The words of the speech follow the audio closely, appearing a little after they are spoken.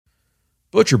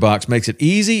ButcherBox makes it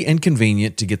easy and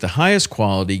convenient to get the highest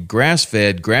quality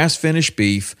grass-fed, grass-finished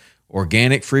beef,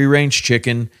 organic free-range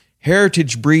chicken,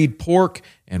 heritage breed pork,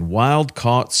 and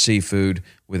wild-caught seafood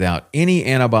without any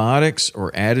antibiotics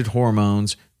or added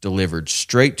hormones, delivered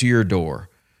straight to your door.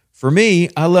 For me,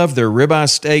 I love their ribeye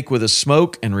steak with a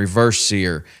smoke and reverse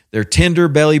sear, their tender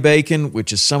belly bacon,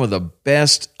 which is some of the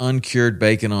best uncured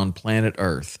bacon on planet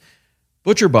Earth.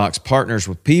 ButcherBox partners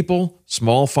with people,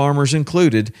 small farmers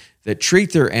included, that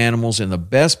treat their animals in the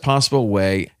best possible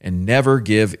way and never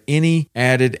give any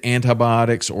added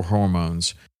antibiotics or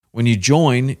hormones. When you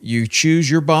join, you choose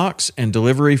your box and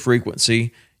delivery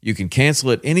frequency. You can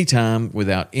cancel at any time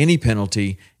without any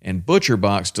penalty, and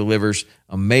ButcherBox delivers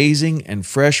amazing and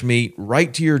fresh meat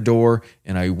right to your door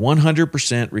in a 100%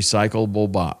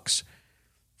 recyclable box.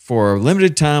 For a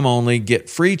limited time only,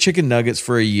 get free chicken nuggets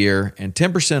for a year and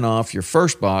 10% off your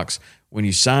first box when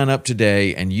you sign up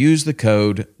today and use the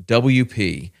code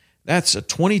WP. That's a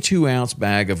 22-ounce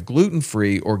bag of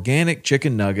gluten-free organic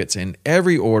chicken nuggets in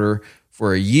every order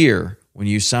for a year when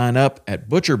you sign up at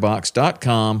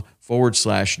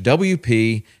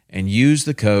butcherbox.com/WP and use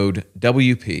the code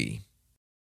WP.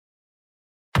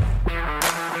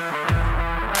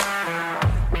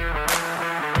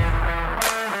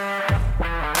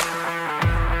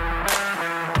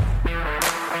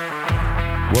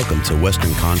 Welcome to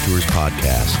Western Contours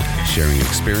Podcast, sharing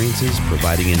experiences,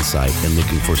 providing insight, and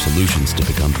looking for solutions to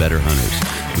become better hunters.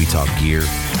 We talk gear,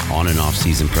 on and off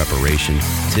season preparation,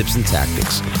 tips and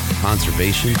tactics,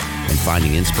 conservation, and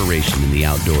finding inspiration in the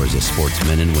outdoors as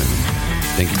sportsmen and women.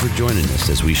 Thank you for joining us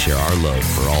as we share our love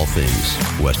for all things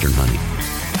Western hunting.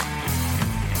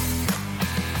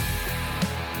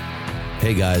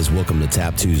 Hey guys, welcome to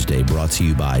Tap Tuesday, brought to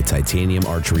you by Titanium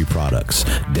Archery Products.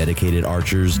 Dedicated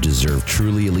archers deserve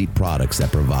truly elite products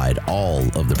that provide all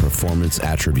of the performance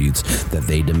attributes that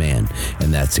they demand,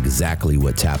 and that's exactly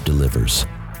what Tap delivers.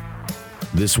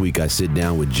 This week I sit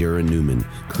down with Jared Newman,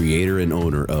 creator and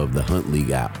owner of the Hunt League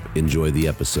app. Enjoy the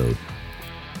episode.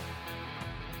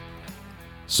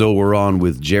 So we're on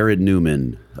with Jared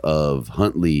Newman of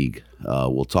Hunt League.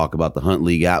 We'll talk about the Hunt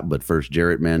League app, but first,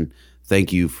 Jared, man,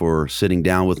 thank you for sitting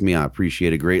down with me. I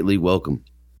appreciate it greatly. Welcome.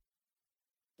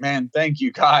 Man, thank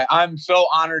you, Kai. I'm so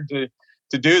honored to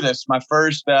do this. My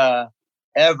first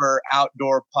ever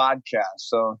outdoor podcast.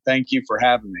 So thank you for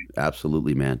having me.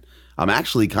 Absolutely, man. I'm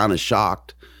actually kind of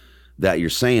shocked that you're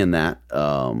saying that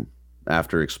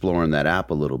after exploring that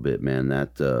app a little bit, man.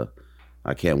 That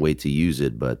I can't wait to use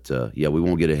it. But yeah, we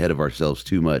won't get ahead of ourselves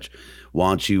too much. Why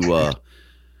don't you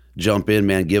jump in,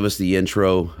 man? Give us the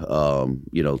intro.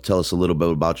 Tell us a little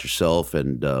bit about yourself,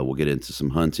 and we'll get into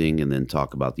some hunting and then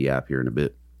talk about the app here in a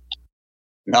bit.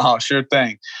 No, sure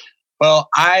thing. Well,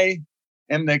 I'm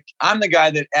the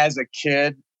guy that as a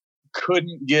kid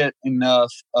couldn't get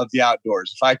enough of the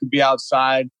outdoors. If I could be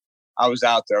outside, I was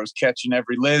out there. I was catching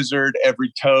every lizard,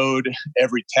 every toad,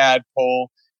 every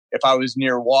tadpole. If I was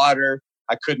near water,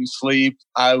 I couldn't sleep.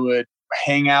 I would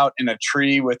hang out in a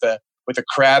tree with a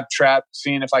crab trap,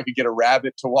 seeing if I could get a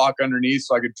rabbit to walk underneath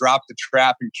so I could drop the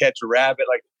trap and catch a rabbit.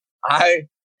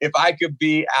 If I could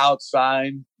be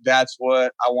outside, that's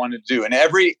what I wanted to do. And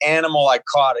every animal I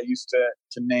caught, I used to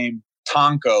name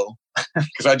Tonko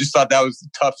because I just thought that was the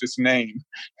toughest name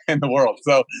in the world.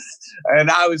 So, and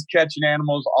I was catching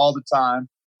animals all the time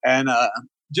and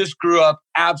just grew up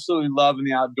absolutely loving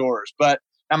the outdoors. But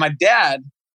now my dad,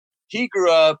 he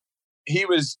grew up,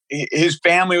 his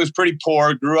family was pretty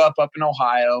poor, grew up in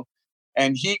Ohio,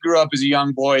 and he grew up as a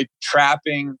young boy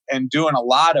trapping and doing a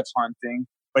lot of hunting,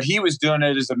 but he was doing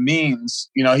it as a means.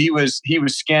 He was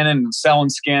skinning and selling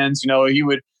skins. He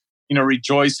would,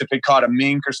 rejoice if he caught a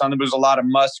mink or something. There was a lot of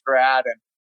muskrat and,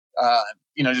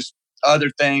 just other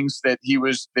things that he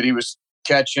was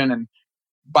catching. And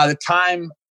by the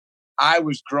time I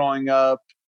was growing up,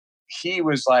 he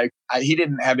was like, he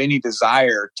didn't have any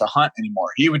desire to hunt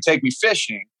anymore. He would take me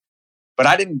fishing, but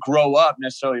I didn't grow up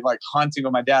necessarily like hunting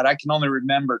with my dad. I can only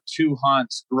remember 2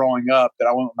 hunts growing up that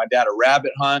I went with my dad, a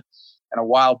rabbit hunt and a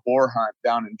wild boar hunt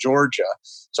down in Georgia.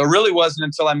 So it really wasn't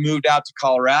until I moved out to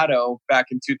Colorado back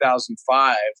in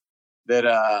 2005 that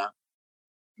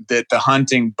the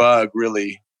hunting bug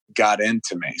really got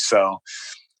into me. So,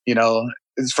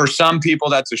 for some people,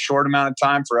 that's a short amount of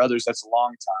time. For others, that's a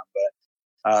long time. But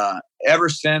ever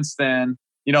since then,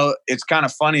 it's kind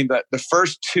of funny, but the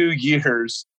first 2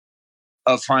 years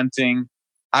of hunting,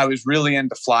 I was really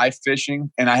into fly fishing.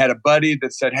 And I had a buddy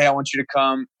that said, "Hey, I want you to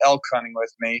come elk hunting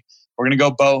with me. We're going to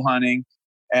go bow hunting."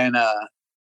 And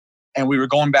we were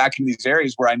going back in these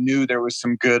areas where I knew there was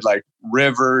some good like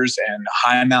rivers and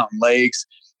high mountain lakes.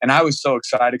 And I was so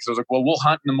excited because I was like, well, we'll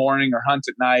hunt in the morning or hunt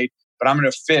at night, but I'm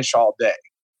going to fish all day.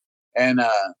 And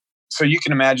so you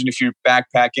can imagine if you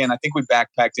backpack in, I think we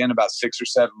backpacked in about 6 or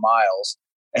 7 miles.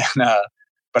 And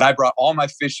but I brought all my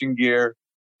fishing gear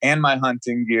and my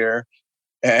hunting gear,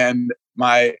 and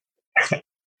I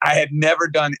had never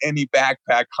done any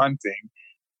backpack hunting.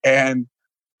 And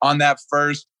on that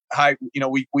first hike,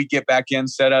 we get back in,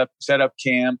 set up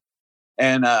camp,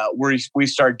 and we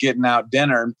start getting out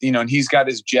dinner, and he's got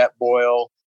his jet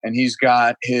boil and he's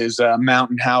got his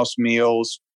mountain house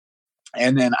meals.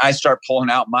 And then I start pulling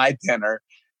out my dinner,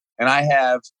 and I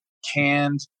have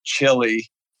canned chili,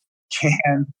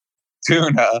 canned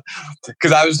tuna,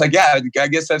 because I was like, yeah, I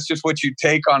guess that's just what you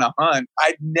take on a hunt.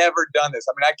 I'd never done this.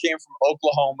 I mean, I came from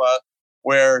Oklahoma,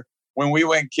 where when we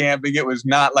went camping, it was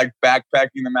not like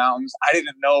backpacking the mountains. I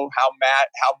didn't know how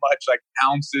much like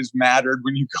ounces mattered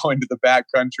when you go into the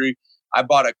backcountry. I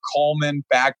bought a Coleman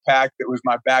backpack that was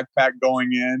my backpack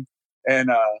going in,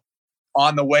 and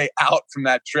on the way out from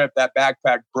that trip, that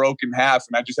backpack broke in half,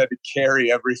 and I just had to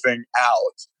carry everything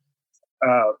out.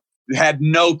 Had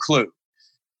no clue.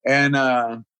 And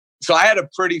so I had a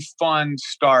pretty fun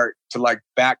start to like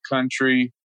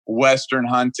backcountry Western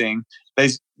hunting.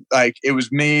 It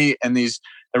was me and there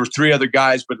were 3 other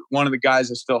guys, but one of the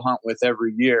guys I still hunt with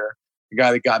every year, the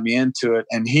guy that got me into it.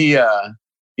 And he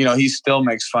still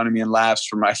makes fun of me and laughs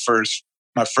for my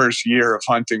first year of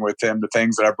hunting with him, the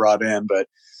things that I brought in, but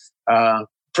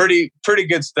pretty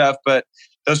good stuff. But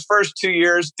those first 2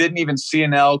 years, didn't even see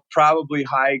an elk, probably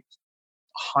hiked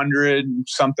 100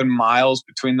 something miles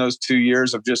between those 2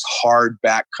 years of just hard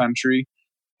backcountry,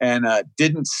 and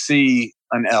didn't see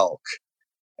an elk,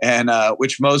 and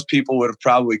which most people would have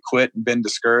probably quit and been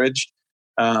discouraged.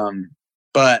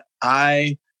 But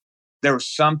there was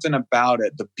something about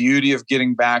it, the beauty of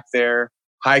getting back there,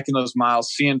 hiking those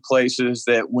miles, seeing places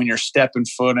that when you're stepping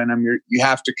foot in them, you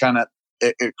have to kind of,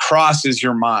 it crosses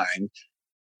your mind,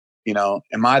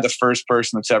 am I the first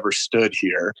person that's ever stood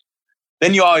here?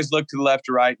 Then you always look to the left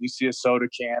or right and you see a soda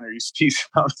can, or you see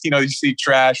you see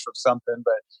trash from something.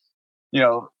 But,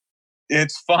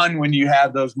 it's fun when you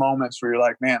have those moments where you're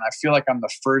like, man, I feel like I'm the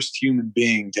first human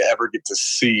being to ever get to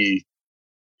see,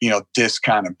 this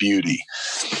kind of beauty.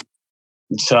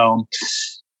 And so,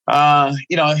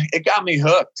 it got me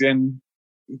hooked. And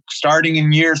starting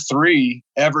in year 3,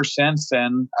 ever since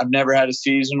then, I've never had a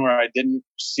season where I didn't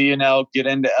see an elk, get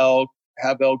into elk,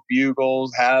 have elk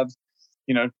bugles, have,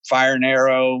 fire an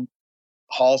arrow,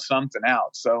 haul something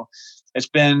out. So it's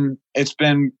been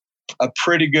a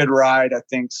pretty good ride, I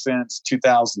think, since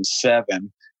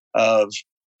 2007 of,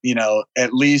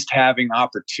 at least having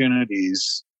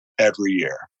opportunities every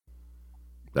year.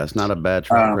 That's not a bad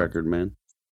track record, man.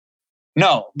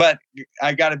 No, but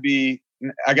I got to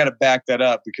back that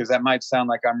up, because that might sound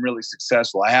like I'm really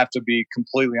successful. I have to be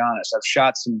completely honest. I've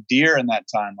shot some deer in that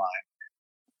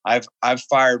timeline. I've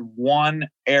fired 1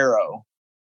 arrow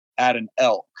at an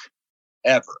elk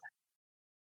ever.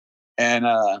 And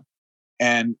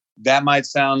that might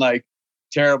sound like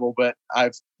terrible, but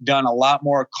I've done a lot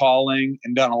more calling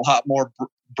and done a lot more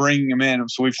bringing them in.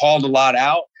 So we've hauled a lot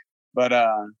out, but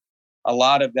a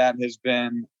lot of that has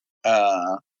been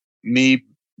me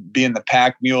being the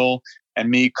pack mule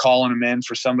and me calling them in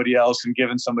for somebody else and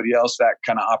giving somebody else that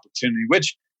kind of opportunity,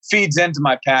 which feeds into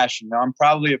my passion. Now, I'm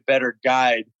probably a better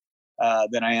guide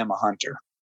than I am a hunter.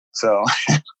 So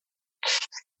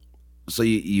So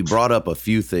you brought up a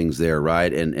few things there,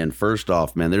 right? And first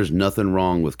off, man, there's nothing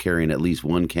wrong with carrying at least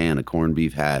 1 can of corned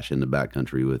beef hash in the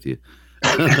backcountry with you.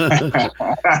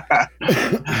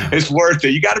 It's worth it.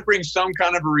 You got to bring some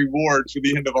kind of a reward for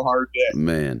the end of a hard day.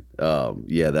 Man,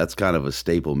 yeah, that's kind of a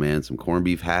staple, man. Some corned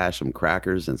beef hash, some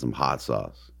crackers, and some hot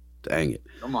sauce. Dang it.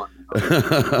 Come on.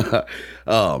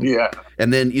 Yeah.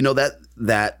 And then,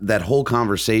 that whole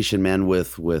conversation, man,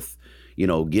 with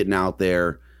getting out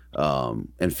there,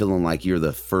 and feeling like you're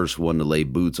the first one to lay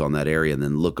boots on that area, and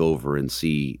then look over and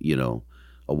see,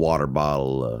 a water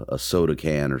bottle, a soda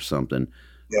can or something.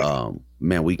 Yeah.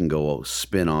 Man, we can go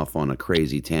spin off on a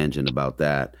crazy tangent about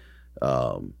that.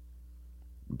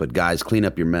 But guys, clean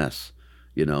up your mess.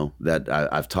 That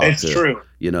I've talked it's to,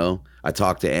 true. I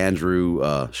talked to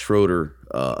Andrew Schroeder,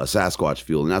 a Sasquatch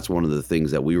Fuel, and that's one of the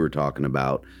things that we were talking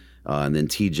about. And then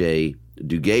TJ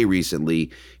Duguay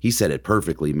recently, he said it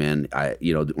perfectly, man.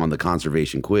 On the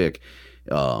Conservation Quick,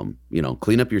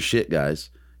 clean up your shit, guys.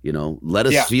 Let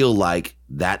us feel like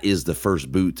that is the first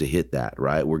boot to hit that,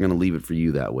 right? We're going to leave it for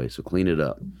you that way. So clean it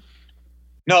up.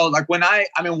 No, like one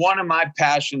of my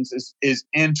passions is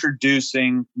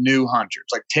introducing new hunters,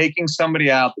 like taking somebody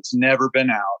out that's never been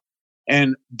out.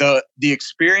 And the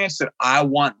experience that I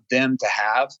want them to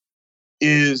have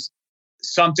is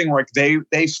something where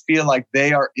they feel like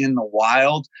they are in the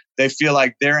wild. They feel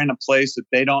like they're in a place that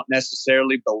they don't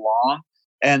necessarily belong.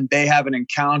 And they have an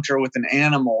encounter with an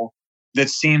animal that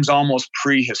seems almost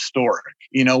prehistoric.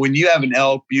 You know, when you have an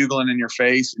elk bugling in your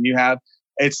face and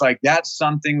it's like that's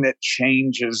something that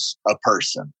changes a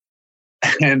person.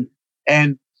 And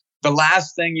the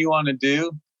last thing you want to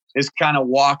do is kind of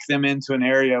walk them into an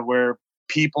area where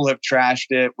people have trashed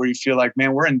it, where you feel like,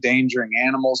 man, we're endangering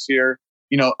animals here.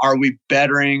 You know, are we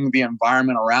bettering the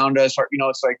environment around us? Or, you know,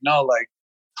 it's like, no, like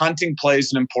hunting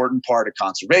plays an important part of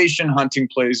conservation. Hunting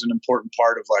plays an important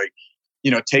part of like,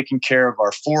 you know, taking care of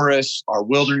our forests, our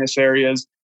wilderness areas.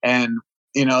 And,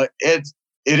 you know, it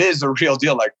is a real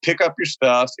deal. Like pick up your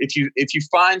stuff. If you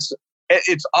find,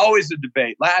 it's always a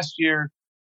debate. Last year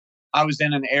I was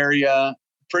in an area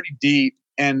pretty deep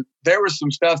and there was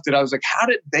some stuff that I was like, how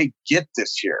did they get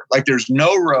this here? Like there's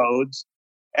no roads.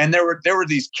 And there were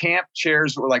these camp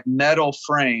chairs that were like metal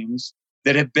frames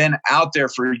that had been out there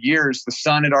for years. The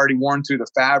sun had already worn through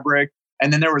the fabric.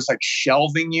 And then there was like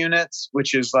shelving units,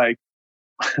 which is like,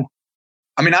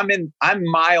 I mean, I'm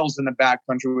miles in the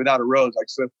backcountry without a road. Like,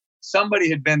 so somebody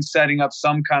had been setting up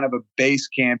some kind of a base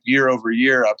camp year over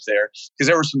year up there because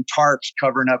there were some tarps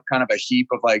covering up kind of a heap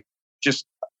of like just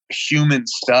human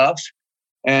stuff.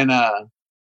 And,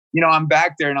 you know, I'm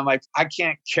back there and I'm like, I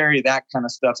can't carry that kind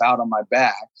of stuff out on my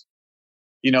back,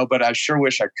 you know, but I sure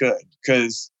wish I could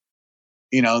because,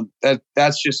 you know,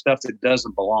 that's just stuff that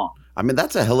doesn't belong. I mean,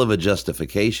 that's a hell of a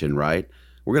justification, right?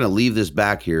 We're going to leave this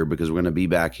back here because we're going to be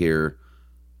back here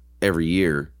every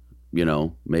year, you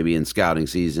know, maybe in scouting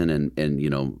season and you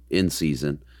know, in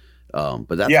season. But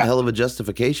that's a hell of a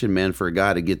justification, man, for a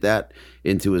guy to get that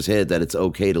into his head that it's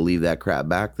okay to leave that crap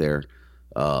back there.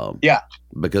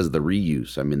 Because of the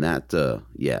reuse. I mean, that,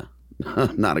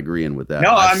 I'm not agreeing with that.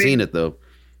 No, I've seen it though.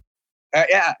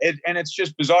 And it's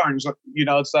just bizarre. And, you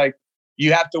know, it's like,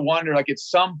 you have to wonder, like at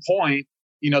some point,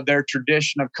 you know, their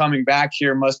tradition of coming back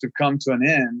here must have come to an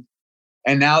end.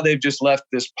 And now they've just left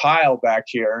this pile back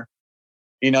here,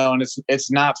 you know, and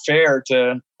it's not fair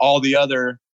to all the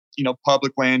other, you know,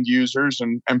 public land users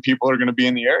and people who are going to be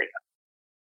in the area.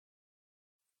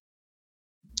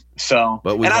 So,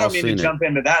 and I don't mean to jump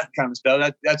into that kind of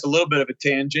stuff. That's a little bit of a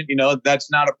tangent, you know, that's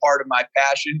not a part of my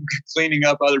passion, cleaning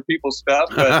up other people's stuff,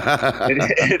 but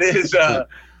it is,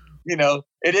 you know,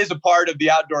 it is a part of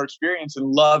the outdoor experience and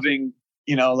loving,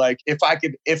 you know, like if I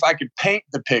could paint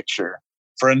the picture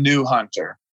for a new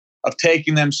hunter of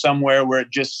taking them somewhere where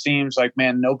it just seems like,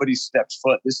 man, nobody stepped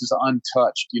foot. This is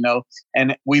untouched, you know,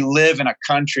 and we live in a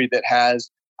country that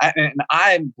has, and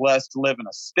I'm blessed to live in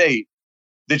a state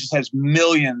that just has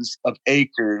millions of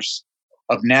acres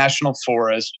of national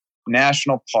forest,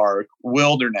 national park,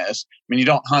 wilderness. I mean, you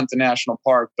don't hunt the national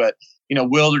park, but you know,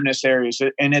 wilderness areas,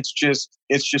 and it's just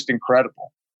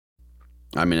incredible.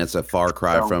 I mean, it's a far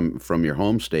cry from your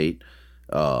home state.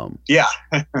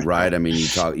 Right. I mean,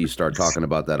 you start talking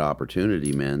about that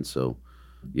opportunity, man. So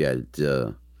yeah,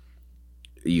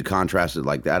 you contrast it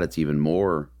like that. It's even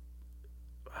more,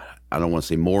 I don't want to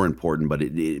say more important, but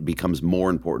it becomes more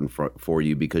important for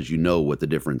you because you know what the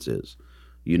difference is.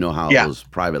 You know how those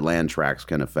private land tracts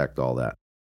can affect all that.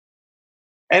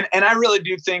 And I really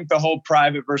do think the whole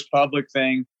private versus public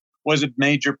thing was a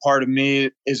major part of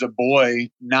me as a boy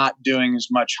not doing as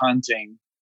much hunting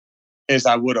as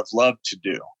I would have loved to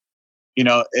do. You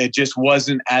know, it just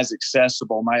wasn't as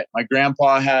accessible. My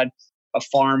grandpa had a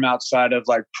farm outside of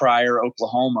like Pryor,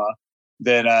 Oklahoma,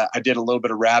 that I did a little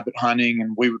bit of rabbit hunting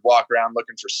and we would walk around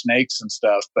looking for snakes and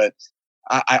stuff. But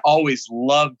I always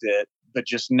loved it, but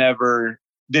just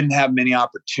didn't have many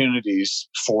opportunities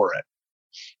for it.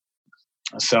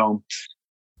 So.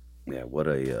 Yeah,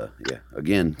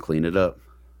 again, clean it up.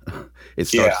 It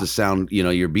starts to sound, you know,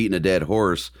 you're beating a dead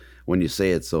horse when you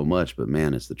say it so much, but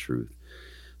man, it's the truth.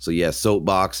 So yeah,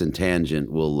 soapbox and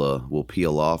tangent will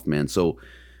peel off, man. So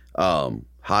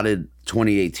how did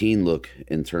 2018 look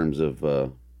in terms of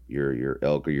your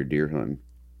elk or your deer hunting?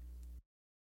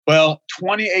 Well,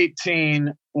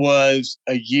 2018 was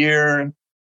a year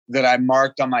that I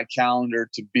marked on my calendar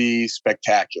to be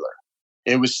spectacular.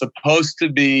 It was supposed to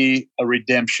be a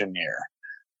redemption year.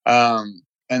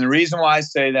 And the reason why I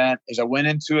say that is I went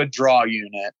into a draw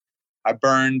unit. I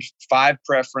burned 5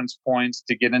 preference points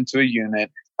to get into a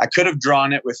unit. I could have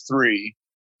drawn it with 3,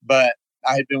 but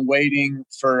I had been waiting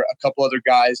for a couple other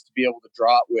guys to be able to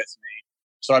draw it with me.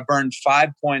 So I burned 5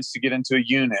 points to get into a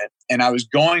unit. And I was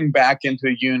going back into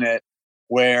a unit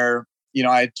where, you know,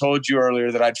 I had told you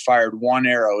earlier that I'd fired 1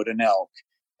 arrow at an elk.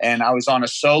 And I was on a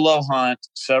solo hunt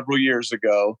several years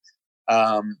ago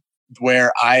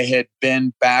where I had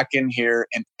been back in here,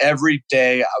 and every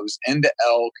day I was into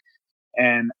elk.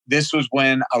 And this was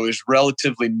when I was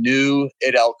relatively new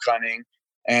at elk hunting.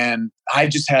 And I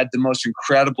just had the most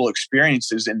incredible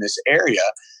experiences in this area.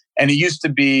 And it used to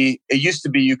be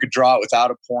you could draw it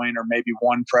without a point or maybe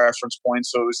one preference point.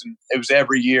 So it was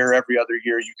every year, every other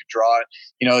year you could draw it.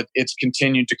 It's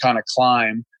continued to kind of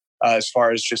climb as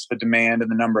far as just the demand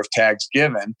and the number of tags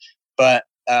given. But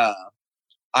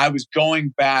I was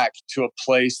going back to a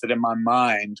place that in my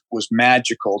mind was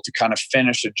magical to kind of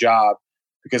finish a job,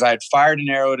 because I had fired an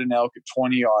arrow at an elk at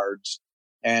 20 yards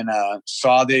and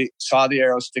saw the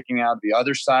arrow sticking out the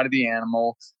other side of the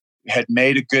animal, had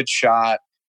made a good shot,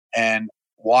 and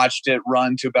watched it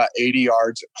run to about 80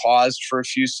 yards. It paused for a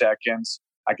few seconds.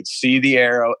 I could see the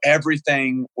arrow.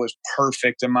 Everything was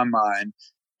perfect in my mind.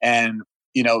 And,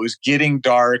 it was getting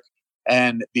dark,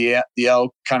 and the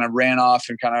elk kind of ran off,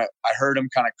 and I heard him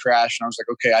kind of crash. And I was like,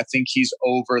 okay, I think he's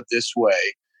over this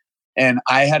way. And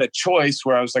I had a choice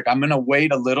where I was like, I'm going to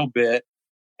wait a little bit,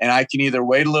 and I can either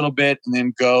wait a little bit and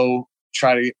then go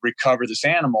try to recover this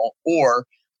animal, or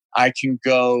I can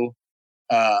go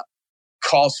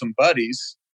call some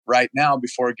buddies right now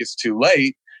before it gets too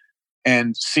late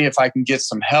and see if I can get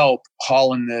some help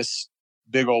hauling this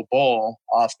big old bull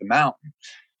off the mountain.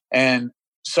 And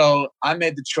so I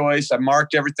made the choice. I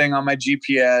marked everything on my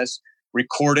GPS,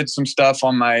 recorded some stuff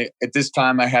on at this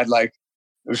time I had it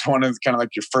was one of kind of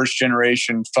like your first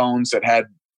generation phones that had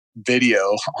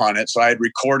video on it. So I had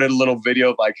recorded a little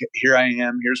video of here I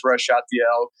am, here's where I shot the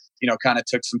elk, kind of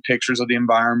took some pictures of the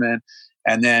environment,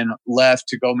 and then left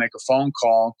to go make a phone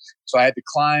call. So I had to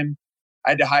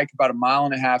hike about 1.5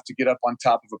 miles to get up on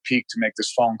top of a peak to make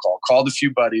this phone call. Called a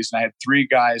few buddies, and I had 3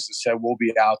 guys that said, we'll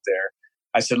be out there.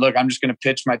 I said, look, I'm just going to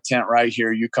pitch my tent right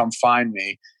here. You come find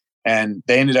me. And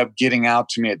they ended up getting out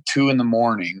to me at 2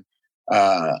 a.m.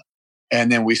 And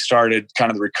then we started kind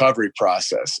of the recovery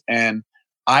process. And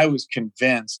I was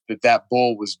convinced that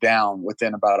bull was down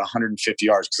within about 150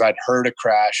 yards because I'd heard a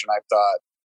crash, and I thought,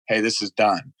 hey, this is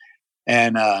done.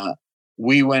 And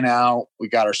we went out, we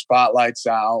got our spotlights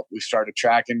out, we started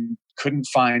tracking, couldn't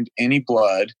find any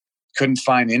blood, couldn't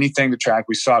find anything to track.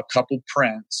 We saw a couple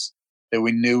prints that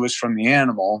we knew was from the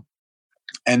animal.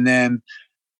 And then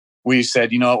we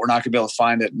said, you know what, we're not gonna be able to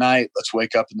find it at night. Let's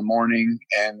wake up in the morning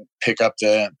and pick up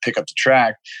the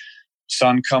track.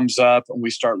 Sun comes up and we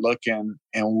start looking,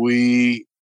 and we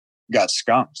got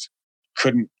skunked.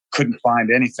 Couldn't find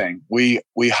anything. We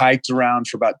hiked around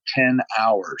for about 10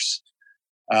 hours,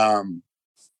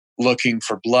 looking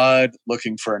for blood,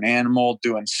 looking for an animal,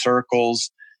 doing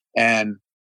circles. And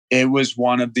it was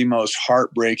one of the most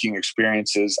heartbreaking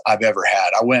experiences I've ever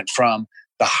had. I went from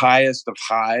the highest of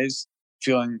highs,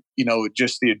 feeling,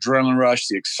 just the adrenaline rush,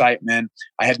 the excitement.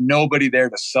 I had nobody there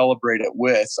to celebrate it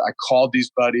with. I called these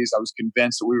buddies. I was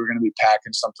convinced that we were going to be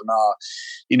packing something off,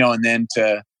 and then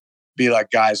to be like,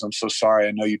 guys, I'm so sorry.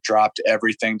 I know you dropped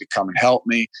everything to come and help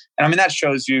me. And I mean, that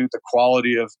shows you the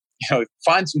quality of,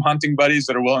 find some hunting buddies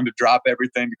that are willing to drop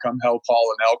everything to come help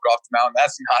haul an elk off the mountain.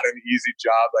 That's not an easy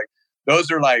job.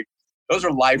 Those are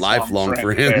lifelong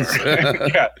friends.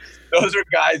 Yeah. Those are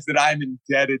guys that I'm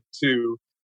indebted to,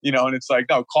 and it's like,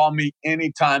 no, call me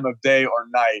any time of day or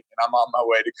night, and I'm on my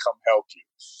way to come help you,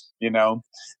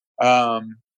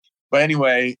 But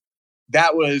anyway,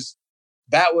 that was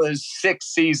 6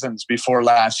 seasons before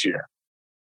last year.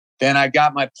 Then I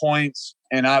got my points,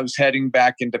 and I was heading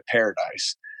back into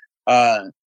paradise.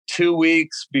 2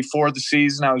 weeks before the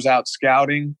season, I was out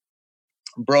scouting,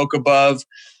 broke above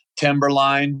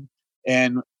timberline,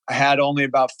 and I had only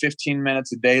about 15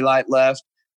 minutes of daylight left.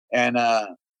 And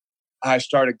I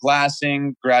started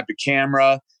glassing, grabbed a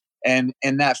camera, and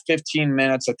in that 15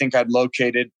 minutes, I think I'd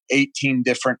located 18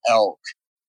 different elk.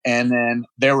 And then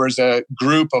there was a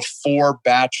group of 4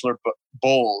 bachelor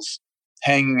bulls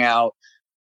hanging out.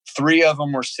 3 of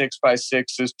them were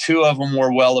 6x6s. 2 of them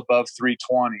were well above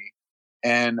 320.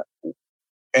 And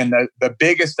the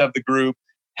biggest of the group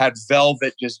had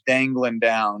velvet just dangling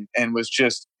down and was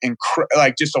just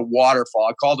just a waterfall.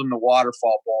 I called him the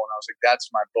waterfall bull, and I was like, that's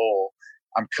my bull.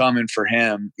 I'm coming for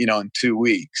him, in 2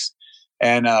 weeks.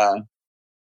 And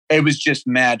it was just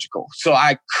magical. So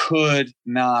I could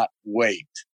not wait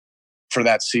for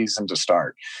that season to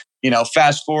start.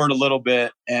 Fast forward a little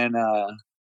bit, and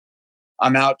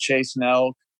I'm out chasing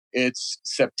elk. It's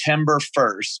September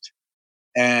 1st,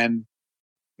 and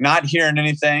not hearing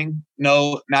anything,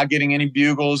 not getting any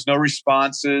bugles, no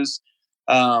responses.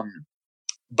 But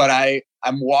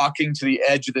I'm walking to the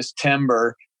edge of this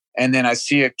timber, and then I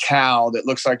see a cow that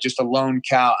looks like just a lone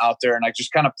cow out there, and I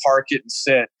just kind of park it and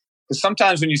sit. Because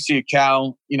sometimes when you see a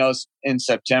cow, in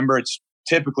September, it's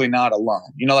typically not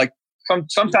alone.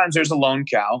 Sometimes there's a lone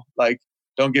cow,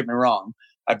 don't get me wrong.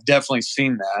 I've definitely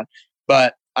seen that.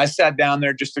 But I sat down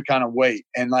there just to kind of wait.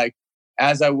 And like,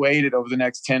 as I waited over the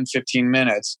next 10, 15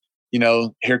 minutes,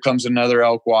 here comes another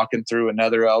elk walking through,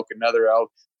 another elk.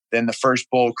 Then the first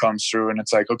bull comes through, and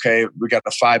it's like, okay, we got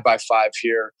a 5x5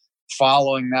 here.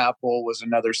 Following that bull was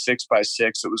another 6x6.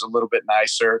 It was a little bit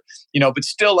nicer, but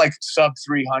still like sub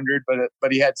 300,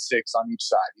 but he had 6 on each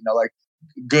side, like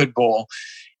good bull.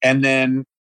 And then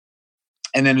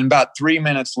about 3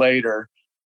 minutes later,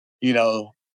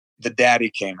 the daddy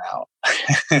came out.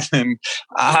 And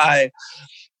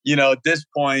at this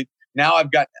point, now I'm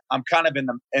kind of in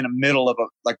the middle of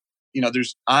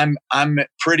I'm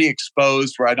pretty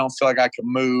exposed where I don't feel like I can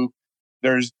move.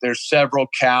 There's several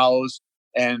cows,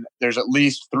 and there's at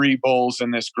least 3 bulls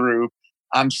in this group.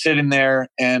 I'm sitting there,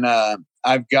 and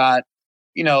I've got,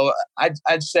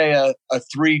 I'd say a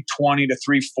 320 to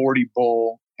 340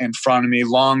 bull in front of me,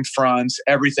 long fronts,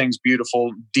 everything's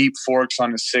beautiful, deep forks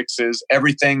on the 6s,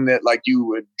 everything that like you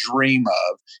would dream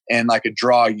of, and like a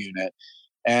draw unit.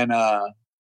 And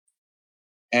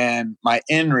my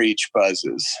inReach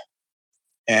buzzes,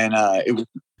 and it was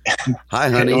hi,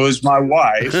 honey. It was my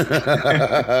wife.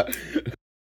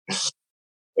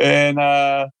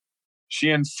 And she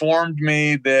informed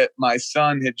me that my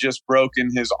son had just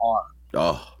broken his arm.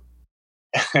 Oh.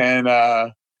 And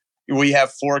we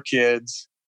have 4 kids,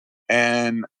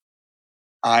 and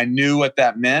I knew what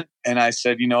that meant. And I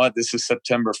said, you know what, this is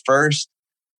September 1st.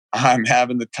 I'm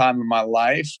having the time of my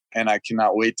life, and I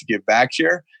cannot wait to get back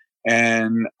here.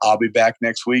 And I'll be back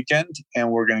next weekend,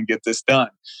 and we're going to get this done.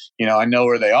 I know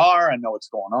where they are. I know what's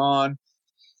going on.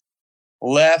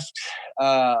 Left,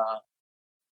 I'd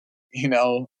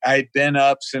been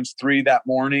up since 3 that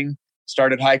morning,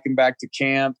 started hiking back to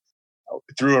camp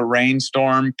through a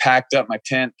rainstorm, packed up my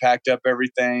tent, packed up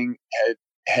everything,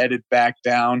 headed back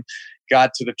down,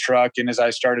 got to the truck. And as I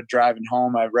started driving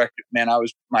home, my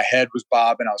head was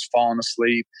bobbing. I was falling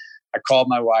asleep. I called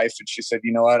my wife, and she said,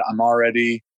 you know what, I'm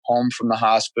already home from the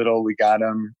hospital. We got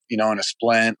him, in a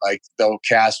splint, like they'll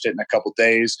cast it in a couple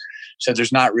days. Said,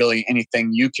 there's not really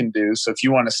anything you can do. So if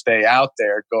you want to stay out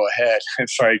there, go ahead.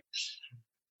 It's like,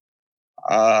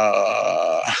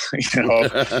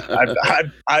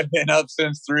 I've been up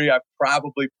since 3. I've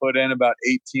probably put in about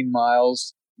 18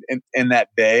 miles in that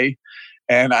day.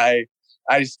 And I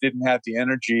just didn't have the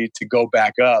energy to go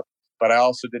back up, but I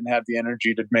also didn't have the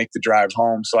energy to make the drive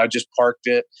home. So I just parked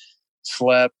it,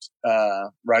 slept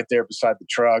right there beside the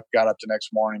truck, got up the next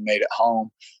morning, made it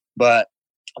home. But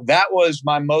that was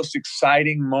my most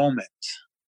exciting moment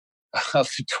of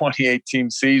the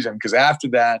 2018 season, because after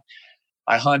that,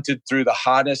 I hunted through the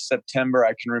hottest September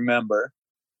I can remember.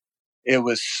 It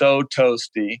was so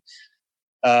toasty.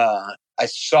 I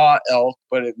saw elk,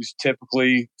 but it was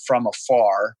typically from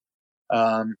afar.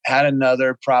 Had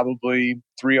another probably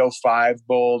 305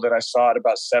 bull that I saw at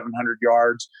about 700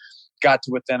 yards. Got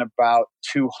to within about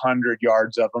 200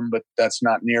 yards of them, but that's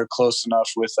not near close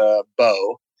enough with a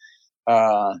bow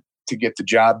to get the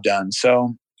job done.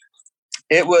 So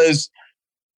it was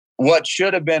what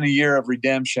should have been a year of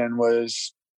redemption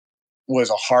was a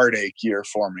heartache year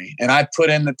for me. And I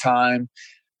put in the time.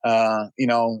 We're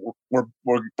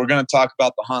going to talk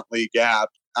about the Hunt League app.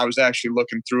 I was actually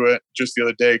looking through it just the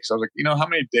other day because I was like, how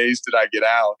many days did I get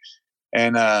out?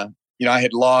 And I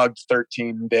had logged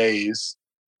 13 days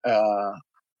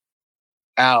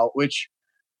out, which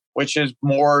is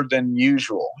more than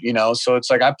usual, so it's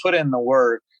like I put in the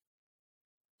work.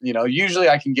 Usually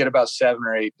I can get about 7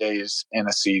 or 8 days in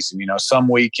a season, some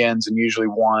weekends, and usually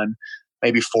 1,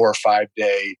 maybe 4 or 5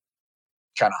 day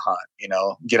kind of hunt,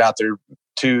 get out there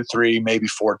 2, 3, maybe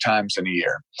 4 times in a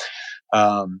year.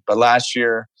 But last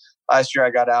year I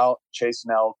got out chasing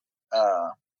elk,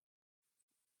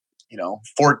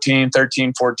 13,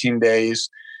 14 days.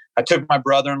 I took my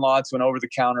brother-in-law to an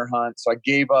over-the-counter hunt. So I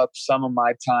gave up some of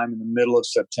my time in the middle of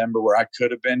September where I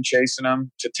could have been chasing them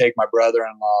to take my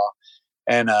brother-in-law.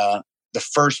 And the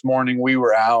first morning we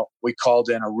were out, we called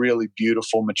in a really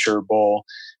beautiful mature bull,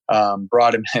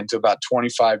 brought him into about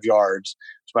 25 yards.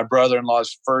 It's my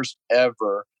brother-in-law's first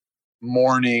ever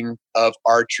morning of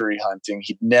archery hunting.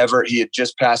 He had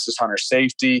just passed his hunter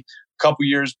safety. A couple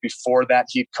years before that,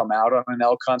 he'd come out on an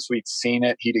elk hunt, so he'd seen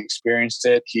it, he'd experienced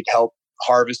it, he'd helped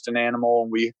harvest an animal,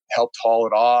 and we helped haul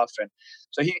it off. And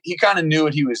so he kind of knew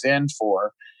what he was in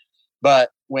for. But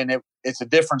when it's a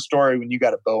different story when you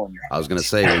got a bow in your hand. I was going to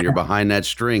say, when you're behind that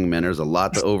string, man, there's a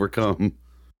lot to overcome.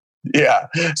 Yeah.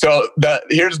 So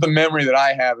here's the memory that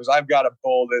I have is I've got a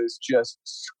bull that is just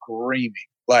screaming.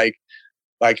 Like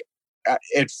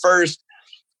at first,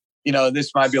 this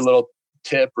might be a little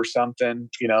tip or something,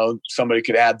 somebody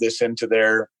could add this into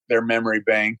their memory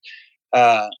bank.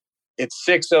 it's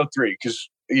 6:03 because,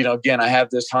 again, I have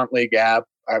this Hunt League app.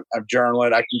 I've journaled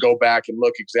it. I can go back and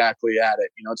look exactly at it.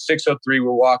 It's 6:03.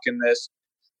 We're walking this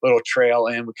little trail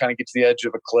in. We kind of get to the edge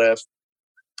of a cliff,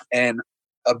 and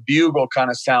a bugle kind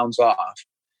of sounds off.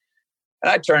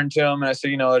 And I turned to him and I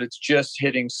said, it's just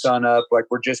hitting sun up. Like,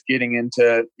 we're just getting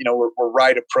into, we're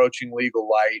right approaching legal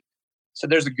light. So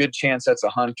there's a good chance that's a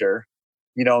hunter,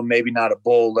 maybe not a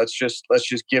bull. Let's just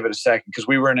give it a second. Because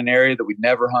we were in an area that we'd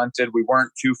never hunted. We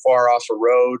weren't too far off a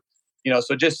road,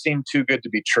 so it just seemed too good to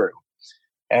be true.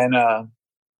 And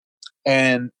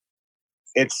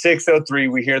it's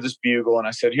 6:03. We hear this bugle, and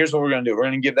I said, here's what we're going to do. We're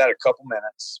going to give that a couple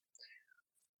minutes.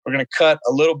 We're going to cut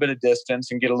a little bit of distance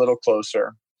and get a little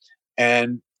closer.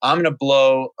 And I'm going to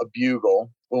blow a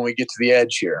bugle when we get to the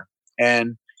edge here.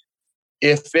 And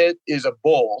if it is a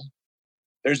bull,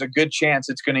 there's a good chance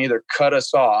it's going to either cut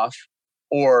us off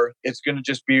or it's going to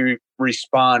just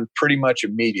respond pretty much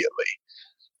immediately.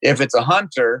 If it's a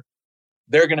hunter,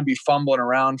 they're going to be fumbling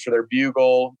around for their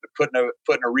bugle, putting a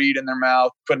reed in their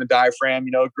mouth, putting a diaphragm,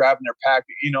 grabbing their pack,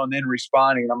 and then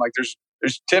responding. And I'm like,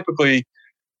 there's typically,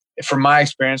 from my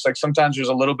experience, like sometimes there's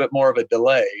a little bit more of a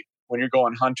delay when you're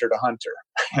going hunter to hunter.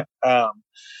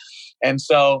 And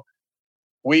so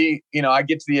I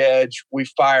get to the edge, we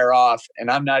fire off, and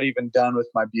I'm not even done with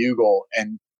my bugle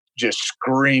and just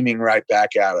screaming right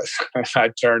back at us. I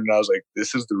turned and I was like,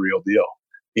 this is the real deal,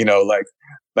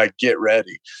 like get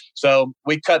ready. So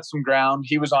we cut some ground.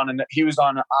 He was on the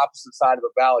opposite side of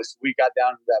a valley. So we got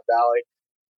down to that valley.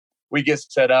 We get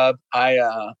set up. I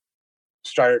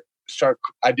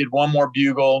I did one more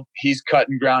bugle. He's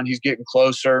cutting ground. He's getting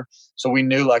closer. So we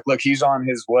knew, like, look, he's on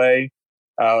his way.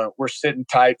 We're sitting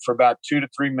tight for about 2 to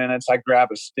 3 minutes. I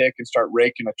grab a stick and start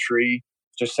raking a tree,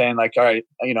 just saying, like, all right,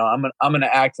 I'm gonna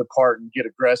act the part and get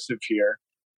aggressive here.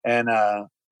 And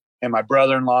my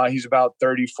brother-in-law, he's about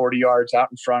 30, 40 yards out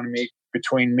in front of me,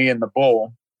 between me and the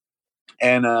bull.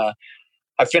 And I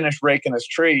finished raking this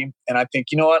tree, and I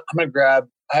think, you know what? I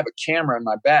have a camera in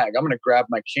my bag. I'm gonna grab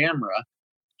my camera,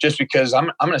 just because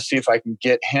I'm going to see if I can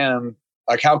get him.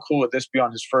 Like, how cool would this be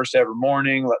on his first ever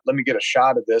morning? Let me get a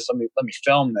shot of this. Let me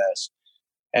film this.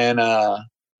 And I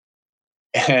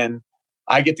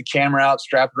get the camera out,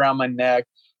 strap it around my neck,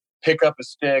 pick up a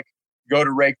stick, go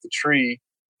to rake the tree.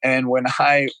 And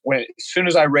as soon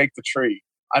as I rake the tree,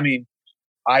 I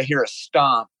hear a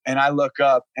stomp, and I look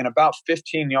up, and about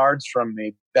 15 yards from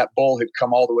me, that bull had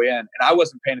come all the way in, and I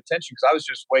wasn't paying attention because I was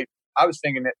just waiting. I was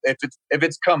thinking that if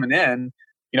it's coming in,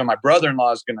 my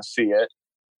brother-in-law is going to see it.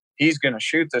 He's going to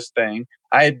shoot this thing.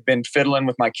 I had been fiddling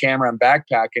with my camera and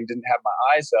backpack and didn't have my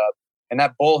eyes up. And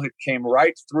that bull had came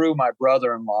right through my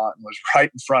brother-in-law and was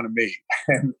right in front of me.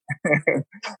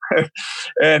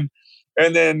 and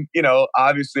then,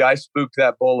 obviously I spooked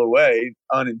that bull away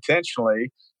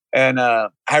unintentionally. And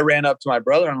I ran up to my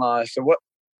brother-in-law. I said, what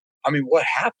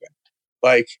happened?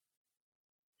 Like,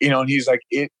 and he's like,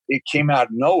 it came out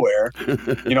of nowhere.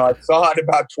 I saw it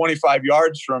about 25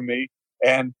 yards from me,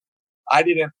 and I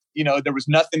didn't, there was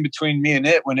nothing between me and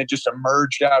it when it just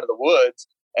emerged out of the woods.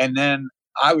 And then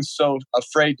I was so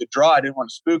afraid to draw. I didn't want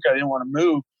to spook. I didn't want to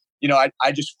move.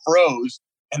 I just froze,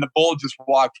 and the bull just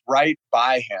walked right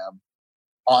by him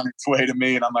on its way to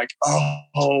me. And I'm like,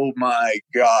 oh my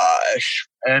gosh.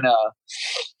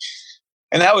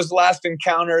 And that was the last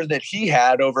encounter that he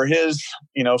had over his,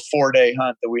 4-day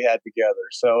hunt that we had together.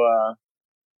 So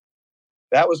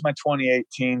that was my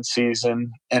 2018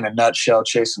 season in a nutshell,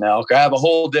 chasing elk. I have a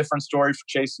whole different story for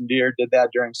chasing deer. Did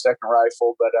that during second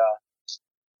rifle, but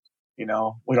we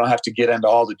don't have to get into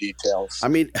all the details.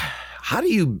 How do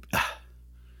you?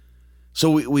 So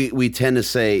we tend to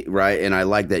say, right, and I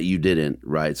like that you didn't,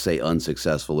 right, say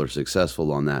unsuccessful or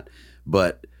successful on that,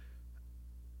 but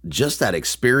just that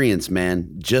experience,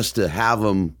 man, just to have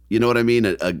them, you know what I mean?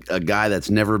 A guy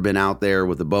that's never been out there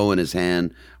with a bow in his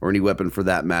hand or any weapon for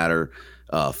that matter,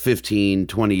 15,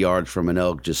 20 yards from an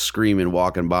elk, just screaming,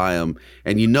 walking by him.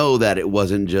 And that it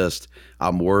wasn't just,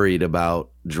 I'm worried about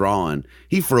drawing.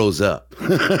 He froze up.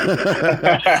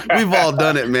 We've all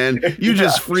done it, man. You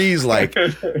just freeze like,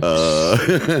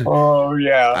 oh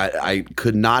yeah. I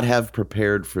could not have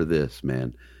prepared for this,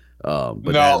 man. But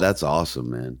no. That's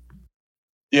awesome, man.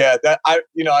 Yeah,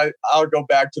 I'll go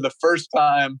back to the first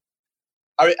time.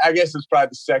 I guess it's probably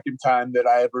the second time that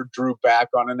I ever drew back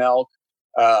on an elk.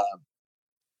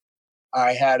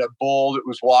 I had a bull that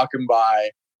was walking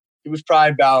by. He was probably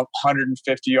about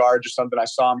 150 yards or something. I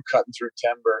saw him cutting through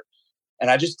timber,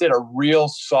 and I just did a real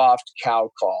soft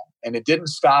cow call, and it didn't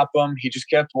stop him. He just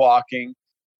kept walking,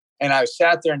 And I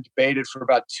sat there and debated for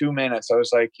about 2 minutes. I was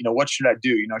like, what should I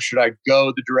do? Should I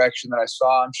go the direction that I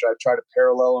saw him? Should I try to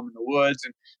parallel him in the woods?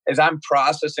 And as I'm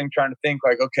processing, trying to think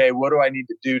like, okay, what do I need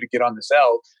to do to get on this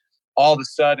elk? All of a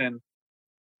sudden,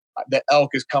 the elk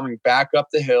is coming back up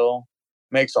the hill,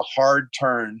 makes a hard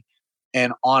turn,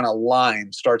 and on a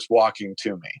line starts walking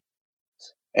to me.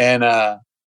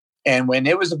 And when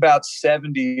it was about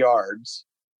 70 yards,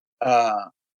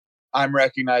 I'm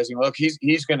recognizing, look,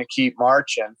 he's going to keep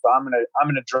marching. So I'm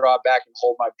going to draw back and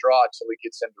hold my draw till he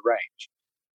gets into range.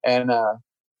 And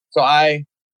so I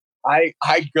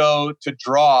go to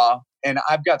draw, and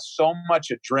I've got so much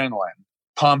adrenaline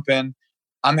pumping.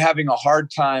 I'm having a hard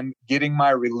time getting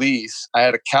my release. I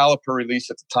had a caliper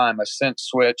release at the time. I since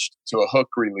switched to a hook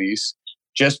release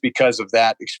just because of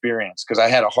that experience, because I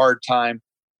had a hard time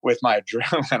with my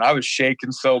adrenaline. I was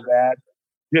shaking so bad.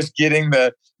 Just getting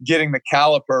the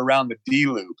caliper around the D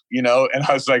loop, and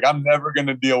I was like, I'm never going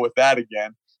to deal with that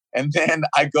again. And then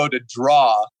I go to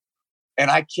draw,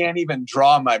 and I can't even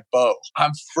draw my bow.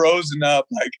 I'm frozen up,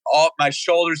 like all my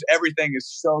shoulders, everything is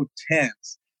so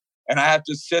tense. And I have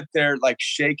to sit there, like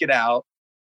shake it out,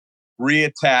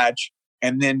 reattach,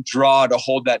 and then draw to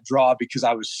hold that draw, because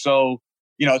I was so,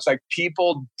 it's like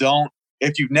people don't,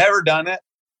 if you've never done it,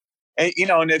 and,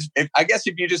 and if I guess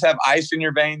if you just have ice in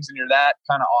your veins and you're that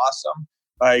kind of awesome,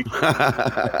 like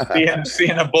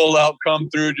seeing a bull elk come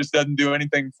through just doesn't do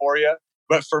anything for you.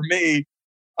 But for me,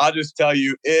 I'll just tell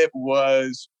you, it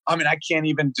was, I can't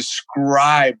even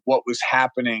describe what was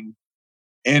happening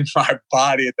in my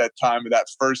body at that time, that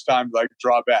first time, like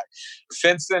draw back.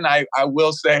 Since then, I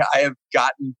will say I have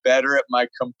gotten better at my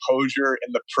composure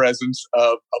in the presence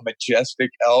of a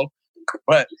majestic elk.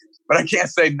 But I can't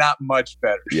say not much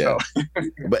better. Yeah. So.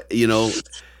 But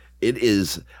it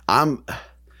is, and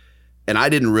I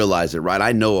didn't realize it, right?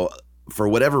 I know for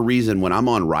whatever reason, when I'm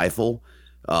on rifle,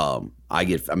 I'm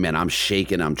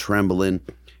shaking, I'm trembling,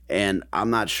 and I'm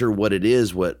not sure what it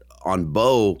is. What on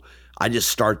bow, I just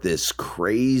start this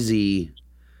crazy,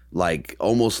 like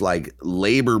almost like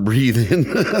labor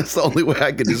breathing. That's the only way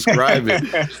I can describe it.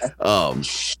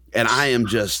 And I am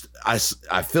just, I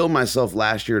filmed myself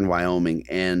last year in Wyoming,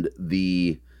 and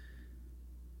the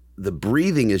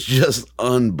breathing is just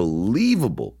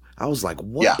unbelievable. I was like,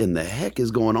 what in the heck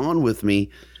is going on with me?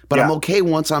 But I'm okay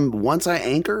once I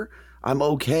anchor, I'm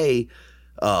okay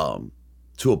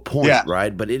to a point,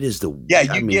 right? But it is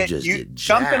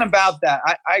something about that.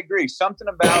 I agree. Something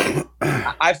about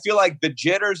I feel like the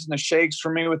jitters and the shakes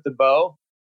for me with the bow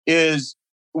is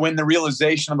when the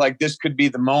realization of like this could be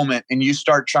the moment, and you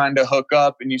start trying to hook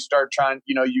up, and you start trying,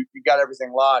 you got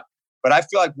everything locked. But I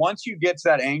feel like once you get to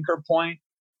that anchor point,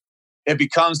 it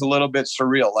becomes a little bit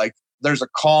surreal. Like there's a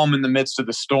calm in the midst of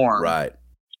the storm. Right.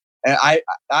 And I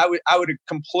would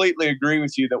completely agree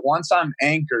with you that once I'm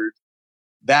anchored,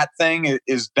 that thing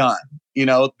is done.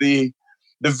 The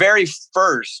very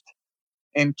first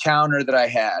encounter that I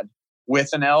had with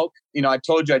an elk, I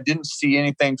told you I didn't see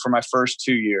anything for my first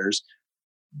 2 years.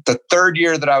 The third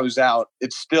year that I was out,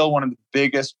 it's still one of the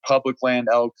biggest public land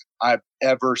elk I've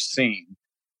ever seen.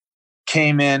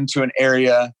 Came into an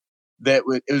area that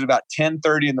it was about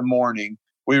 10:30 in the morning.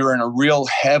 We were in a real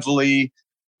heavily,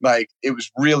 it was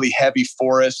really heavy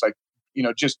forest,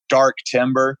 just dark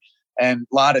timber and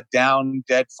a lot of down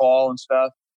deadfall and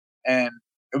stuff. And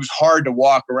it was hard to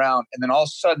walk around. And then all of a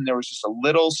sudden there was just a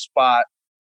little spot,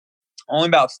 only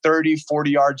about 30,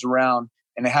 40 yards around,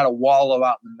 and it had a wallow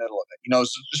out in the middle of it. It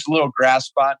was just a little grass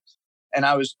spot. And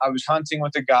I was hunting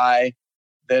with a guy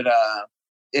that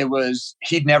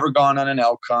he'd never gone on an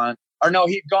elk hunt. Or no,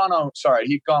 he'd gone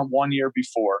 1 year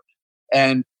before.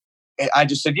 And I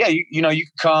just said, yeah, you can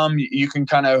come, you can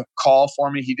kind of call for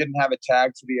me. He didn't have a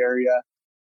tag for the area.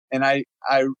 And I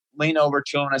leaned over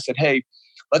to him and I said, hey,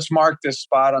 let's mark this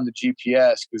spot on the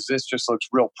GPS, because this just looks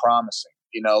real promising.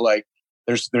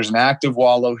 There's an active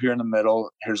wallow here in the middle.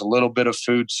 Here's a little bit of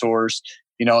food source,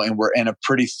 and we're in a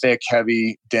pretty thick,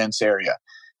 heavy, dense area.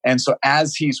 And so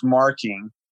as he's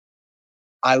marking,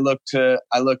 I look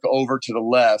over to the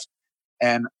left,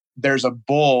 and there's a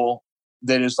bull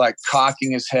that is like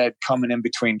cocking his head coming in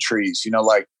between trees,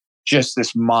 just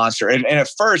this monster. And at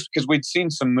first, because we'd seen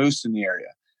some moose in the area,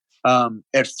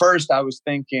 at first I was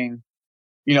thinking,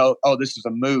 oh, this is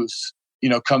a moose,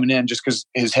 coming in, just because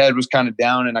his head was kind of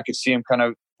down and I could see him kind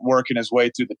of working his way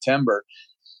through the timber.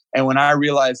 And when I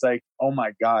realized, oh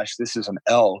my gosh, this is an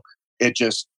elk,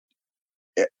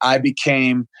 I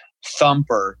became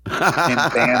Thumper in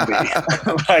Bambi.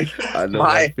 I know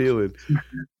that feeling.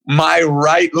 My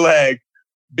right leg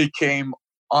became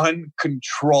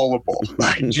uncontrollable.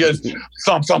 Just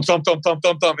thump, thump, thump, thump, thump,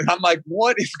 thump, thump. And I'm like,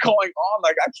 what is going on?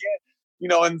 I can't.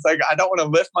 and it's like, I don't want to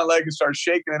lift my leg and start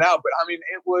shaking it out. But I mean,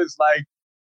 it was like,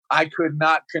 I could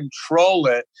not control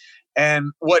it.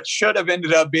 And what should have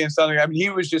ended up being something, I mean, he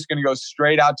was just going to go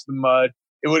straight out to the mud.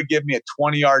 It would have given me a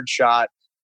 20-yard shot.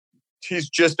 He's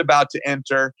just about to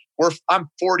enter. I'm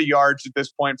 40 yards at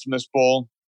this point from this bull.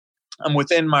 I'm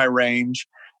within my range,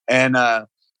 and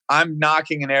I'm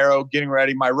knocking an arrow, getting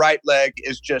ready. My right leg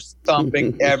is just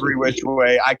thumping every which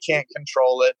way. I can't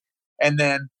control it. And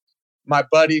then my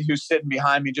buddy who's sitting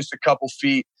behind me just a couple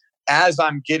feet, as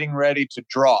I'm getting ready to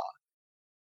draw,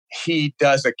 he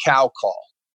does a cow call.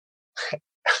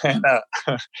 and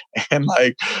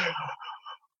like,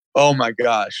 oh my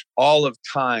gosh, all of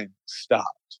time stopped.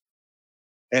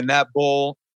 And that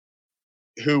bull,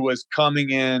 who was coming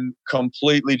in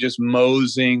completely just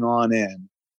moseying on in,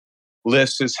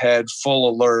 lifts his head full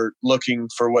alert, looking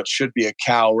for what should be a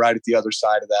cow right at the other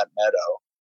side of that meadow.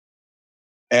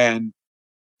 And,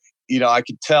 I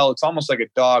could tell it's almost like a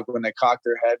dog when they cock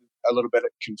their head a little bit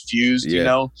confused,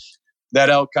 that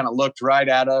elk kind of looked right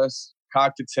at us,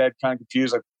 cocked its head, kind of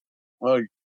confused, like, well,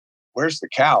 where's the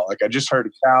cow? Like, I just heard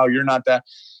a cow. You're not that.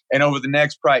 And over the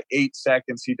next probably 8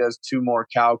 seconds, he does 2 more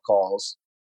cow calls.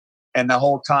 And the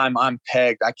whole time I'm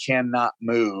pegged, I cannot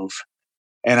move.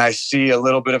 And I see a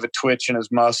little bit of a twitch in his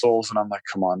muscles. And I'm like,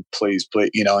 come on, please,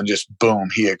 and just boom,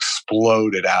 he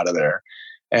exploded out of there.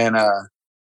 And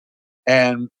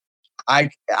I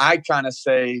kind of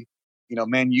say,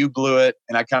 man, you blew it.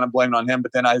 And I kind of blamed on him.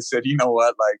 But then I said, you know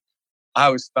what? Like, I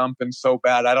was thumping so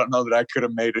bad. I don't know that I could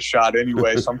have made a shot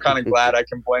anyway. So I'm kind of glad I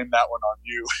can blame that one on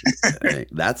you. Hey,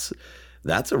 that's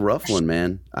a rough one,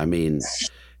 man. I mean,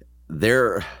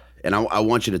 and I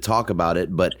want you to talk about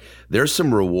it, but there's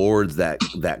some rewards that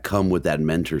come with that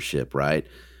mentorship, right?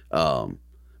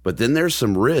 But then there's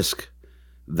some risk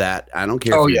that, I don't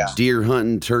care if you're deer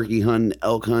hunting, turkey hunting,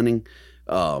 elk hunting.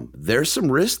 There's some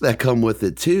risk that come with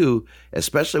it too,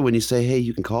 especially when you say, hey,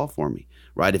 you can call for me,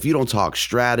 right? If you don't talk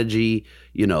strategy,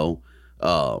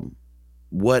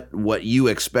 what you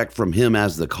expect from him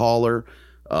as the caller,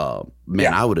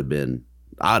 man,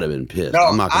 I'd have been pissed. No,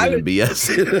 I'm not going to even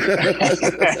BS.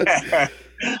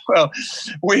 Well,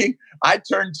 I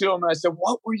turned to him and I said,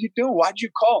 what were you doing? Why'd you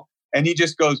call? And he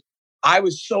just goes, I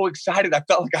was so excited. I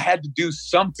felt like I had to do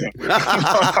something.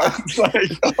 I was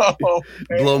like, oh,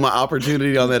 blow my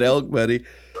opportunity on that elk, buddy.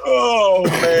 Oh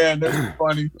man, that's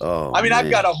funny. I mean,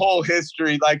 I've got a whole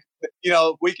history. Like,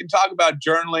 we can talk about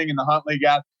journaling in the Hunt League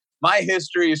app. My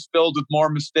history is filled with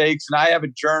more mistakes, and I have a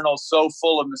journal so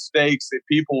full of mistakes that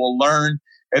people will learn.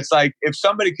 It's like, if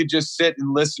somebody could just sit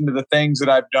and listen to the things that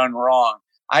I've done wrong,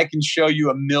 I can show you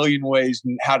a million ways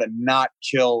how to not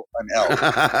kill an elk.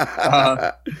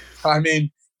 I mean,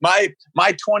 my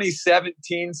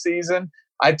 2017 season,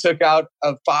 I took out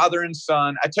a father and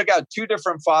son. I took out 2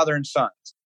 different father and sons.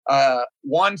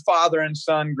 One father and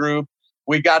son group,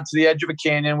 we got to the edge of a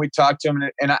canyon. We talked to him,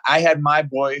 and I had my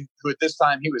boy, who at this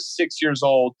time, he was 6 years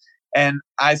old. And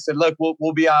I said, look,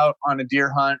 we'll be out on a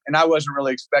deer hunt. And I wasn't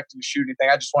really expecting to shoot anything.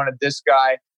 I just wanted this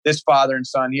guy, this father and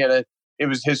son. It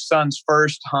was his son's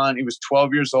first hunt. He was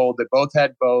 12 years old. They both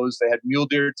had bows. They had mule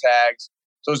deer tags.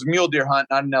 So it was a mule deer hunt,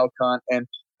 not an elk hunt. And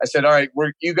I said, all right,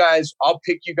 I'll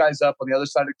pick you guys up on the other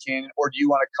side of the canyon, or do you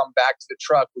want to come back to the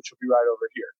truck, which will be right over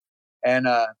here? And,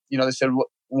 they said,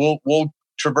 we'll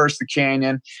traverse the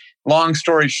canyon. Long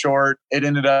story short, it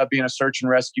ended up being a search and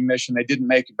rescue mission. They didn't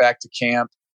make it back to camp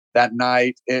that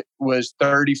night. It was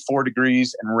 34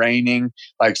 degrees and raining,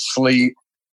 like sleet.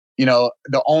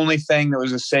 The only thing that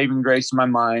was a saving grace in my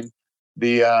mind,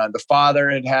 the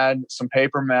father had some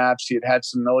paper maps. He had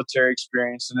some military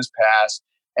experience in his past.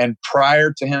 And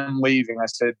prior to him leaving, I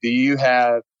said, do you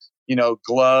have,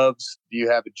 gloves? Do you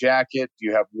have a jacket? Do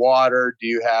you have water? Do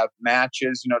you have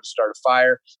matches, to start a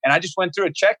fire? And I just went through a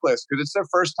checklist because it's their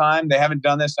first time. They haven't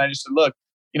done this. And I just said, look,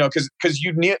 because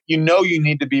you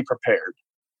need to be prepared,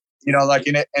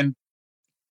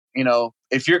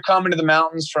 if you're coming to the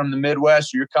mountains from the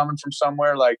Midwest, or you're coming from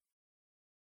somewhere, like,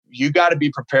 you got to be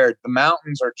prepared. The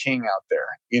mountains are king out there,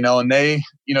 and they,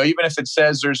 even if it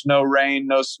says there's no rain,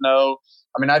 no snow.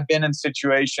 I mean, I've been in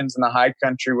situations in the high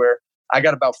country where I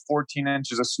got about 14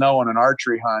 inches of snow on an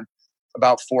archery hunt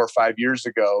about 4 or 5 years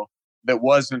ago that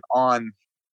wasn't on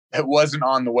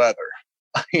the weather.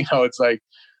 It's like,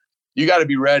 you got to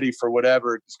be ready for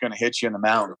whatever is going to hit you in the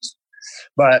mountains.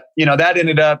 But, that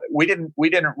ended up, we didn't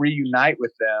reunite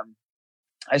with them.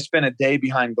 I spent a day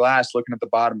behind glass looking at the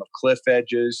bottom of cliff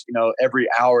edges. Every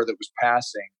hour that was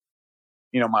passing,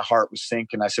 my heart was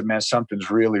sinking. I said, man,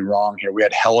 something's really wrong here. We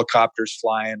had helicopters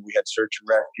flying. We had search and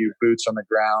rescue, boots on the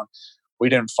ground. We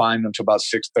didn't find them until about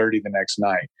 6:30 the next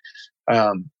night.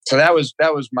 So that was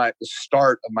the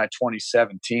start of my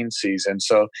 2017 season.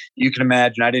 So you can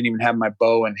imagine I didn't even have my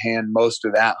bow in hand most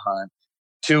of that hunt.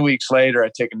 2 weeks later, I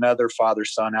take another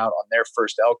father-son out on their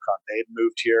first elk hunt. They had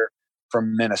moved here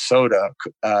from Minnesota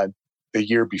the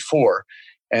year before.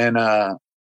 And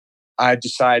I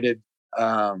decided,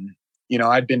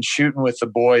 I'd been shooting with the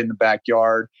boy in the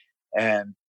backyard,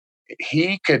 and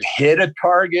he could hit a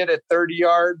target at 30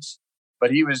 yards,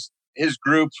 but his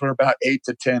groups were about 8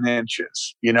 to 10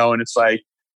 inches, and it's like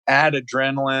add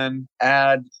adrenaline,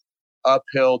 add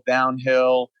uphill,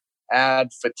 downhill, add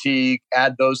fatigue,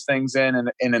 add those things in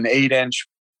an 8-inch,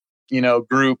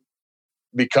 group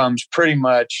becomes pretty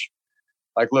much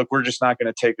like, look, we're just not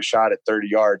going to take a shot at 30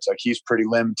 yards. Like, he's pretty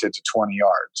limited to 20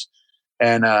 yards.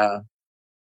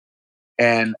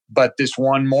 But this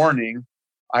one morning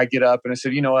I get up and I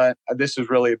said, you know what, this is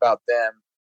really about them.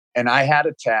 And I had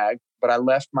a tag, but I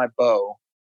left my bow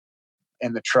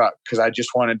in the truck because I just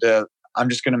I'm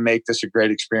just going to make this a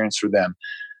great experience for them.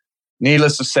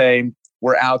 Needless to say,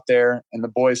 we're out there and the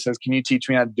boy says, can you teach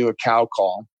me how to do a cow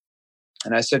call?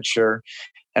 And I said, sure.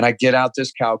 And I get out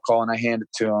this cow call and I hand it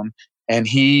to him, and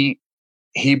he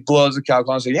blows the cow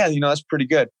call and said, yeah, that's pretty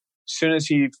good. As soon as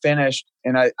he finished,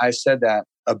 and I said that,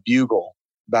 a bugle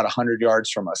about 100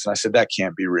 yards from us. And I said, that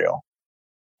can't be real.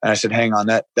 And I said, hang on,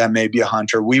 that may be a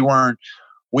hunter. We weren't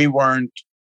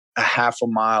a half a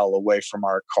mile away from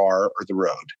our car or the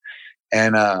road.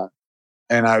 And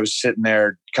I was sitting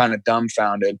there kind of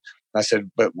dumbfounded. I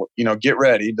said, but get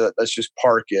ready. Let's just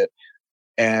park it.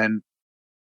 And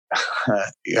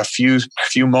a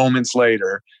few moments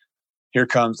later, here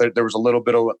comes, there was a little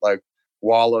bit of like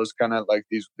wallows, kind of like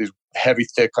these heavy,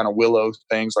 thick kind of willow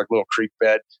things, like little creek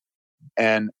bed.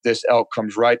 And this elk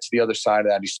comes right to the other side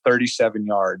of that. He's 37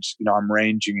 yards. I'm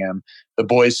ranging him. The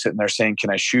boy's sitting there saying,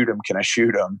 can I shoot him? Can I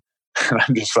shoot him? And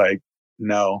I'm just like,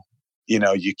 no,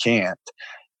 you can't.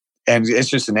 And it's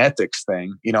just an ethics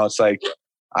thing. It's like,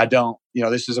 I don't,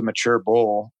 this is a mature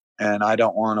bull and I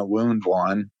don't want to wound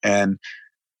one. And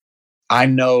I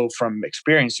know from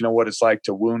experience, what it's like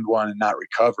to wound one and not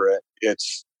recover it.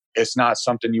 It's not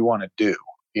something you want to do,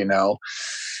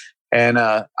 And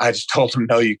I just told him,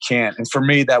 no, you can't. And for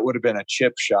me, that would have been a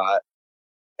chip shot.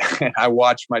 And I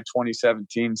watched my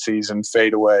 2017 season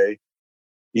fade away,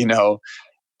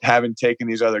 having taken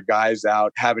these other guys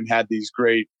out, having had these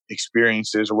great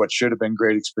experiences, or what should have been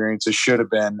great experiences, should have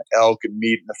been elk and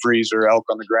meat in the freezer, elk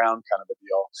on the ground kind of a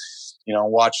deal,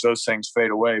 watch those things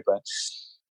fade away. But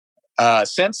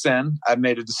since then, I've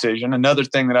made a decision. Another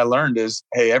thing that I learned is,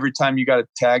 hey, every time you got a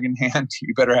tag in hand,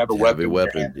 you better have a weapon.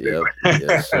 Yep.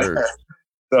 Yes, sir.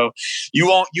 So you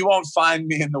won't find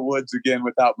me in the woods again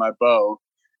without my bow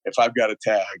if I've got a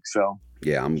tag. So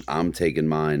yeah, I'm taking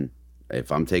mine.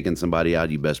 If I'm taking somebody out,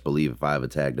 you best believe if I have a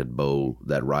tag, that bow,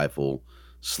 that rifle,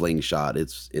 slingshot,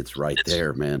 it's right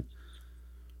there, man.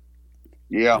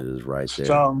 Yeah, it is right there.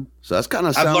 So that's kind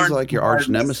of sounds like your arch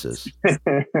nemesis.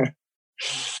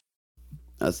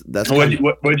 That's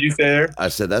what'd you say there? I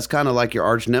said that's kind of like your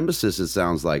arch nemesis. It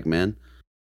sounds like, man.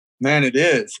 Man, it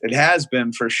is. It has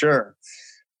been for sure.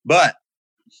 But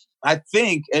I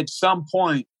think at some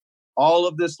point, all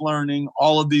of this learning,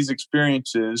 all of these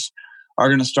experiences are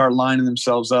going to start lining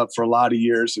themselves up for a lot of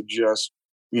years of just,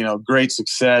 great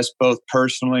success, both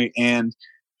personally and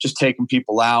just taking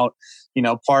people out.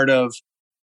 Part of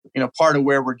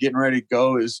where we're getting ready to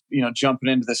go is, jumping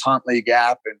into this Hunt League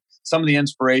app and some of the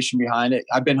inspiration behind it.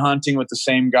 I've been hunting with the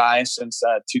same guy since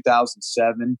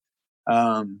 2007.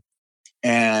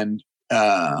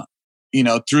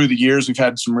 Through the years, we've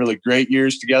had some really great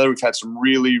years together. We've had some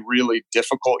really, really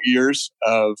difficult years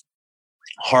of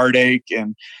heartache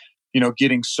and,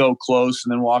 getting so close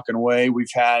and then walking away.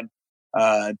 We've had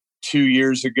 2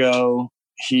 years ago,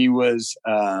 he was,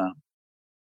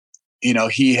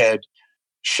 he had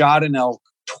shot an elk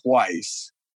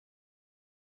twice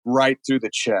right through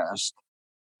the chest.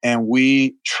 And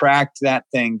we tracked that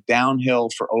thing downhill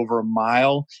for over a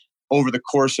mile over the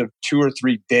course of 2 or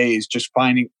 3 days, just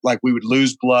finding, like, we would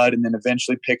lose blood and then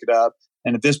eventually pick it up.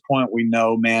 And at this point, we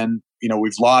know, man,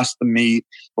 we've lost the meat,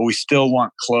 but we still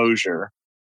want closure.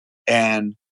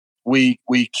 And we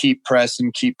keep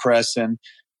pressing,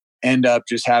 end up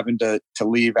just having to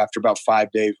leave after about 5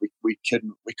 days. We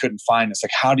couldn't find this.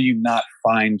 Like, how do you not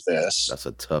find this? That's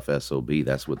a tough SOB.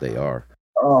 That's what they are.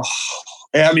 Oh,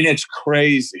 I mean, it's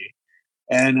crazy.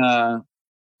 And,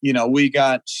 we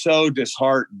got so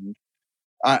disheartened.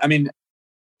 This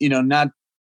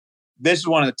is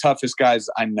one of the toughest guys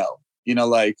I know.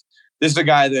 This is a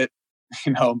guy that,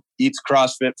 eats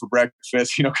CrossFit for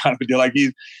breakfast, kind of a deal. Like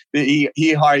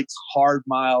he hikes hard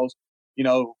miles,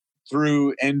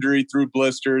 through injury, through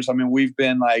blisters. I mean, we've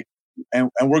been like,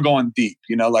 and we're going deep,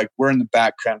 you know, like we're in the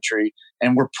back country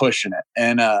and we're pushing it.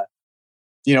 And,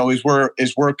 you know, as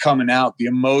we're coming out, the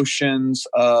emotions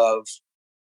of,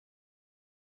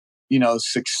 you know,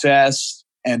 success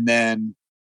and then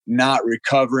not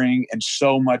recovering and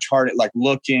so much harder, like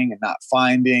looking and not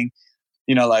finding,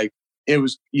 you know, like it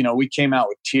was, you know, we came out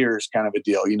with tears kind of a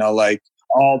deal, you know, like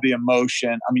all the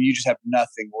emotion. I mean, you just have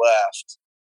nothing left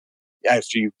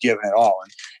after you've given it all.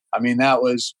 And I mean,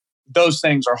 those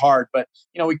things are hard, but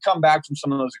you know, we come back from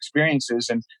some of those experiences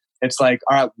and it's like,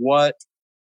 all right, what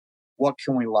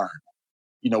can we learn?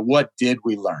 You know, what did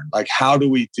we learn? Like, how do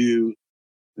we do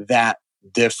that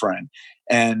different?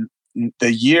 And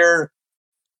the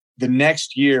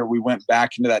next year we went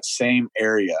back into that same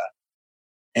area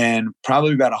and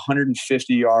probably about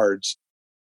 150 yards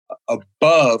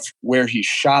above where he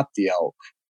shot the elk,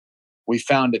 we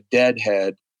found a dead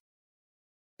head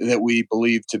that we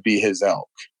believed to be his elk.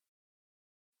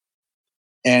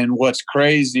 And what's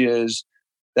crazy is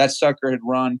that sucker had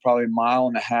run probably 1.5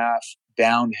 miles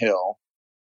downhill.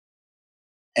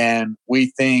 And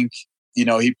we think, you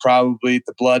know,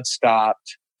 the blood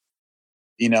stopped,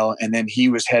 you know, and then he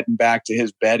was heading back to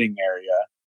his bedding area.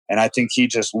 And I think he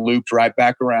just looped right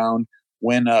back around,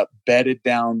 went up, bedded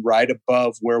down right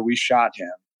above where we shot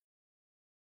him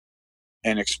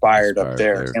and expired up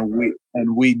there. And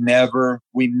we never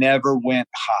went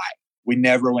high. We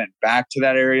never went back to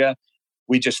that area.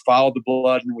 We just followed the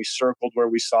blood and we circled where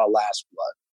we saw last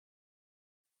blood,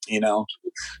 you know?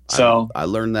 So I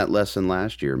learned that lesson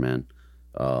last year, man.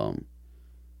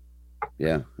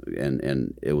 Yeah.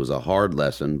 And it was a hard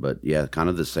lesson, but yeah, kind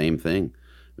of the same thing.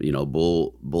 You know,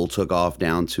 Bull took off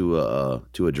down to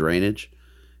a drainage,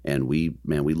 and we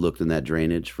looked in that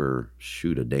drainage for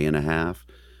a day and a half.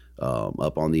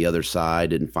 Up on the other side,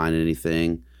 didn't find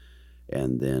anything.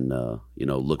 And then, you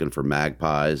know, looking for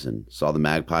magpies and saw the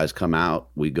magpies come out.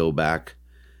 We go back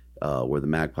where the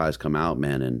magpies come out,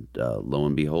 man, and lo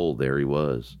and behold, there he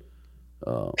was.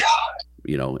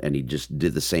 You know, and he just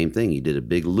did the same thing. He did a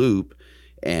big loop.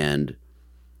 And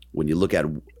when you look at,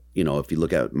 you know, if you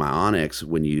look at my Onyx,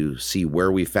 when you see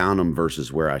where we found him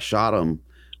versus where I shot him,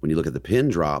 when you look at the pin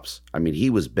drops, I mean, he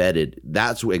was bedded.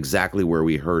 That's exactly where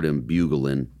we heard him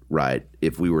bugling, right?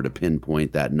 If we were to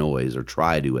pinpoint that noise or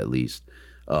try to at least.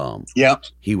 Yeah.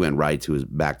 He went right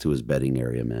back to his bedding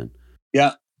area, man.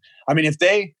 Yeah. I mean,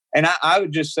 I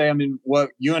would just say, I mean, what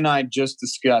you and I just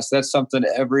discussed, that's something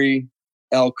every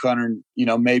elk hunter, you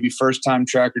know, maybe first time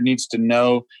tracker needs to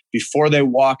know before they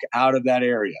walk out of that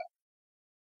area,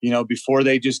 you know, before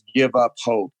they just give up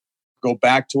hope. Go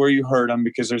back to where you heard them,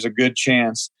 because there's a good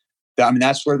chance that, I mean,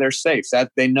 that's where they're safe.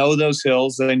 That they know those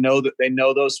hills, they know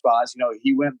those spots. You know,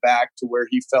 he went back to where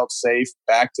he felt safe,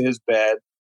 back to his bed,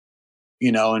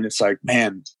 you know, and it's like,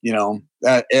 man, you know,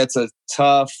 that it's a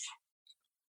tough,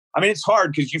 I mean, it's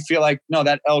hard because you feel like, no,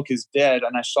 that elk is dead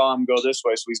and I saw him go this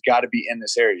way, so he's got to be in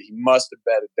this area. He must have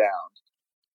bedded down.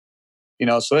 You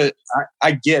know, so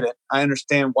I get it. I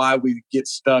understand why we get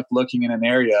stuck looking in an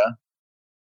area.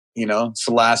 You know, it's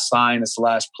the last sign, it's the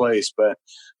last place. But,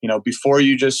 you know, before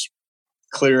you just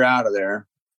clear out of there,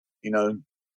 you know,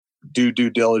 do due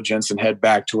diligence and head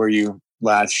back to where you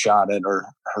last shot it or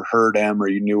heard him or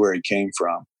you knew where he came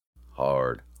from.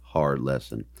 Hard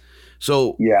lesson.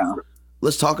 So yeah,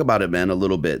 let's talk about it, man, a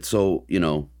little bit. So, you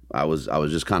know, I was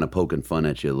just kind of poking fun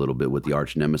at you a little bit with the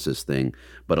arch nemesis thing,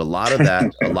 but a lot of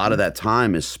that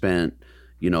time is spent,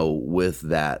 you know, with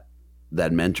that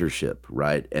mentorship,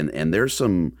 right? And there's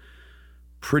some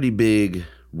pretty big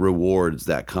rewards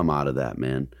that come out of that,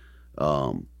 man.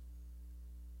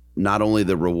 Not only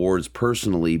the rewards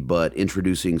personally, but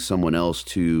introducing someone else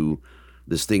to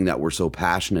this thing that we're so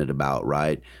passionate about,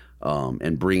 right?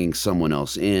 And bringing someone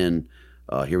else in.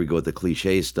 Here we go with the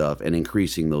cliche stuff, and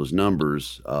increasing those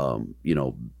numbers. You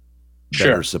know,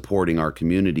 better supporting our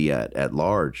community at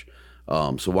large.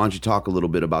 So why don't you talk a little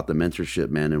bit about the mentorship,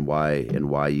 man, and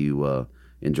why you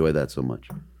enjoy that so much?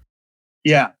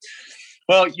 Yeah.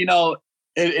 Well, you know,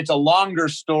 it's a longer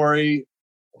story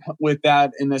with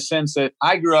that, in the sense that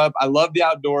I grew up, I love the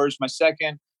outdoors. My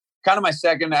second,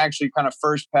 actually kind of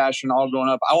first passion all growing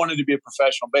up, I wanted to be a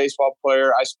professional baseball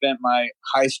player. I spent my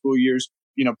high school years,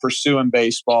 you know, pursuing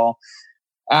baseball.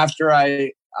 After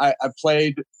I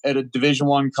played at a Division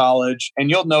I college, and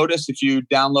you'll notice if you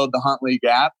download the Hunt League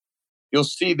app, you'll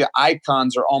see the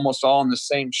icons are almost all in the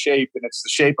same shape, and it's the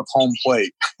shape of home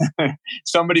plate.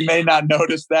 Somebody may not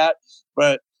notice that,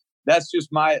 but that's just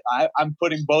I'm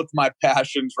putting both my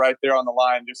passions right there on the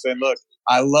line, just saying, look,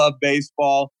 I love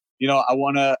baseball. You know, I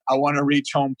want to reach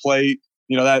home plate.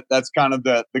 that's kind of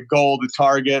the goal, the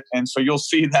target. And so you'll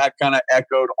see that kind of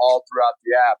echoed all throughout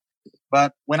the app.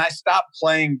 But when I stopped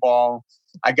playing ball,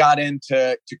 I got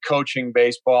into coaching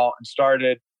baseball and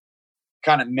started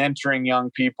kind of mentoring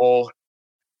young people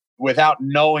without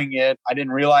knowing it. I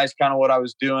didn't realize kind of what I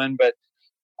was doing, but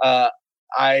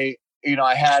I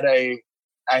had a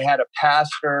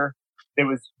pastor that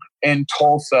was in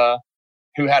Tulsa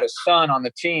who had a son on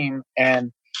the team,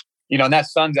 and and that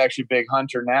son's actually a big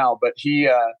hunter now, but he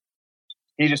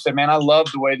just said, "Man, I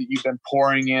love the way that you've been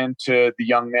pouring into the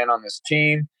young men on this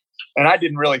team." And I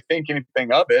didn't really think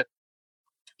anything of it.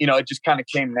 It just kind of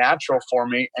came natural for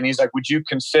me. And he's like, "Would you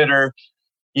consider,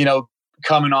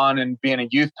 coming on and being a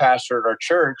youth pastor at our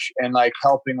church and like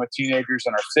helping with teenagers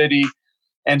in our city?"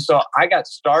 And so I got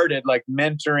started like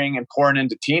mentoring and pouring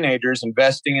into teenagers,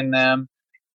 investing in them,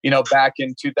 back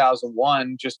in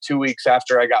 2001, just 2 weeks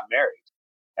after I got married,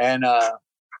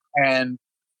 and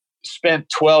spent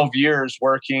 12 years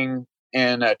working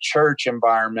in a church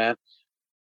environment,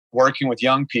 working with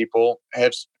young people.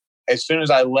 As soon as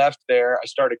I left there, I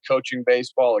started coaching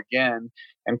baseball again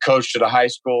and coached at a high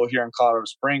school here in Colorado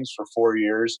Springs for 4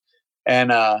 years.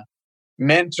 And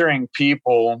mentoring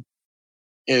people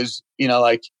is,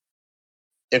 like,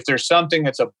 if there's something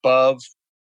that's above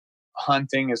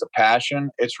hunting as a passion,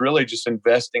 it's really just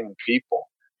investing in people.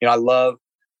 I love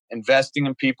investing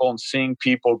in people and seeing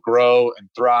people grow and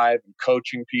thrive and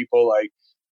coaching people. Like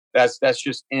that's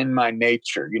just in my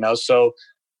nature, So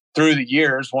through the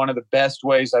years, one of the best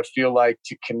ways I feel like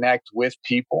to connect with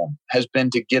people has been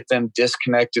to get them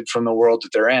disconnected from the world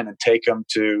that they're in and take them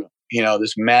to,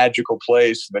 this magical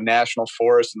place, the national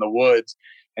forest and the woods,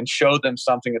 and show them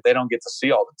something that they don't get to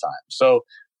see all the time. So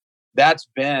that's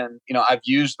been, I've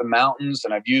used the mountains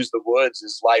and I've used the woods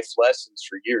as life lessons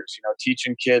for years,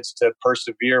 teaching kids to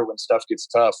persevere when stuff gets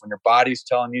tough, when your body's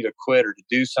telling you to quit or to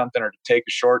do something or to take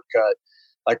a shortcut,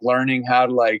 like learning how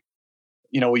to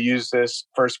we use this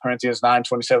 1 Corinthians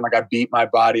 9:27, like I beat my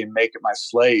body and make it my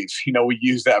slave. We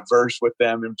use that verse with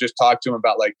them and just talk to them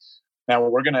about like, man,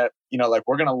 we're going to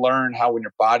learn how when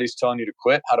your body's telling you to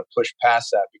quit, how to push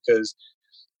past that. Because,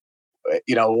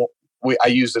 I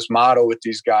use this motto with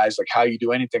these guys, like how you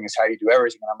do anything is how you do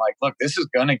everything. And I'm like, look, this is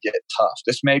going to get tough.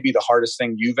 This may be the hardest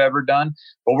thing you've ever done,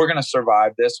 but we're going to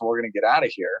survive this and we're going to get out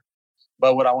of here.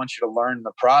 But what I want you to learn in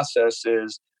the process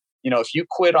is, if you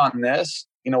quit on this,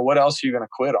 what else are you going to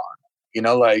quit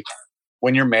on? Like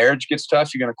when your marriage gets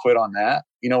tough, you're going to quit on that.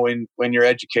 When your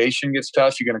education gets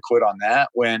tough, you're going to quit on that.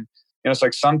 When, it's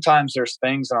like sometimes there's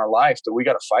things in our life that we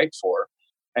got to fight for,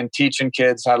 and teaching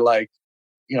kids how to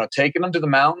taking them to the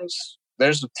mountains.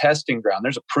 There's a testing ground.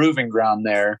 There's a proving ground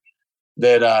there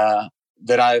that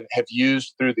I have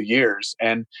used through the years.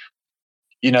 And,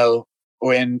 I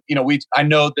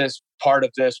know this part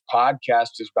of this podcast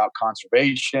is about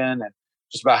conservation and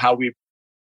just about how we,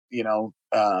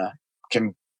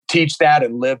 can teach that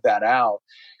and live that out.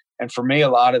 And for me, a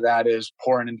lot of that is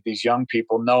pouring into these young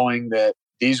people, knowing that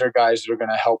these are guys that are going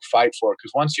to help fight for it.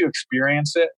 Because once you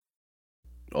experience it,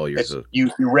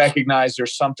 you recognize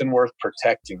there's something worth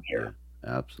protecting here.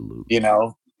 Yeah, absolutely.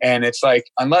 And it's like,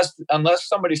 unless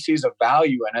somebody sees a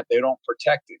value in it, they don't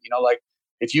protect it. Like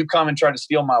if you come and try to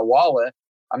steal my wallet,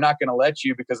 I'm not going to let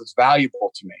you because it's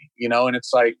valuable to me, and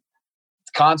it's like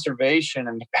conservation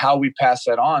and how we pass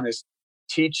that on is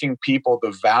teaching people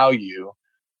the value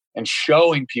and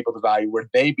showing people the value where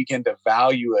they begin to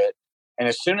value it. And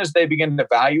as soon as they begin to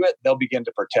value it, they'll begin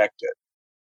to protect it.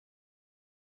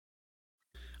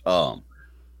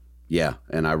 Yeah.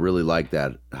 And I really like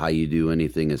that. How you do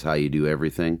anything is how you do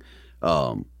everything.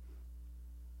 And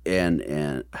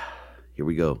here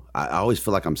we go. I always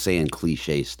feel like I'm saying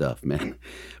cliche stuff, man,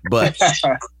 but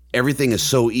everything is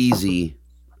so easy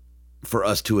for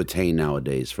us to attain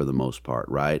nowadays for the most part,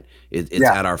 right? It's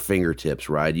at our fingertips,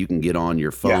 right? You can get on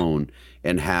your phone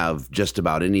and have just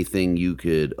about anything you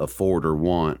could afford or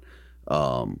want,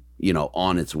 on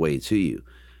its way to you.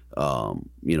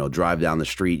 Drive down the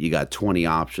street, you got 20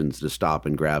 options to stop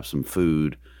and grab some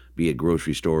food, be it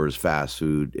grocery stores, fast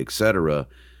food, etc.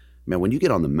 Man, when you get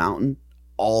on the mountain,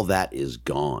 all that is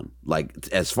gone. Like,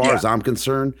 as far as I'm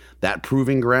concerned, that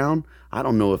proving ground, I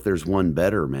don't know if there's one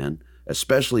better, man,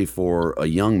 especially for a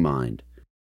young mind.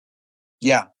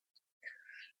 Yeah.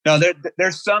 No,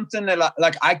 there's something that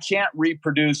I can't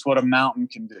reproduce what a mountain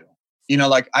can do.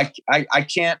 I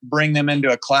can't bring them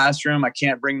into a classroom. I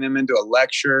can't bring them into a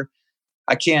lecture.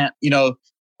 I can't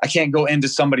go into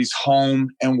somebody's home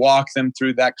and walk them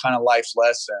through that kind of life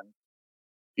lesson.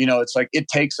 It's like, it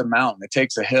takes a mountain, it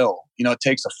takes a hill, it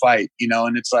takes a fight,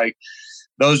 and it's like,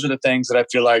 those are the things that I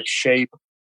feel like shape,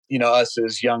 us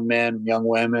as young men and young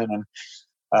women.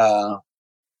 And,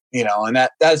 and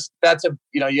that's a,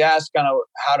 you ask kind of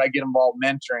how did I get involved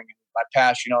mentoring my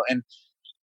passion, and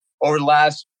over the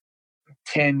last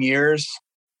 10 years,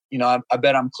 I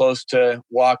bet I'm close to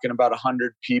walking about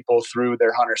 100 people through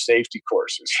their hunter safety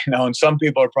courses, and some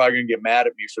people are probably going to get mad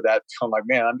at me for that. I'm like,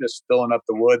 man, I'm just filling up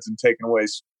the woods and taking away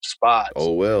spots.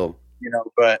 Oh, well,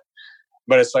 but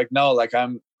it's like, no, like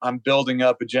I'm building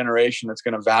up a generation that's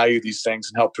going to value these things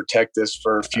and help protect this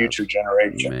for future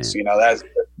generations. Man.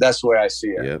 That's the way I see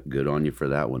it. Yep. Good on you for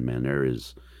that one, man. There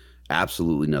is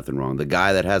absolutely nothing wrong. The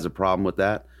guy that has a problem with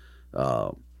that,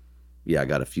 I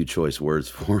got a few choice words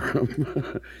for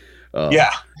him.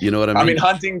 You know what I mean? I mean,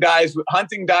 hunting dies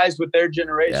with their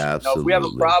generation. Absolutely. If we have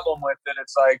a problem with it,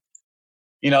 it's like,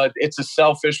 it's a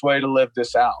selfish way to live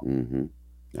this out. Mm-hmm.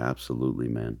 Absolutely,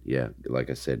 man. Yeah. Like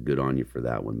I said, good on you for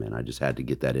that one, man. I just had to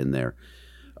get that in there.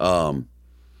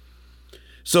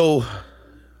 So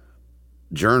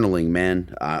journaling,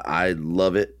 man, I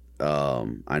love it.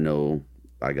 I know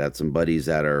I got some buddies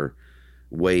that are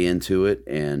way into it,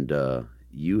 and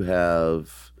you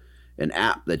have an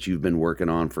app that you've been working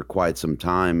on for quite some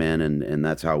time, man, and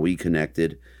that's how we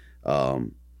connected.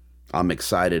 I'm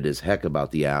excited as heck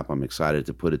about the app. I'm excited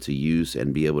to put it to use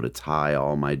and be able to tie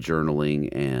all my journaling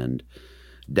and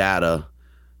data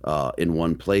in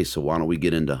one place. So why don't we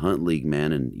get into Hunt League,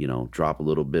 man, and drop a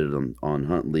little bit on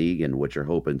Hunt League and what you're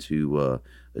hoping to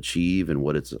achieve and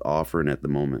what it's offering at the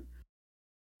moment.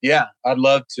 Yeah, I'd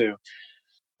love to.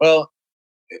 Well,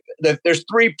 there's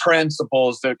three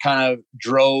principles that kind of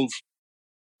drove,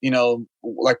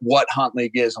 like what Hunt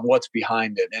League is and what's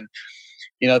behind it. And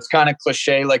it's kind of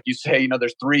cliche, like you say,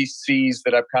 there's 3 C's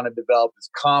that I've kind of developed: is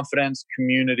confidence,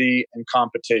 community, and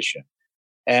competition.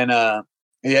 And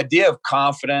the idea of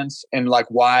confidence and like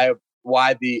why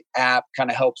the app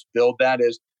kind of helps build that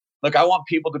is, look, I want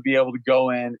people to be able to go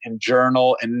in and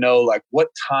journal and know, like, what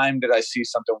time did I see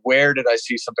something? Where did I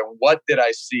see something? What did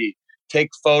I see? Take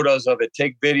photos of it,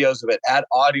 take videos of it, add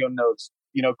audio notes,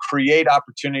 create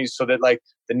opportunities so that, like,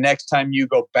 the next time you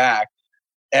go back,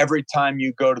 every time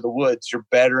you go to the woods, you're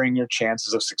bettering your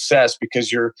chances of success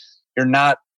because you're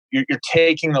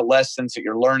taking the lessons that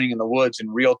you're learning in the woods in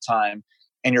real time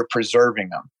and you're preserving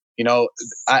them.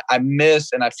 I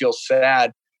miss and I feel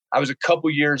sad. I was a couple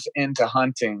years into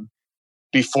hunting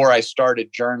before I started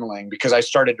journaling because I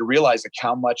started to realize like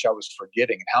how much I was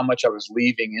forgetting and how much I was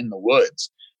leaving in the woods.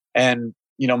 And,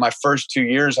 my first 2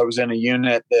 years I was in a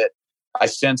unit that I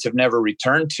since have never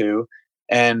returned to.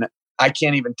 And I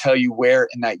can't even tell you where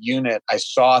in that unit I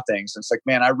saw things. And it's like,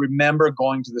 man, I remember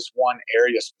going to this one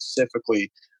area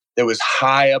specifically that was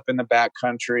high up in the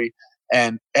backcountry,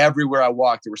 and everywhere I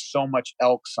walked, there was so much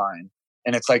elk sign.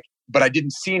 And it's like, but I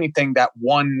didn't see anything that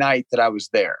one night that I was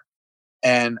there.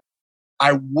 And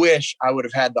I wish I would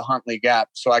have had the Hunt League app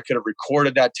so I could have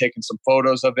recorded that, taken some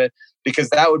photos of it,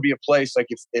 because that would be a place like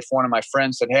if one of my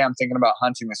friends said, hey, I'm thinking about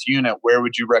hunting this unit, where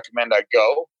would you recommend I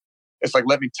go? It's like,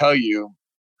 let me tell you.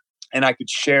 And I could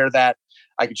share that.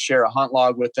 I could share a hunt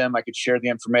log with them. I could share the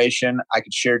information. I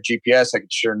could share GPS. I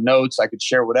could share notes. I could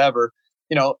share whatever,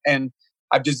 and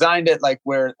I've designed it like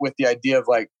where with the idea of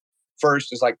like,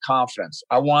 first is like confidence.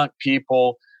 I want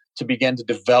people to begin to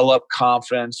develop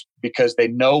confidence because they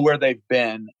know where they've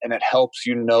been and it helps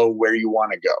you know where you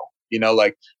want to go.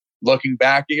 Like looking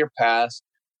back at your past,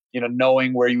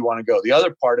 knowing where you want to go. The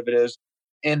other part of it is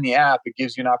in the app, it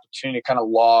gives you an opportunity to kind of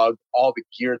log all the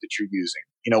gear that you're using.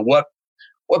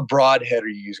 What broadhead are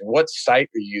you using? What sight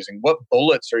are you using? What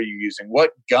bullets are you using?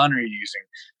 What gun are you using?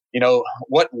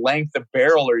 What length of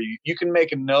barrel are you can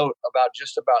make a note about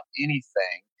just about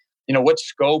anything. What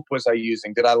scope was I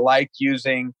using? Did I like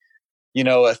using, a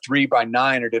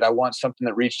 3x9, or did I want something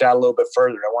that reached out a little bit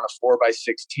further? I want a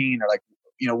 4x16, or like,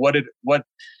 what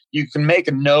you can make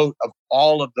a note of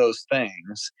all of those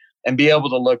things and be able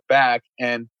to look back.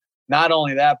 And not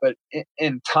only that, but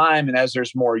in time, and as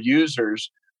there's more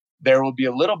users, there will be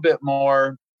a little bit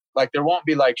more, like there won't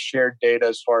be like shared data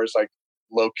as far as like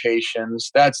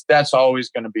locations. That's always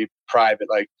going to be private.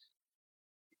 Like,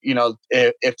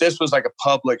 if this was like a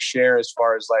public share as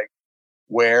far as like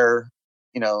where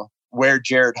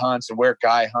Jared hunts and where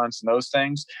Guy hunts and those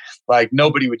things, like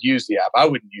nobody would use the app. I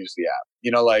wouldn't use the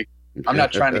app. Like I'm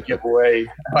not trying to give away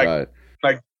like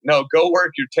no, go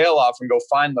work your tail off and go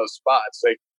find those spots.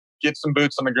 Like get some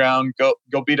boots on the ground, go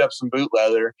beat up some boot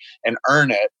leather and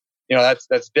earn it.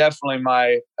 That's definitely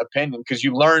my opinion, because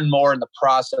you learn more in the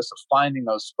process of finding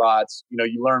those spots.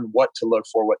 You learn what to look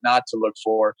for, what not to look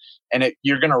for, and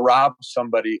you're going to rob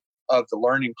somebody of the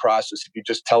learning process if you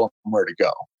just tell them where to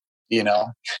go.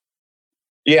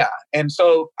 Yeah. And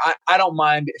so I don't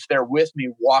mind if they're with me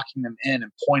walking them in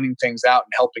and pointing things out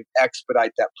and helping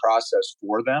expedite that process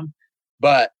for them.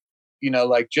 But,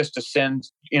 like just to send,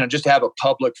 just to have a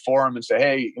public forum and say,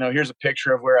 hey, here's a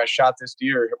picture of where I shot this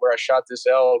deer, where I shot this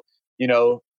elk,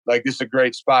 like this is a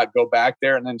great spot, go back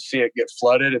there and then see it get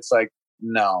flooded. It's like,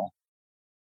 no.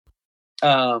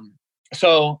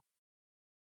 So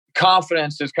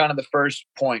confidence is kind of the first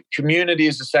point. Community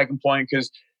is the second point because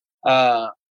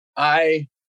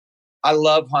I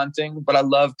love hunting, but I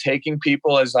love taking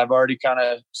people, as I've already kind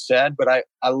of said, but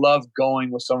I love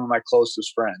going with some of my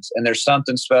closest friends. And there's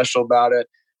something special about it.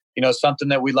 Something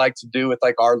that we like to do with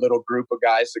like our little group of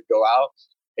guys that go out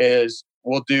is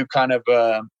we'll do kind of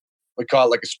we call it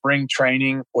like a spring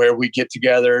training where we get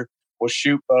together, we'll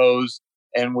shoot bows,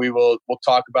 and we'll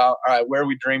talk about, all right, where are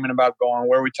we dreaming about going?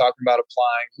 Where are we talking about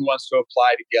applying? Who wants to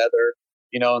apply together?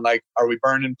 And like, are we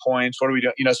burning points? What are we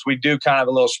doing? So we do kind of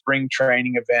a little spring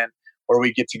training event where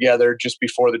we get together just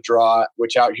before the draw,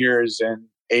 which out here is in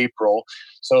April.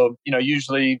 So,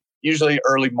 usually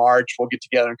early March, we'll get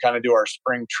together and kind of do our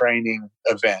spring training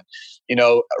event.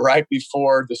 Right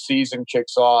before the season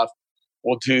kicks off,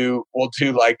 we'll do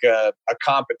like a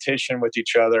competition with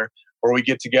each other where we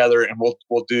get together and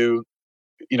we'll do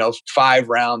 5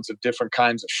 rounds of different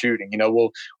kinds of shooting.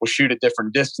 We'll shoot at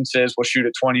different distances. We'll shoot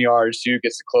at 20 yards. See who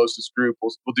gets the closest group.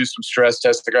 We'll do some stress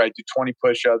tests. Like, all right, do 20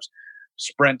 push-ups,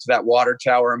 sprint to that water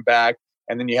tower and back,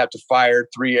 and then you have to fire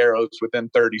 3 arrows within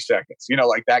 30 seconds.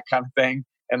 Like that kind of thing.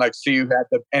 And like see who had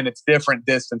and it's different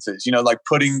distances. Like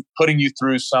putting you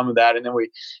through some of that, and then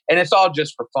and it's all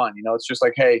just for fun. It's just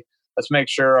like, hey, let's make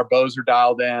sure our bows are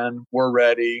dialed in. We're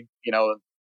ready.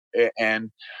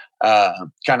 And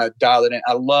kind of dial it in.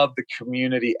 I love the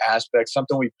community aspect.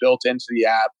 Something we built into the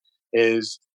app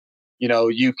is,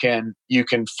 you can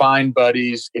find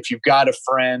buddies. If you've got a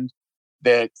friend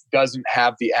that doesn't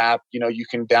have the app, you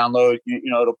can download,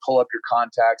 it'll pull up your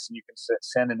contacts and you can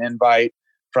send an invite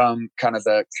from kind of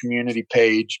the community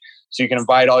page. So you can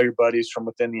invite all your buddies from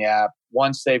within the app.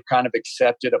 Once they've kind of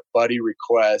accepted a buddy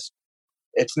request,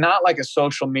 it's not like a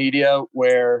social media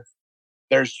where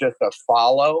there's just a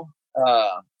follow.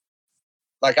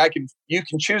 Like you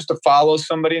can choose to follow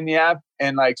somebody in the app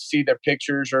and like see their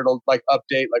pictures, or it'll like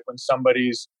update, like when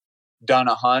somebody's done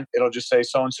a hunt, it'll just say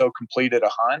so-and-so completed a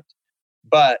hunt.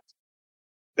 But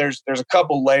there's a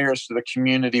couple layers to the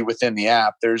community within the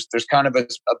app. There's kind of a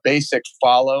basic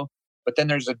follow, but then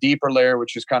there's a deeper layer,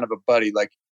 which is kind of a buddy. Like,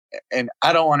 and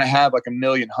I don't want to have like a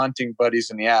million hunting buddies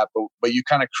in the app, but you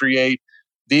kind of create,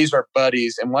 these are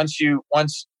buddies. And once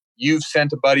you've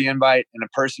sent a buddy invite and a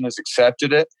person has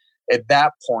accepted it, at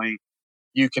that point,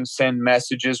 you can send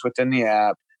messages within the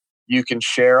app. You can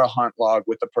share a hunt log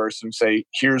with the person, say,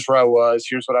 here's where I was,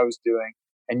 here's what I was doing.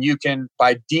 And you can,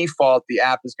 by default, the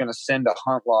app is going to send a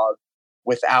hunt log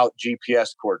without GPS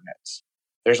coordinates.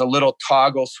 There's a little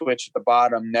toggle switch at the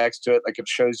bottom next to it. Like it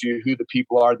shows you who the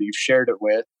people are that you've shared it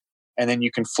with. And then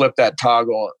you can flip that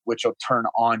toggle, which will turn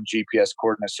on GPS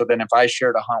coordinates. So then if I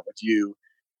shared a hunt with you,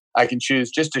 I can choose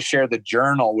just to share the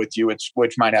journal with you,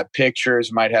 which might have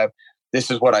pictures, might have, this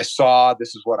is what I saw, this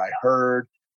is what I heard,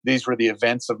 these were the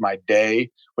events of my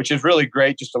day, which is really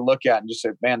great just to look at and just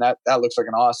say, man, that looks like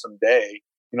an awesome day.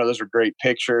 Those are great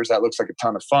pictures. That looks like a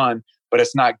ton of fun, but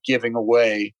it's not giving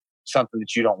away something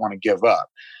that you don't want to give up.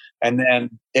 And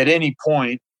then at any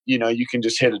point, you can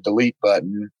just hit a delete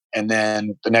button. And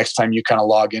then the next time you kind of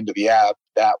log into the app,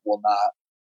 that will not,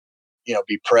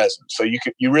 be present. So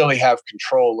you really have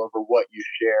control over what you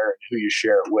share and who you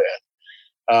share it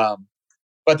with.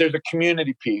 But there's a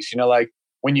community piece, like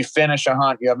when you finish a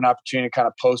hunt, you have an opportunity to kind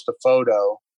of post a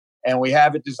photo, and we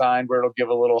have it designed where it'll give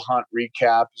a little hunt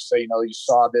recap. So, you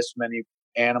saw this many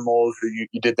animals, or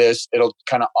you did this. It'll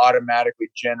kind of automatically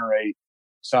generate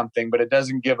something, but it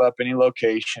doesn't give up any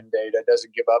location data. It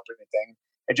doesn't give up anything.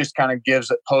 It just kind of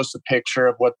posts a picture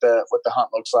of what the hunt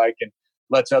looks like, and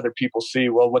lets other people see,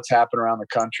 well, what's happening around the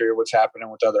country or what's happening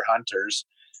with other hunters.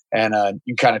 And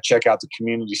you can kind of check out the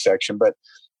community section. But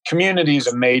community is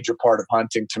a major part of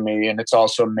hunting to me, and it's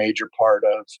also a major part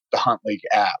of the Hunt League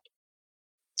app.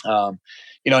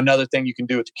 Another thing you can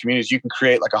do with the community is you can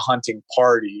create like a hunting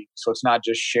party. So it's not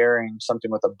just sharing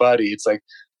something with a buddy. It's like,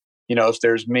 if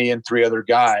there's me and 3 other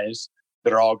guys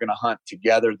that are all going to hunt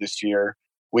together this year,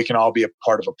 we can all be a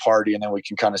part of a party, and then we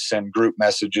can kind of send group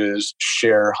messages,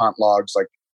 share hunt logs like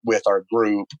with our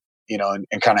group,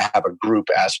 and kind of have a group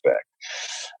aspect.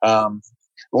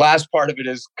 Last part of it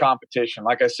is competition.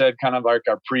 Like I said, kind of like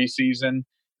our preseason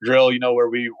drill, where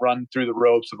we run through the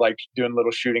ropes of like doing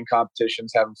little shooting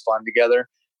competitions, having fun together.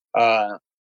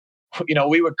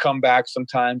 We would come back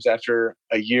sometimes after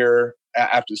a year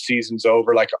after the season's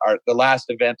over. Like the last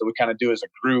event that we kind of do as a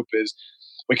group is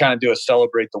we kind of do a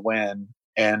celebrate the win,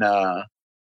 and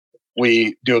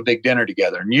we do a big dinner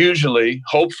together. And usually,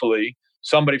 hopefully,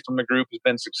 somebody from the group has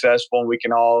been successful and we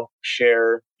can all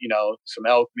share, some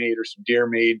elk meat or some deer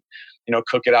meat,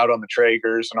 cook it out on the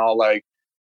Traegers and all, like,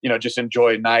 just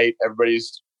enjoy a night.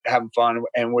 Everybody's having fun,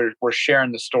 and we're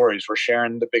sharing the stories. We're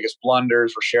sharing the biggest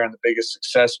blunders. We're sharing the biggest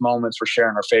success moments. We're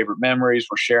sharing our favorite memories.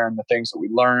 We're sharing the things that we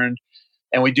learned.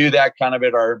 And we do that kind of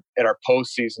at our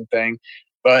postseason thing.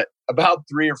 But about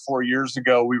 3 or 4 years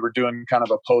ago, we were doing kind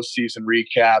of a postseason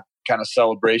recap kind of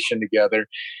celebration together.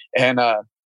 And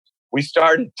we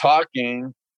started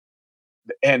talking,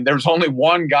 and there was only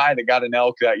one guy that got an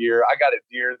elk that year. I got a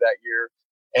deer that year.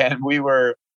 And we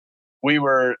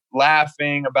were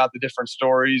laughing about the different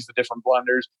stories, the different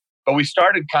blunders. But we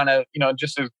started kind of,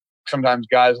 just as sometimes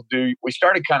guys will do, we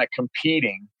started kind of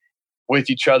competing with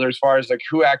each other as far as like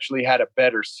who actually had a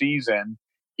better season,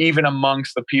 even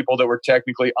amongst the people that were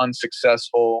technically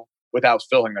unsuccessful without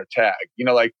filling their tag.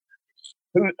 Like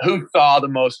who saw the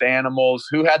most animals,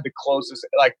 who had the closest,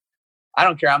 like, I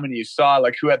don't care how many you saw,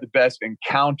 like who had the best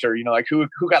encounter, like who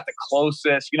got the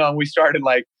closest, and we started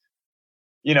like,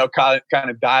 kind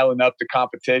of dialing up the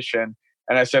competition.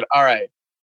 And I said, all right,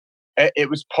 it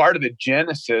was part of the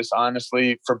genesis,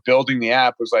 honestly, for building the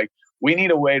app was like, we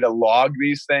need a way to log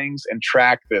these things and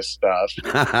track this stuff.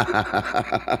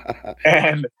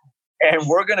 and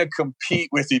we're going to compete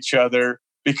with each other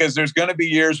because there's going to be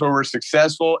years where we're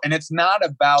successful. And it's not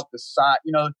about the size,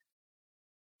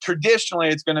 traditionally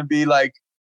it's going to be like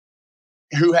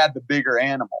who had the bigger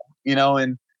animal,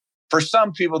 and for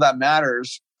some people that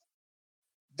matters.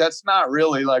 That's not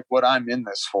really like what I'm in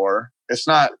this for. It's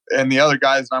not, and the other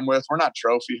guys I'm with, we're not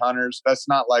trophy hunters. That's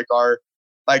not like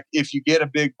like if you get a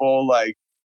big bull, like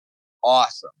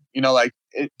awesome. Like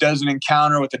it does an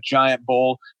encounter with a giant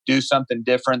bull do something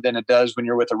different than it does when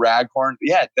you're with a raghorn?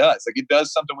 Yeah, it does. Like it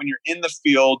does something when you're in the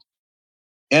field,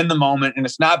 in the moment. And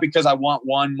it's not because I want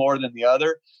one more than the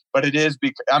other, but it is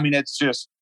because, it's just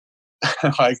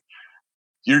like,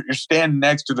 you're standing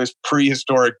next to this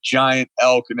prehistoric giant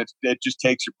elk, and it just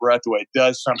takes your breath away. It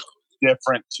does something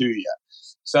different to you.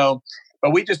 So,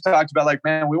 but we just talked about like,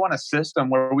 man, we want a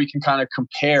system where we can kind of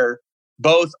compare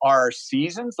both our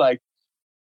seasons. Like,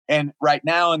 and right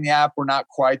now in the app, we're not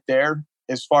quite there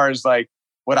as far as like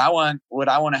what I want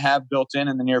to have built in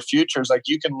the near future is like,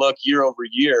 you can look year over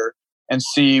year and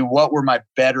see what were my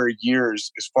better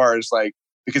years as far as like,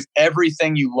 because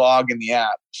everything you log in the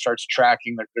app starts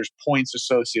tracking, there's points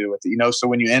associated with it, so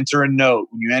when you enter a note,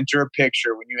 when you enter a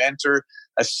picture, when you enter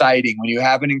a sighting, when you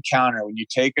have an encounter, when you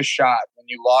take a shot, when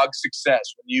you log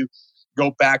success, when you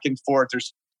go back and forth,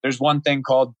 there's one thing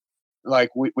called, like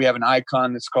we have an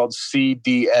icon that's called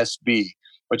CDSB,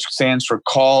 which stands for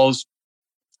calls,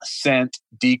 scent,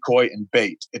 decoy, and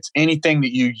bait. It's anything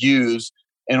that you use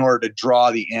in order to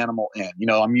draw the animal in.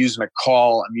 I'm using a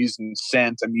call, I'm using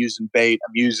scent, I'm using bait,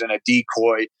 I'm using a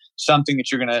decoy, something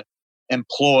that you're going to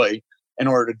employ in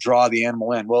order to draw the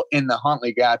animal in. Well, in the Hunt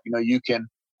League app, you can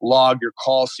log your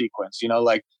call sequence.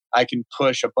 Like I can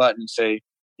push a button and say,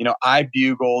 I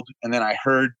bugled and then I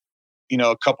heard,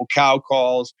 a couple cow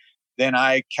calls, then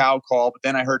I cow call, but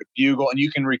then I heard a bugle, and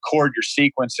you can record your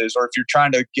sequences. Or if you're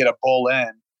trying to get a bull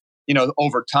in,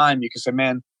 over time, you can say,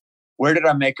 man, where did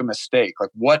I make a mistake? Like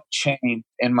what changed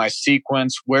in my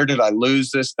sequence? Where did I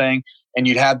lose this thing? And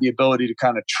you'd have the ability to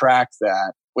kind of track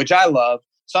that, which I love.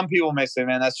 Some people may say,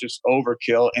 man, that's just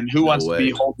overkill. And who wants to be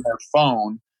holding their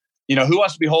phone? Who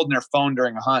wants to be holding their phone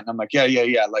during a hunt? And I'm like, yeah.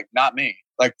 Like not me.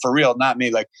 Like for real, not me.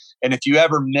 Like, and if you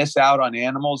ever miss out on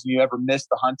animals and you ever miss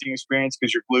the hunting experience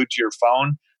because you're glued to your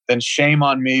phone, then shame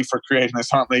on me for creating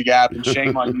this Hunt League app, and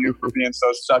shame on you for being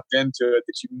so sucked into it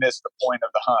that you missed the point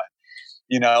of the hunt.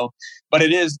 But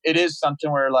it is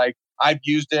something where like I've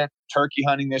used it turkey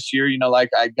hunting this year, like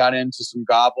I got into some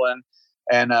goblin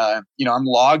and, I'm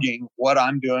logging what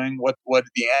I'm doing, what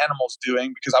the animal's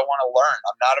doing, because I want to learn.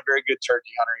 I'm not a very good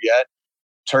turkey hunter yet.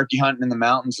 Turkey hunting in the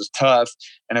mountains is tough.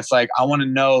 And it's like, I want to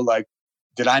know, like,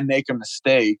 did I make a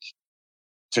mistake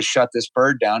to shut this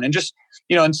bird down? And just,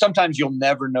 and sometimes you'll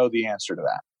never know the answer to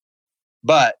that.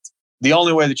 But the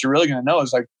only way that you're really going to know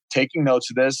is like taking notes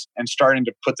of this and starting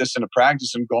to put this into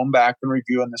practice and going back and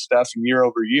reviewing the stuff from year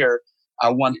over year. I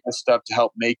want this stuff to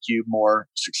help make you more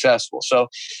successful. So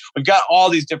we've got all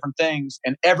these different things,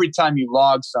 and every time you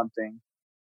log something,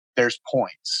 there's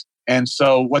points. And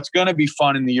so what's going to be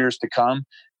fun in the years to come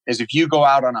is if you go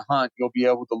out on a hunt, you'll be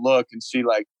able to look and see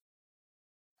like,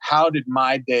 how did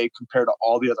my day compare to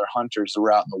all the other hunters that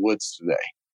were out in the woods today?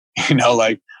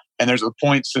 And there's a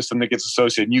point system that gets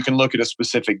associated. And you can look at a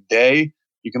specific day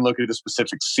You can look at a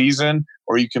specific season,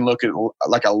 or you can look at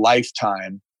like a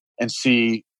lifetime and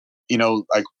see,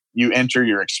 like you enter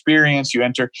your experience,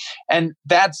 and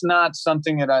that's not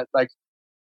something that I like.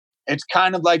 It's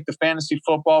kind of like the fantasy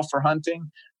football for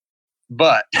hunting,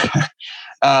 but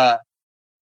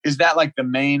is that like the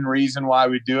main reason why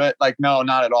we do it? Like, no,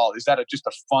 not at all. Is that just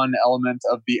a fun element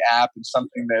of the app and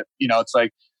something that, it's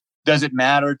like, does it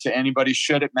matter to anybody?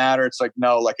 Should it matter? It's like,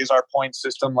 no, like, is our point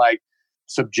system like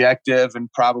subjective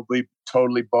and probably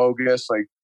totally bogus? Like,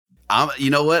 you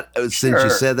know what? Since sure. you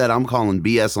said that, I'm calling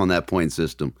BS on that point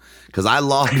system, because I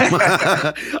logged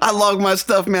my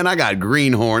stuff, man. I got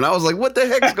greenhorn. I was like, what the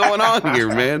heck's going on here,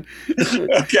 man?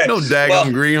 Okay. No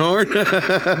daggum greenhorn.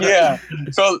 Yeah.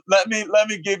 So let me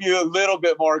give you a little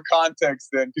bit more context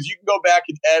then, because you can go back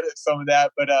and edit some of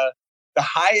that. But the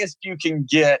highest you can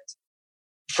get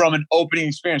from an opening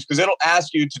experience, because it'll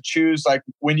ask you to choose, like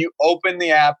when you open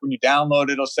the app, when you download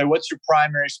it, it'll say, what's your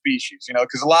primary species?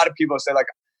 Because a lot of people say like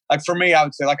for me, I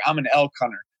would say like I'm an elk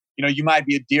hunter. You might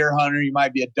be a deer hunter, you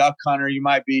might be a duck hunter, you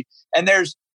might be, and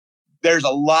there's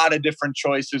a lot of different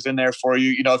choices in there for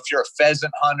you. If you're a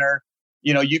pheasant hunter,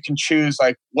 you can choose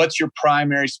like what's your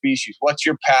primary species, what's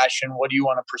your passion, what do you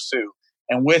want to pursue?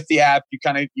 And with the app,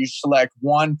 you select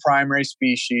one primary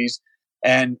species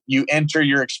and you enter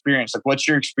your experience. Like, what's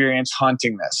your experience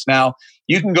hunting this? Now,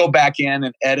 you can go back in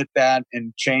and edit that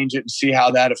and change it and see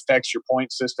how that affects your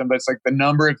point system. But it's like the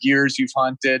number of years you've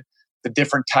hunted, the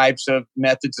different types of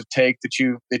methods of take that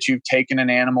you've taken an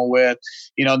animal with.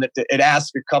 That it asks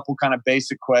a couple kind of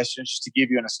basic questions just to give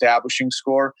you an establishing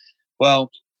score. Well,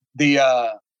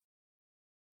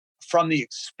 from the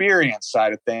experience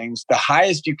side of things, the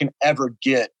highest you can ever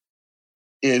get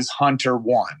is Hunter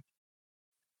 1.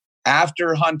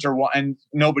 After Hunter 1, and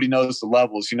nobody knows the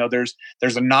levels.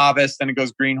 There's a novice, then it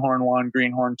goes Greenhorn 1,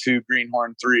 Greenhorn 2,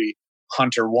 Greenhorn 3,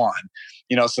 Hunter 1.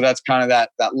 So that's kind of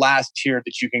that last tier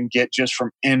that you can get just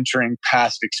from entering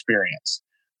past experience.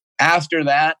 After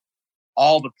that,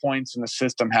 all the points in the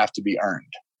system have to be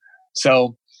earned.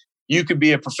 So you could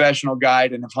be a professional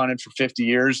guide and have hunted for 50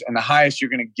 years, and the highest you're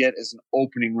going to get as an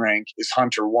opening rank is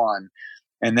Hunter 1.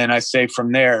 And then I say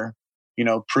from there,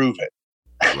 prove it.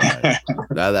 Right.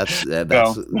 That's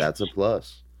a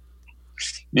plus.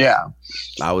 Yeah.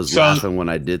 I was laughing when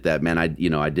I did that, man. I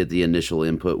did the initial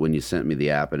input when you sent me the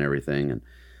app and everything, and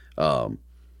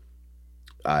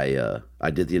I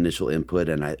did the initial input,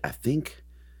 and I think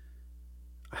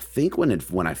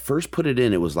when I first put it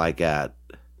in, it was like I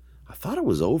thought it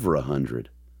was over 100.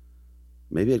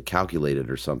 Maybe it calculated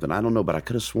or something. I don't know, but I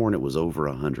could have sworn it was over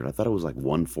 100. I thought it was like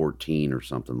 114 or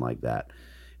something like that.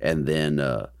 And then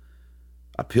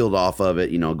I peeled off of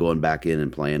it, going back in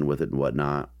and playing with it and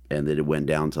whatnot. And then it went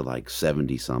down to like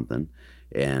 70 something.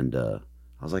 And I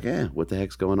was like, what the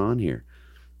heck's going on here?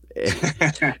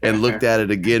 And looked at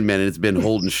it again, man, and it's been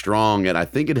holding strong. And I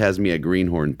think it has me at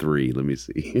Greenhorn 3. Let me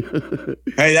see.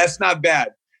 Hey, that's not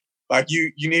bad. Like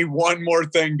you need one more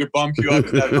thing to bump you up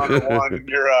to that Hunter 1, and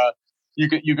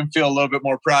you can feel a little bit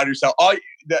more proud of yourself.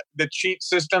 The cheat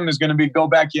system is going to be go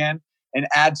back in and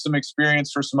add some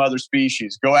experience for some other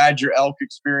species. Go add your elk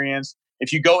experience.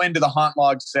 If you go into the hunt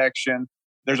log section,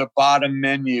 there's a bottom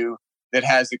menu that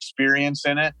has experience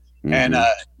in it. Mm-hmm. And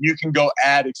you can go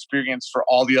add experience for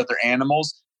all the other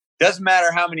animals. Doesn't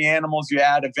matter how many animals you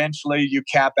add. Eventually you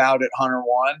cap out at Hunter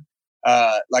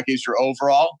 1, like is your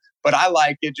overall. But I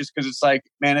like it just because it's like,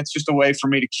 man, it's just a way for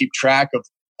me to keep track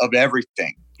of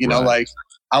everything. Right. Like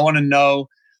I want to know,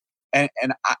 and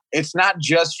it's not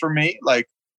just for me. Like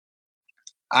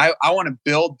I want to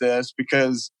build this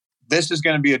because this is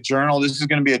going to be a journal. This is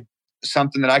going to be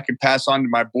something that I can pass on to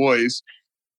my boys.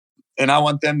 And I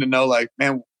want them to know, like,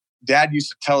 man, Dad used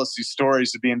to tell us these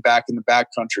stories of being back in the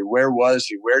backcountry. Where was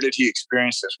he? Where did he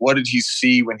experience this? What did he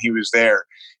see when he was there?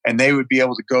 And they would be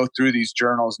able to go through these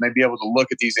journals and they'd be able to look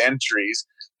at these entries.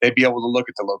 They'd be able to look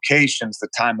at the locations, the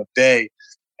time of day.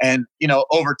 And,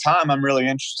 over time, I'm really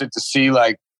interested to see,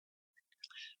 like,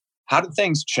 how did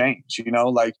things change?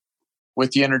 Like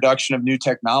with the introduction of new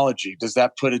technology, does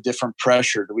that put a different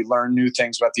pressure? Do we learn new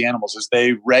things about the animals as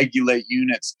they regulate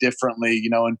units differently,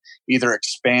 and either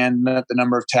expand the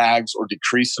number of tags or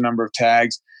decrease the number of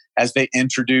tags as they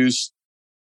introduce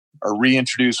or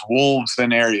reintroduce wolves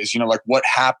in areas? Like what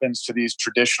happens to these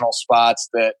traditional spots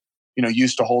that,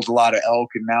 used to hold a lot of elk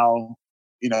and now,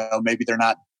 maybe they're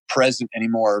not present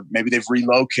anymore. Maybe they've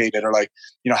relocated, or like,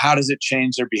 how does it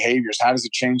change their behaviors? How does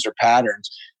it change their patterns?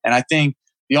 And I think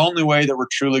the only way that we're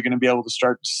truly going to be able to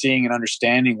start seeing and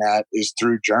understanding that is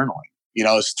through journaling.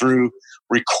 is through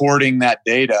recording that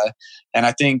data. And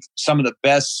I think some of the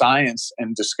best science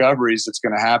and discoveries that's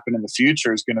going to happen in the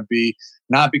future is going to be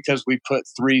not because we put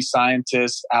 3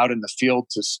 scientists out in the field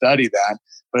to study that,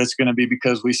 but it's going to be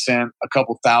because we sent a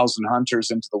couple thousand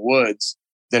hunters into the woods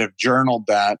that have journaled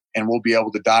that, and we'll be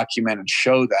able to document and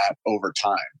show that over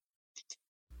time.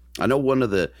 I know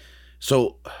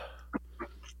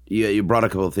you brought a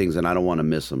couple of things and I don't want to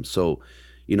miss them. So,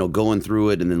 going through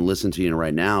it and then listening to you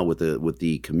right now with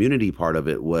the community part of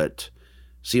it, what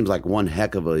seems like one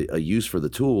heck of a use for the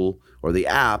tool or the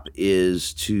app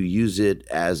is to use it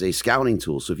as a scouting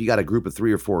tool. So if you got a group of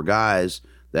 3 or 4 guys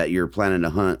that you're planning to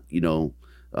hunt,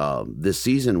 this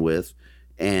season with,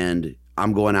 and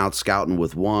I'm going out scouting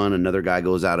with one, another guy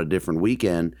goes out a different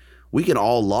weekend, we can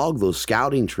all log those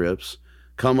scouting trips,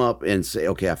 come up and say,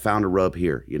 okay, I found a rub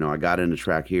here. I got in a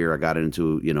track here. I got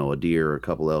into, a deer, a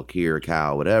couple elk here, a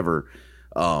cow, whatever.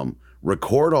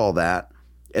 Record all that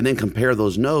and then compare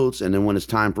those notes. And then when it's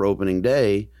time for opening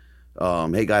day,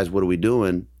 hey guys, what are we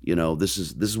doing? This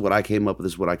is what I came up with.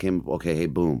 This is what I came up with. Okay. Hey,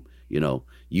 boom.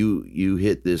 You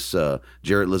hit this,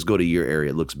 Jared, let's go to your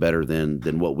area. It looks better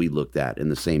than what we looked at in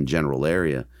the same general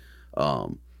area. I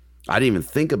didn't even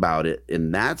think about it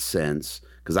in that sense,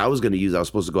 because I was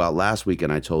supposed to go out last week,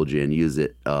 and I told you, and use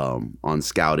it on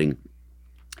scouting.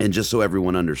 And just so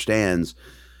everyone understands,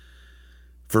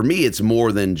 for me, it's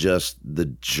more than just the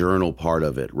journal part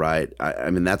of it, right?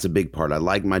 I mean, that's a big part. I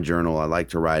like my journal. I like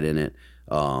to write in it.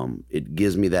 It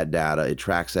gives me that data. It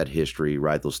tracks that history,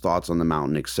 right? Those thoughts on the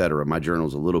mountain, et cetera. My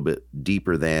journal's a little bit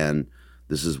deeper than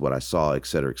this is what I saw, et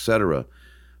cetera, et cetera.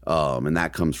 And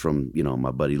that comes from,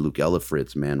 my buddy Luke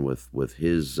Ellifritz, man, with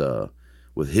his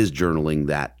journaling,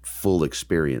 that full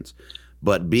experience.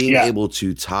 But being able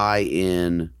to tie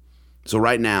in, so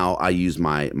right now I use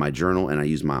my journal and I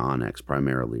use my Onyx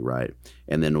primarily, right?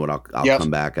 And then I'll come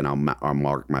back and I'll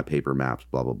mark my paper maps,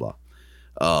 blah, blah,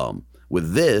 blah.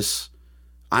 With this,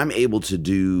 I'm able to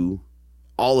do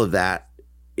all of that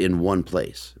in one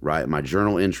place, right? My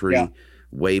journal entry,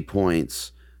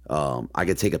 waypoints. I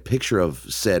could take a picture of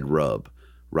said rub,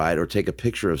 right? Or take a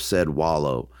picture of said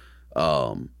wallow,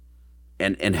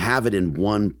 and have it in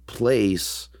one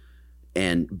place,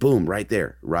 and boom, right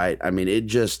there, right? I mean,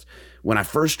 when I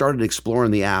first started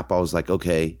exploring the app, I was like,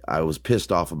 okay, I was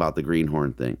pissed off about the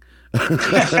greenhorn thing.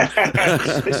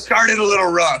 It started a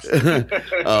little rough.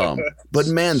 But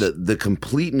man, the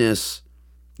completeness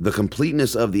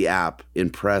of the app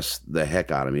impressed the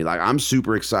heck out of me. Like, I'm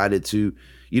super excited to,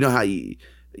 how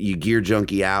you gear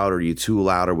junkie out or you tool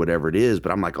out or whatever it is,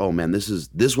 but I'm like, oh man,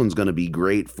 this one's going to be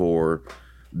great for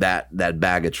that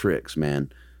bag of tricks,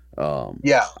 man.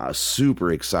 I'm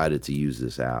super excited to use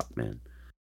this app, man.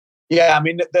 Yeah, I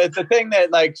mean, the thing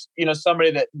that, like,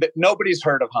 somebody that nobody's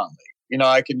heard of Hunt League.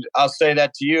 I'll say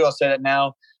that to you. I'll say that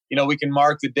now. We can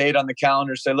mark the date on the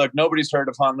calendar, say, look, nobody's heard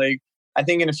of Hunt League. I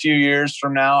think in a few years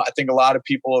from now, I think a lot of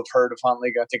people have heard of Hunt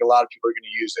League. I think a lot of people are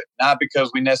going to use it, not because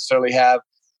we necessarily have,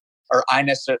 or I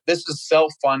necessarily. This is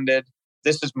self-funded.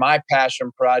 This is my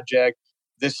passion project.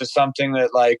 This is something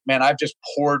that, like, man, I've just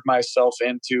poured myself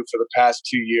into for the past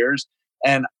 2 years,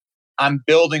 and I'm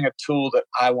building a tool that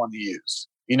I want to use.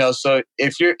 So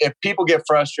if people get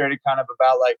frustrated kind of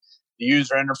about like the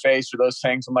user interface or those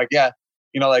things, I'm like,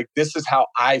 like, this is how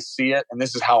I see it, and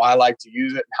this is how I like to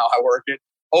use it and how I work it.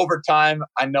 Over time,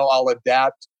 I know I'll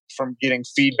adapt from getting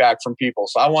feedback from people.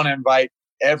 So I want to invite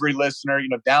every listener,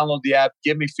 download the app,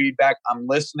 give me feedback. I'm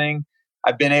listening.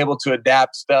 I've been able to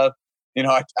adapt stuff.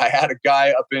 I had a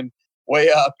guy way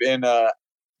up in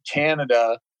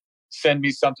Canada send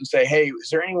me something, say, hey, is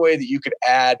there any way that you could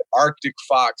add Arctic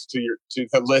fox to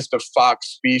the list of fox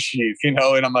species? And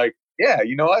I'm like, yeah,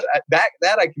 you know what?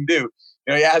 That I can do.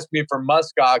 He asked me for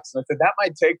muskox, and I said, that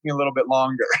might take me a little bit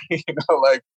longer.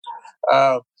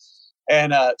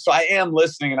 So I am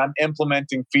listening and I'm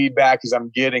implementing feedback as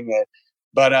I'm getting it.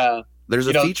 But there's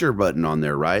a feature button on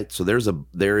there, right? So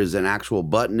there is an actual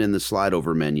button in the slide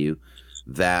over menu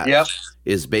that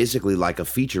is basically like a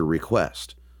feature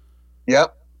request.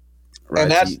 Yep. Right.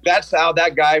 And that's how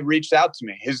that guy reached out to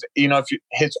me.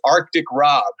 His Arctic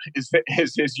Rob is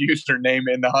his username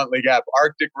in the Hunt League app.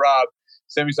 Arctic Rob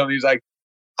sent me something. He's like,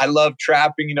 I love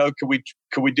trapping. Could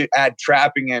we add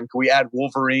trapping in? Could we add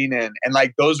Wolverine in? And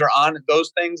like, those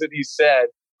things that he said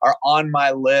are on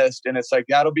my list. And it's like,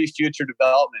 that'll be future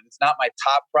development. It's not my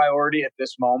top priority at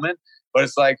this moment, but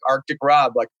it's like, Arctic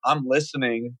Rob, like, I'm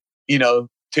listening,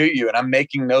 to you, and I'm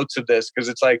making notes of this, because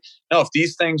it's like, no, if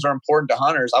these things are important to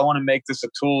hunters, I want to make this a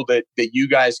tool that you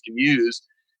guys can use,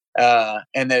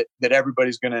 and that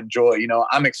everybody's going to enjoy.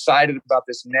 I'm excited about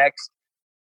this next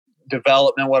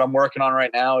development. What I'm working on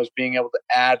right now is being able to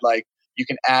add like you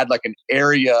can add like an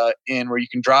area in where you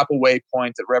can drop a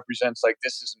waypoint that represents like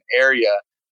this is an area.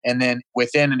 And then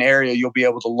within an area, you'll be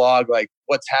able to log like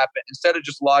what's happened instead of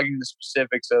just logging the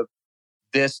specifics of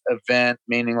this event,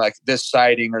 meaning like this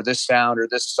sighting or this sound or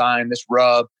this sign, this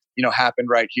rub, happened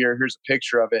right here. Here's a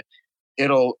picture of it.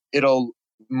 It'll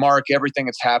mark everything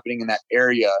that's happening in that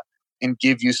area and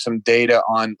give you some data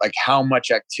on like how much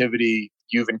activity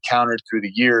you've encountered through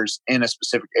the years in a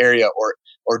specific area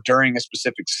or during a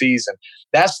specific season.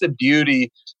 That's the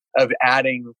beauty of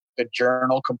adding the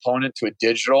journal component to a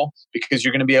digital, because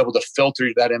you're going to be able to filter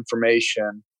that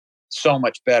information so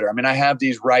much better. I mean, I have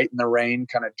these Write in the Rain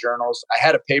kind of journals. I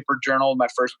had a paper journal my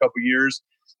first couple of years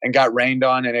and got rained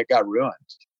on and it got ruined.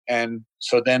 And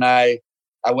so then I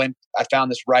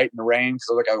found this Write in the Rain because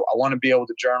I was like, I want to be able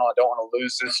to journal. I don't want to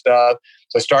lose this stuff.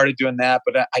 So I started doing that,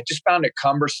 but I just found it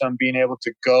cumbersome being able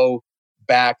to go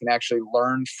back and actually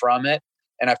learn from it.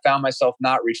 And I found myself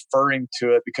not referring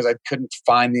to it because I couldn't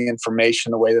find the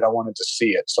information the way that I wanted to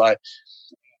see it. So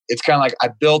it's kind of like I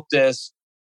built this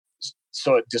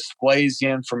so it displays the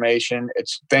information.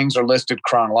 Things are listed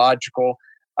chronological.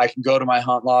 I can go to my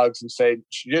hunt logs and say,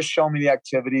 just show me the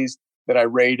activities that I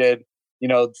rated,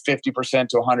 50%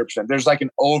 to 100%. There's like an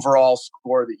overall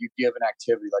score that you give an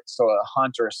activity. Like, so a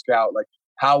hunt or a scout, like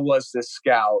how was this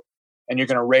scout? And you're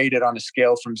going to rate it on a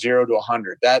scale from 0 to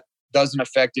 100. That doesn't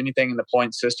affect anything in the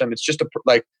point system. It's just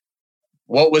like,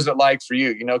 what was it like for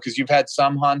you? Because you've had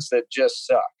some hunts that just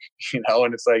suck,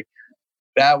 and it's like,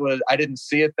 I didn't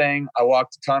see a thing. I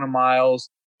walked a ton of miles.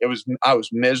 I was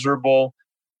miserable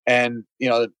and,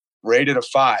 rated a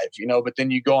 5, but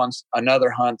then you go on another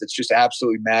hunt that's just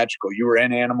absolutely magical. You were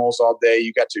in animals all day.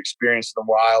 You got to experience the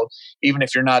wild. Even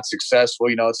if you're not successful,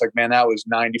 it's like, man, that was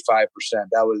 95%.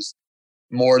 That was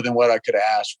more than what I could have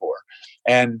asked for.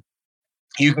 And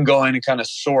you can go in and kind of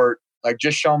sort, like,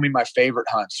 just show me my favorite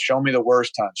hunts. Show me the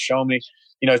worst hunts. Show me,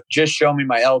 just show me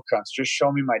my elk hunts. Just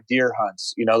show me my deer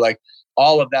hunts. Like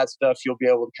all of that stuff you'll be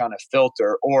able to kind of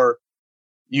filter, or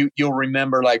you'll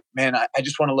remember like, man, I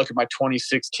just want to look at my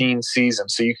 2016 season.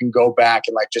 So you can go back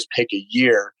and like just pick a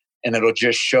year and it'll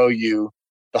just show you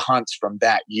the hunts from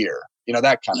that year,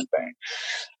 that kind of thing.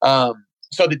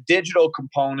 So the digital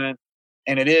component,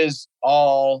 and it is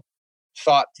all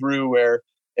thought through where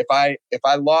if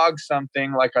I log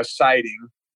something like a sighting,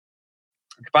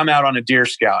 if I'm out on a deer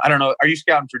scout, I don't know, are you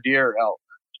scouting for deer or elk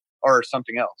or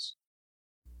something else?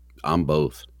 I'm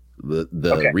both.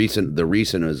 The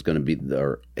recent is going to be,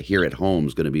 or here at home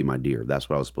is going to be my deer. That's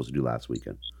what I was supposed to do last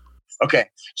weekend. Okay.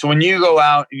 So when you go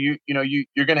out and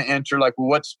you're going to enter like, well,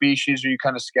 what species are you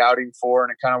kind of scouting for?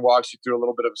 And it kind of walks you through a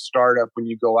little bit of a startup when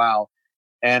you go out.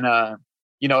 And,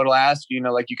 it'll ask you,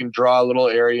 like you can draw a little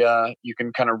area, you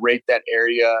can kind of rate that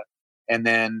area. And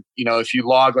then, if you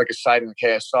log like a sighting,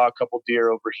 okay, I saw a couple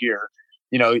deer over here,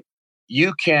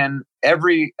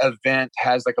 every event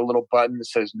has like a little button that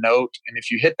says note. And if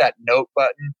you hit that note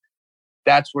button,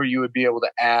 that's where you would be able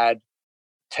to add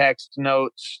text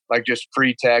notes, like just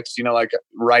free text, like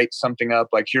write something up,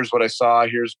 like here's what I saw,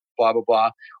 here's blah, blah,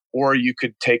 blah. Or you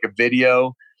could take a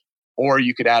video, or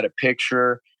you could add a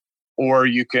picture, or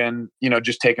you can,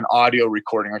 just take an audio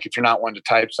recording. Like if you're not wanting to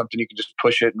type something, you can just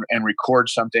push it and record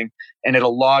something and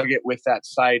it'll log it with that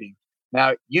sighting.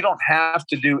 Now, you don't have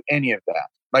to do any of that.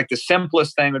 Like the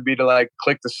simplest thing would be to like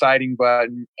click the sighting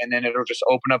button and then it'll just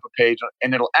open up a page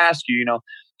and it'll ask you,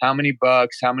 how many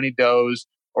bucks, how many does,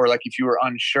 or like if you were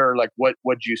unsure, like what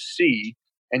would you see?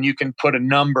 And you can put a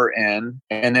number in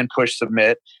and then push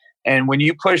submit. And when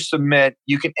you push submit,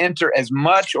 you can enter as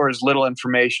much or as little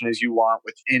information as you want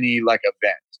with any like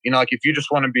event. Like if you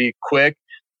just want to be quick,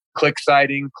 click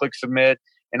sighting, click submit.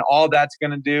 And all that's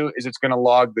going to do is it's going to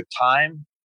log the time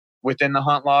within the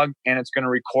hunt log, and it's going to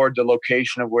record the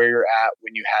location of where you're at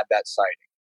when you had that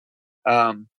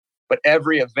sighting. But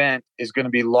every event is going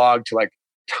to be logged to like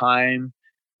time,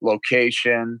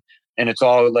 location, and it's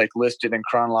all like listed in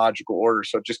chronological order.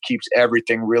 So it just keeps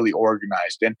everything really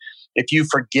organized. And if you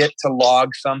forget to log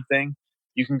something,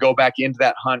 you can go back into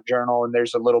that hunt journal and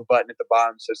there's a little button at the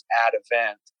bottom that says add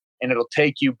event, and it'll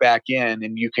take you back in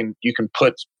and you can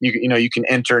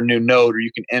enter a new note, or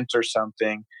you can enter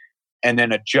something and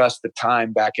then adjust the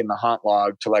time back in the hunt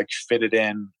log to like fit it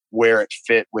in where it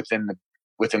fit within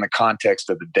the context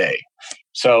of the day.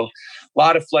 So a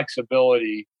lot of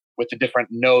flexibility with the different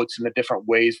notes and the different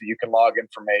ways that you can log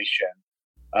information.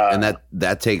 And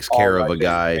that takes care of a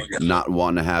guy not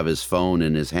wanting to have his phone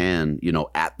in his hand,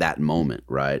 at that moment,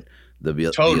 right? The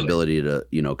ability to,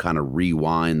 kind of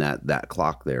rewind that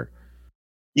clock there.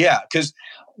 Yeah. Cause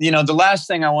the last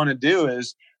thing I want to do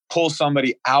is pull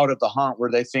somebody out of the hunt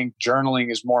where they think journaling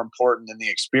is more important than the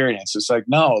experience. It's like,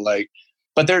 no, like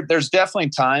But there's definitely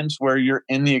times where you're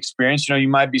in the experience. You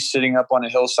might be sitting up on a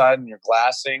hillside and you're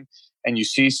glassing and you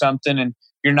see something and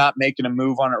you're not making a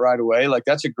move on it right away. Like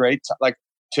that's a great, like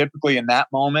typically in that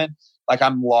moment, like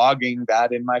I'm logging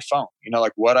that in my phone,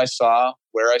 like what I saw,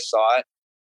 where I saw it.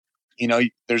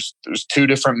 There's two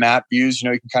different map views.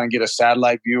 You can kind of get a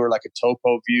satellite view or like a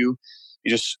topo view.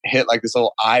 You just hit like this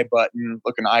little eye button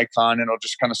looking icon and it'll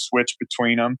just kind of switch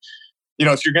between them.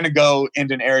 If you're going to go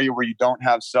into an area where you don't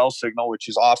have cell signal, which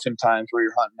is oftentimes where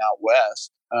you're hunting out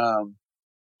west,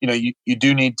 you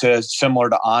do need to, similar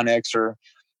to Onyx or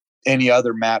any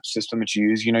other map system that you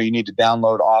use, you need to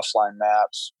download offline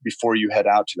maps before you head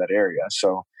out to that area.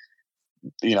 So,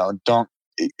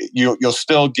 you'll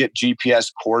still get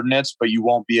GPS coordinates, but you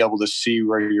won't be able to see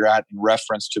where you're at in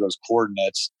reference to those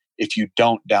coordinates if you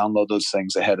don't download those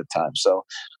things ahead of time. So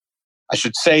I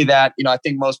should say that, I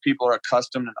think most people are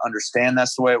accustomed and understand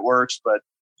that's the way it works, but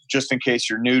just in case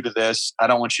you're new to this, I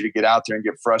don't want you to get out there and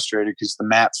get frustrated because the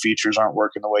map features aren't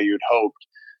working the way you'd hoped.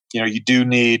 You do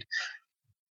need,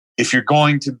 if you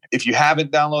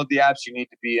haven't downloaded the apps, you need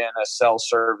to be in a cell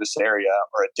service area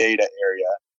or a data area.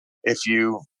 If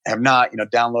you have not,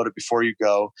 download it before you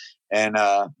go. And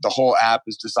the whole app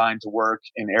is designed to work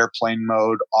in airplane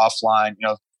mode, offline,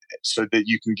 so that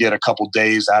you can get a couple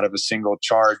days out of a single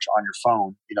charge on your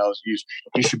phone.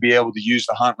 You should be able to use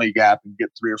the Hunt League app and get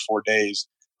 3 or 4 days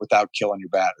without killing your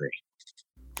battery.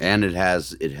 And it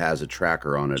has a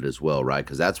tracker on it as well, right?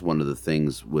 Because that's one of the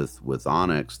things with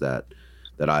Onyx that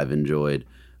I've enjoyed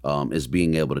is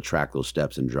being able to track those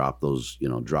steps and drop those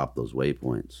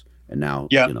waypoints. And now,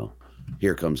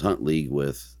 here comes Hunt League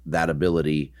with that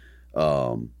ability,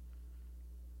 and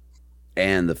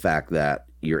the fact that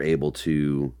you're able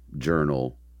to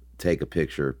journal, take a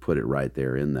picture, put it right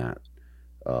there in that.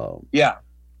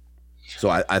 So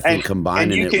I think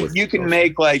combining you can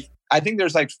make like, I think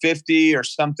there's like 50 or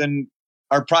something,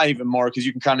 or probably even more, because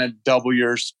you can kind of double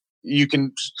you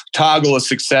can toggle a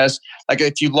success. Like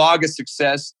if you log a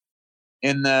success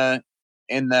in the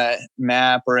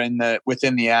map or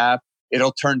within the app,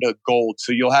 it'll turn to gold.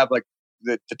 So you'll have like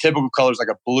the typical color is like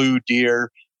a blue deer.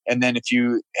 And then if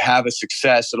you have a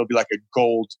success, it'll be like a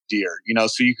gold deer,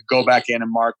 so you could go back in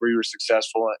and mark where you were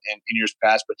successful in years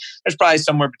past. But there's probably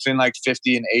somewhere between like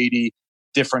 50 and 80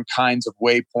 different kinds of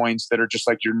waypoints that are just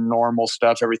like your normal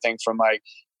stuff. Everything from like,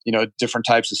 different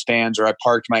types of stands, or I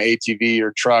parked my ATV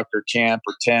or truck or camp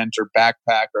or tent or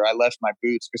backpack, or I left my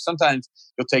boots. Because sometimes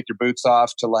you'll take your boots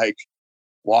off to like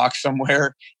walk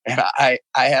somewhere. And I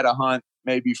had a hunt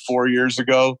maybe 4 years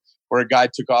ago where a guy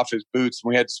took off his boots and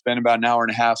we had to spend about an hour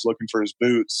and a half looking for his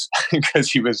boots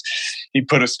because he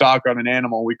put a stock on an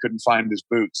animal and we couldn't find his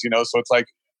boots, So it's like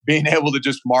being able to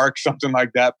just mark something like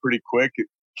that pretty quick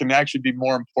can actually be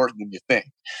more important than you think.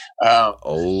 I've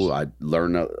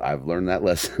learned that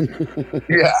lesson.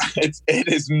 Yeah, it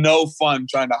is no fun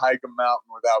trying to hike a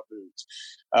mountain without boots.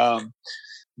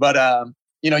 But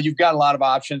you've got a lot of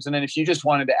options. And then if you just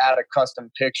wanted to add a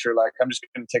custom picture, like I'm just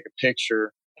going to take a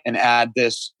picture and add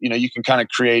this, you can kind of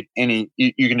create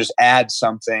you can just add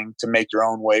something to make your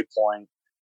own waypoint.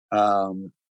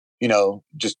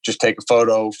 Just take a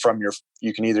photo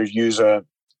you can either use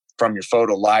from your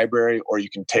photo library, or you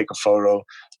can take a photo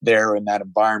there in that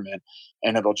environment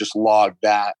and it'll just log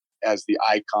that as the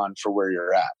icon for where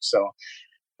you're at. So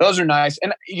those are nice.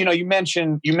 And, you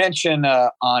mentioned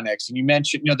Onyx, and you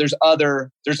mentioned, there's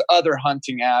other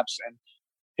hunting apps. And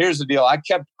here's the deal.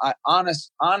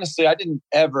 Honestly,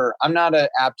 I'm not an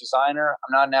app designer.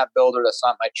 I'm not an app builder. That's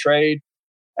not my trade.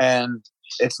 And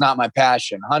it's not my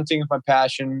passion. Hunting is my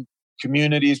passion.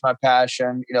 Community is my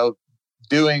passion.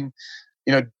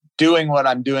 Doing what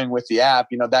I'm doing with the app,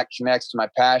 that connects to my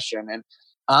passion. And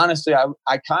honestly,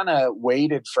 I kind of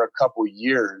waited for a couple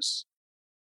years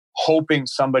hoping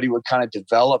somebody would kind of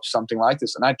develop something like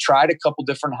this. And I tried a couple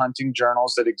different hunting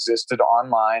journals that existed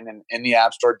online and in the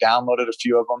App Store, downloaded a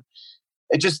few of them.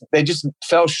 They just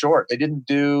fell short. They didn't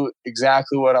do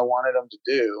exactly what I wanted them to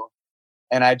do.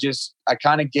 And I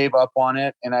kind of gave up on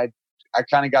it. And I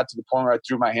kind of got to the point where I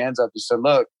threw my hands up and said,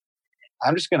 look,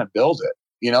 I'm just going to build it.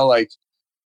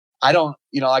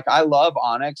 I love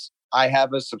Onyx. I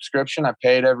have a subscription. I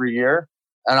pay it every year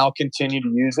and I'll continue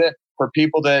to use it. For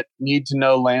people that need to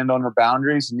know landowner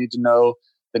boundaries and need to know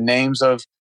the names of,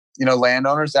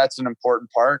 landowners, that's an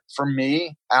important part. For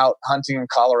me, out hunting in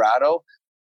Colorado,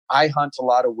 I hunt a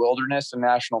lot of wilderness and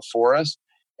national forest,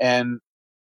 and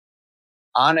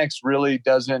Onyx really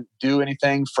doesn't do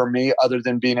anything for me other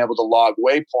than being able to log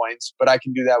waypoints, but I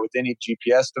can do that with any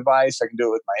GPS device. I can do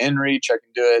it with my InReach. I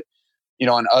can do it,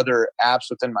 on other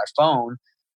apps within my phone.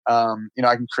 I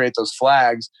can create those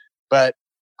flags, but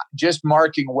just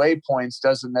marking waypoints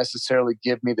doesn't necessarily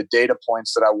give me the data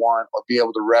points that I want or be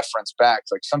able to reference back.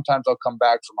 Like sometimes I'll come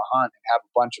back from a hunt and have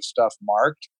a bunch of stuff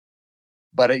marked,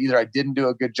 but either I didn't do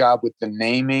a good job with the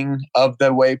naming of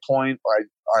the waypoint,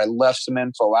 or I left some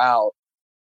info out,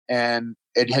 and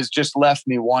it has just left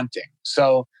me wanting.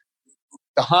 So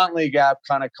the Hunt League app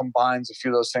kind of combines a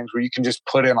few of those things where you can just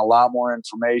put in a lot more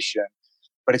information.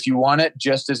 But if you want it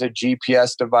just as a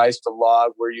GPS device to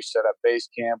log where you set up base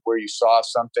camp, where you saw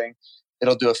something,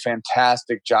 it'll do a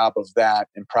fantastic job of that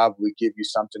and probably give you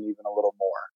something even a little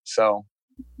more. So,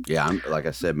 yeah, like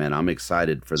I said, man, I'm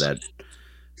excited for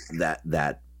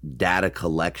that data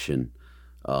collection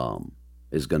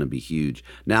is going to be huge.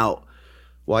 Now,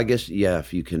 well, I guess, yeah,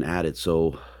 if you can add it.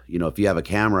 So, if you have a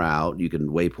camera out, you can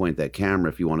waypoint that camera.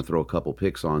 If you want to throw a couple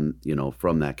pics on,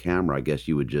 from that camera, I guess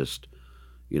you would just,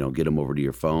 get them over to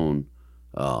your phone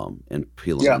and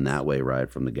peel them in that way, right,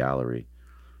 from the gallery.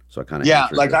 So I kind of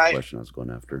answered that question I was going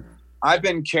after. I've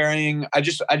been carrying. I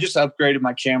just upgraded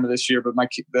my camera this year, but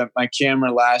my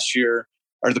camera last year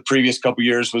or the previous couple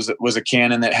years was a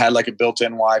Canon that had like a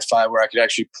built-in Wi-Fi where I could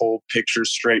actually pull pictures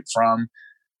straight from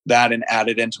that and add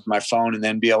it into my phone and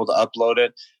then be able to upload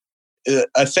it.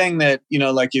 A thing that,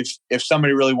 like if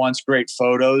somebody really wants great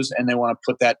photos and they want to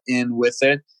put that in with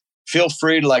it, feel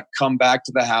free to like come back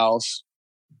to the house,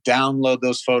 download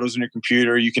those photos on your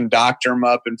computer. You can doctor them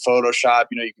up in Photoshop.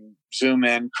 You can zoom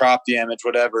in, crop the image,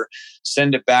 whatever,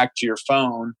 send it back to your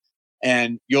phone,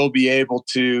 and you'll be able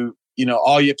to,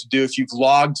 all you have to do if you've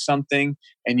logged something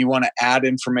and you want to add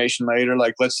information later,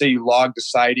 like let's say you logged a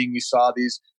sighting, you saw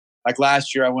these, like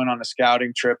last year I went on a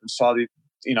scouting trip and saw these,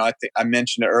 I think I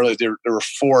mentioned it earlier, there were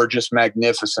 4 just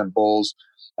magnificent bulls.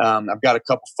 I've got a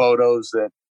couple photos that,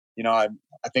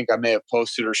 I think I may have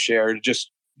posted or shared,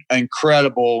 just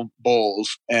incredible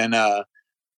bulls. And,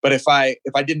 but if I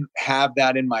didn't have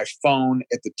that in my phone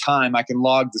at the time, I can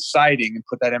log the sighting and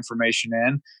put that information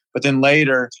in. But then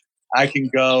later I can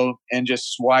go and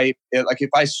just swipe it. Like if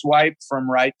I swipe from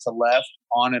right to left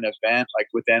on an event, like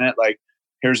within it, like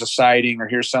here's a sighting or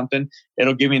here's something,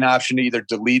 it'll give me an option to either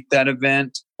delete that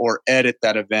event or edit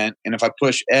that event. And if I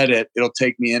push edit, it'll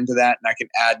take me into that and I can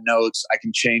add notes. I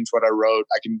can change what I wrote.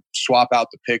 I can swap out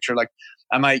the picture. Like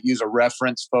I might use a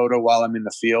reference photo while I'm in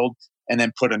the field and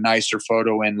then put a nicer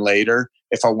photo in later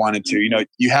if I wanted to.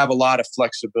 You have a lot of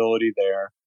flexibility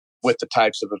there with the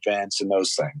types of events and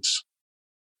those things.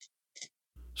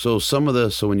 So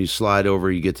when you slide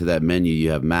over, you get to that menu,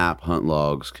 you have map, hunt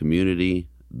logs, community.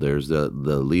 There's the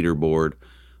leaderboard.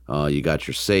 You got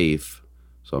your safe.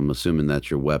 So I'm assuming that's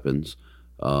your weapons.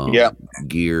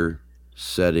 Gear,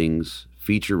 settings,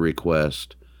 feature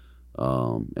request,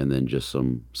 and then just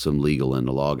some legal and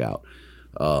a log out.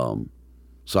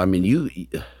 So I mean,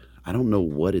 I don't know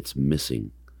what it's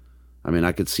missing. I mean,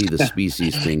 I could see the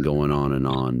species thing going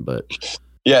on, but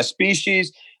yeah,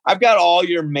 species. I've got all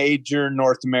your major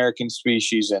North American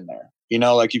species in there.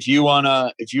 Like if you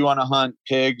wanna hunt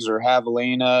pigs or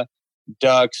javelina,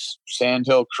 ducks,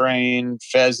 sandhill crane,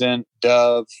 pheasant,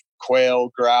 dove, quail,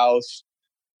 grouse,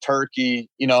 turkey,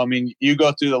 you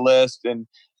go through the list and,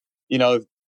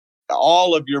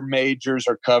 all of your majors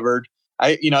are covered.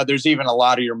 There's even a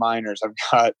lot of your minors.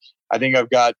 I think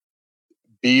I've got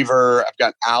beaver, I've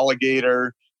got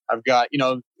alligator, I've got,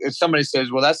 if somebody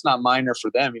says, well, that's not minor for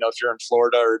them. If you're in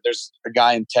Florida or there's a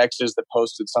guy in Texas that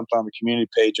posted something on the community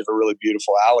page of a really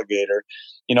beautiful alligator,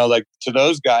 like to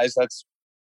those guys, that's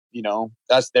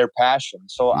their passion.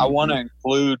 So I want to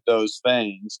include those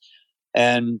things.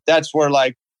 And that's where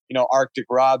Arctic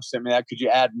Rob sent me that. Could you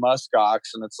add muskox?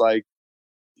 And it's like,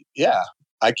 yeah,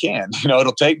 I can.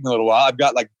 It'll take me a little while. I've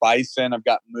got bison, I've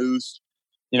got moose,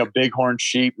 bighorn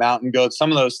sheep, mountain goats,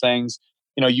 some of those things.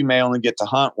 You may only get to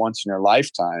hunt once in your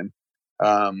lifetime,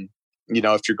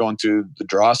 if you're going through the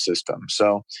draw system.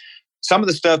 So some of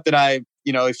the stuff that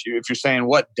if you're saying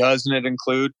what doesn't it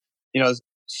include,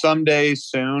 someday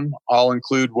soon I'll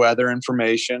include weather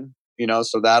information,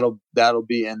 so that'll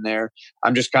be in there.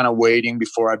 I'm just kind of waiting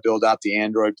before I build out the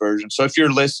Android version. So if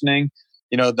you're listening,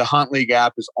 the Hunt League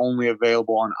app is only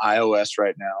available on iOS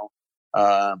right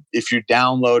now. If you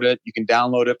download it, you can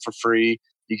download it for free.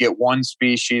 You get 1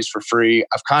 species for free.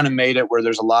 I've kind of made it where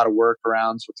there's a lot of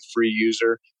workarounds with the free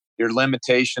user. Your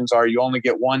limitations are you only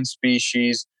get 1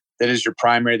 species that is your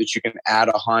primary that you can add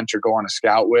a hunt or go on a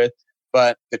scout with.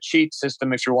 But the cheat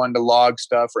system, if you're wanting to log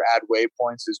stuff or add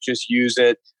waypoints, is just use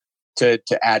it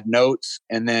to add notes.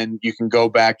 And then you can go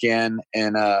back in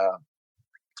and,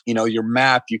 your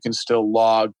map, you can still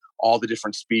log all the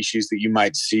different species that you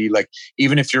might see. Like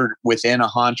even if you're within a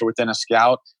hunt or within a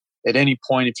scout, at any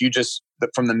point, if you just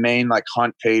from the main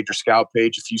hunt page or scout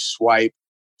page, if you swipe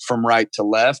from right to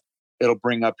left, it'll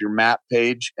bring up your map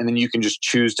page, and then you can just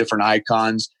choose different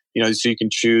icons, so you can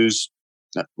choose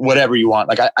whatever you want.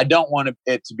 Like I don't want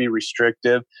it to be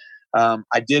restrictive.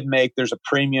 There's a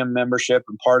premium membership,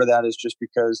 and part of that is just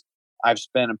because I've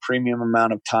spent a premium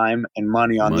amount of time and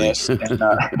money on this. And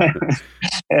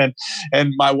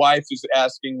my wife is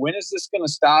asking, when is this going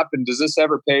to stop? And does this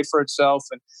ever pay for itself?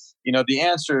 And, the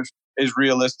answer is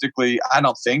realistically, I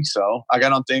don't think so. Like, I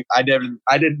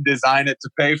didn't design it to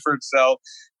pay for itself,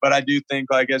 but I do think,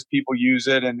 like, as people use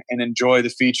it and enjoy the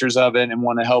features of it and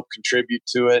want to help contribute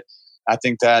to it, I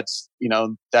think that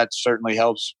certainly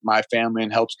helps my family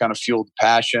and helps kind of fuel the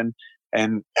passion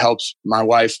and helps my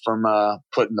wife from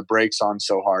putting the brakes on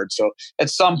so hard. So at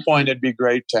some point, it'd be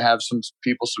great to have some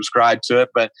people subscribe to it,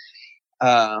 but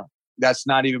that's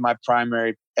not even my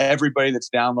primary. Everybody that's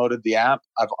downloaded the app,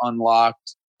 I've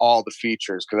unlocked all the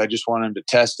features because I just want them to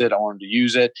test it. I want them to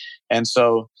use it. And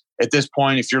so at this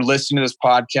point, if you're listening to this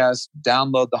podcast,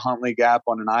 download the Hunt League app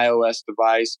on an iOS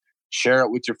device, share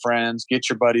it with your friends, get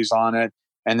your buddies on it,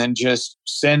 and then just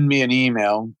send me an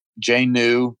email,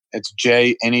 jnew, it's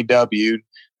JNEW,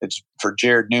 it's for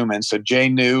Jared Newman, so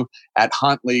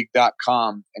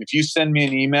jnew@huntleague.com. And if you send me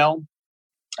an email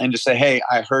and just say, hey,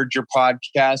 I heard your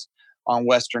podcast on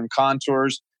Western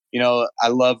Contours, I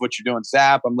love what you're doing,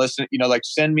 Zap, I'm listening,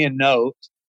 send me a note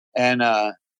and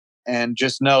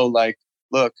just know, like,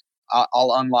 look,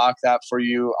 I'll unlock that for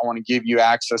you. I want to give you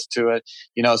access to it,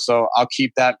 so I'll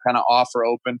keep that kind of offer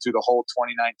open through the whole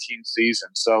 2019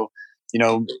 season. So,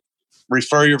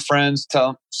 refer your friends,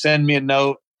 send me a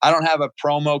note. I don't have a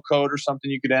promo code or something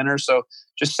you could enter. So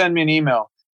just send me an email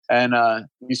and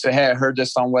you say, hey, I heard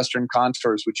this on Western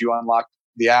Contours. Would you unlock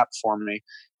the app for me?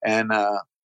 And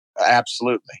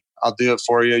absolutely. I'll do it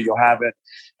for you. You'll have it.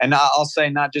 And I'll say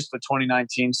not just the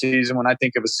 2019 season. When I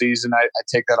think of a season, I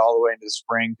take that all the way into the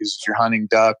spring because if you're hunting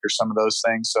duck or some of those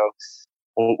things. So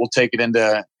we'll take it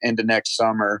into next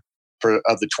summer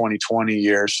of the 2020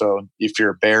 year. So if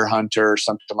you're a bear hunter or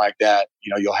something like that,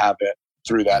 you'll have it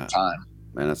through that time.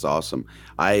 Man, that's awesome.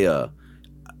 I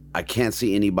can't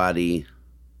see anybody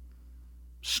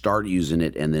start using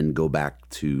it and then go back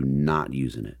to not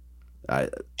using it. I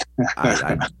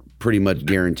pretty much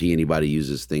guarantee anybody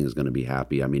uses this thing is going to be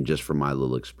happy. I mean, just from my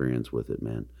little experience with it,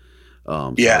 man. So I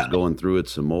was going through it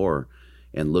some more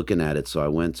and looking at it. So I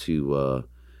went to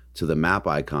the map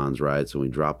icons, right? So we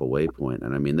drop a waypoint,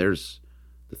 and I mean, the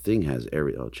thing has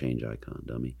change icon,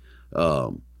 dummy.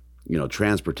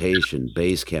 Transportation,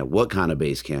 base camp. What kind of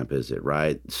base camp is it,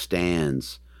 right?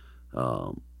 Stands.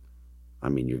 I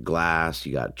mean, your glass.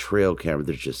 You got trail camera.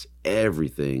 There's just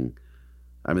everything.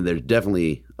 I mean, there's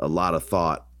definitely a lot of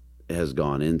thought has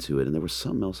gone into it. And there was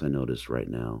something else I noticed right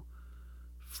now,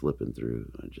 flipping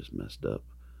through. I just messed up.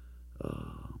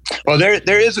 Well,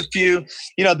 there is a few,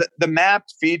 the map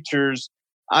features,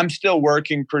 I'm still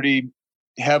working pretty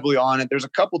heavily on it. There's a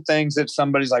couple things that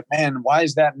somebody's like, man, why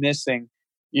is that missing?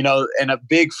 And a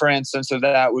big, for instance, of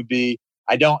that would be,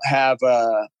 I don't have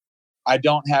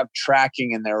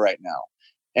tracking in there right now.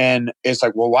 And it's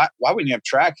like, well, why wouldn't you have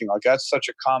tracking? Like, that's such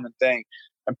a common thing.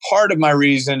 And part of my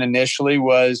reason initially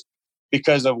was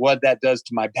because of what that does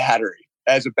to my battery.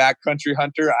 As a backcountry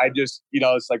hunter, I just,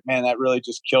 it's like, man, that really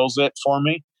just kills it for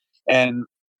me. And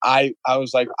I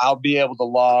was like, I'll be able to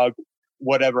log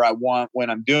whatever I want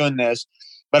when I'm doing this.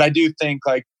 But I do think,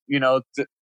 like,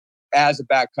 as a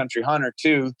backcountry hunter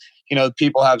too,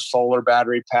 people have solar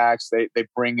battery packs. They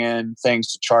bring in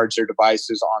things to charge their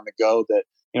devices on the go that,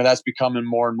 that's becoming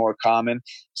more and more common.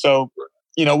 So,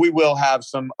 we will have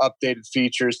some updated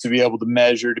features to be able to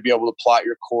measure, to be able to plot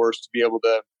your course, to be able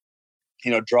to,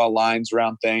 draw lines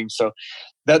around things. So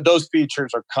those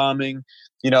features are coming,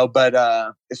 but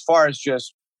as far as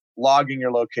just logging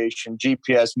your location,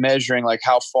 GPS, measuring like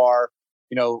how far,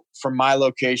 from my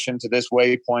location to this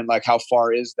waypoint, like how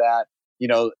far is that,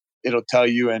 it'll tell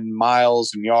you in miles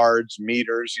and yards,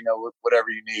 meters, whatever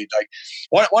you need.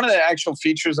 Like one of the actual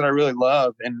features that I really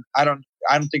love, and I don't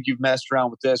think you've messed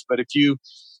around with this, but if you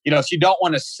don't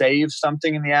want to save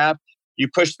something in the app, you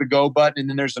push the go button and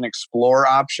then there's an explore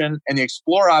option. And the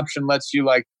explore option lets you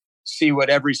like see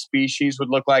what every species would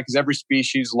look like, because every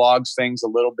species logs things a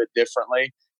little bit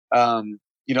differently.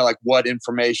 Like what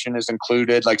information is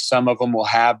included. Like some of them will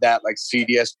have that, like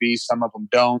CDSB, some of them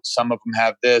don't. Some of them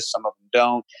have this, some of them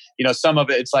don't. Some of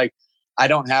it's like, I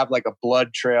don't have like a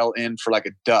blood trail in for like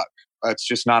a duck. That's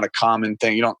just not a common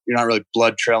thing. You're not really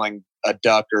blood trailing a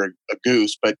duck or a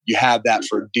goose, but you have that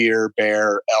for deer,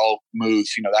 bear, elk,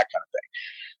 moose, that kind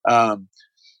of thing.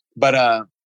 But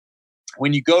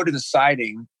when you go to the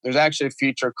sighting, there's actually a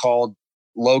feature called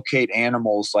locate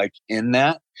animals, like in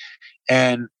that.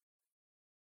 And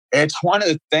It's one of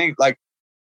the things, like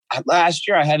last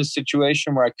year I had a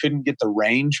situation where I couldn't get the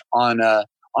range on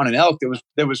an elk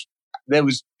that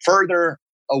was further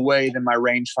away than my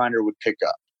rangefinder would pick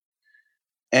up.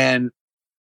 And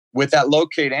with that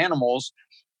locate animals,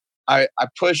 I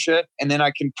push it, and then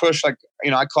I can push, like,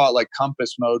 I call it like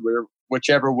compass mode, where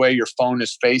whichever way your phone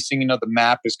is facing, the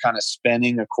map is kind of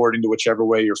spinning according to whichever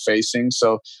way you're facing.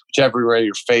 So whichever way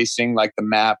you're facing, like the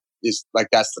map is like,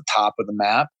 that's the top of the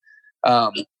map.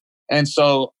 And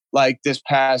so like this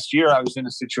past year, I was in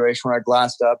a situation where I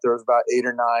glassed up. There was about 8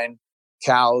 or 9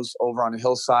 cows over on a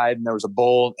hillside, and there was a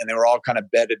bull, and they were all kind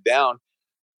of bedded down.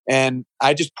 And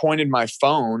I just pointed my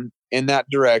phone in that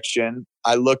direction.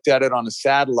 I looked at it on a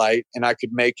satellite, and I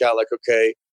could make out, like,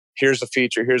 okay, here's a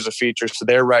feature, here's a feature. So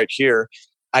they're right here.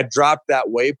 I dropped that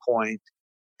waypoint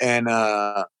and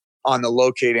on the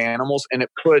locate animals, and it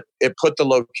put the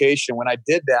location. When I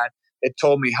did that, it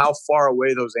told me how far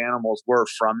away those animals were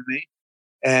from me.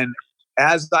 And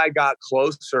as I got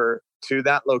closer to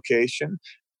that location,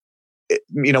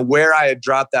 where I had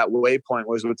dropped that waypoint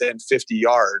was within 50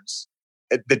 yards.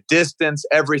 The distance,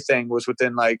 everything was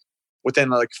within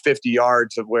 50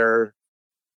 yards of where,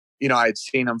 I had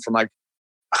seen them from like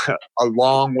a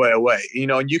long way away,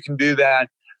 and you can do that.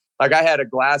 Like I had a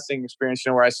glassing experience,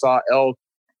 where I saw elk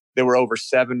that were over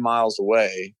 7 miles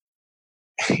away,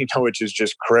 which is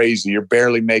just crazy. You're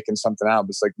barely making something out, but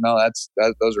it's like, no,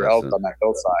 those are elk on that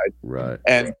hillside. Right.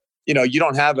 And, you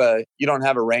don't have a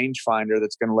rangefinder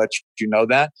that's going to let you know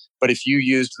that. But if you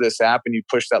used this app and you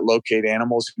push that locate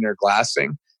animals in your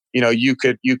glassing, you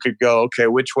could go, okay,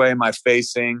 which way am I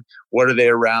facing? What are they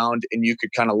around? And you could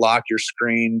kind of lock your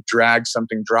screen, drag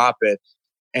something, drop it,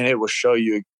 and it will show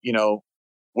you,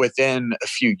 within a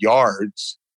few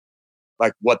yards,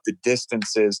 like what the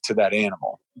distance is to that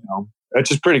animal, which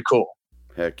is pretty cool.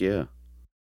 Heck yeah.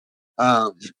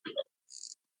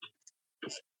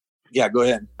 Yeah, go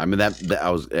ahead. I mean, I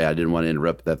didn't want to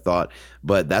interrupt that thought,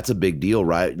 but that's a big deal,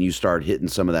 right? And you start hitting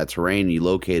some of that terrain, you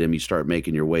locate them, you start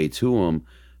making your way to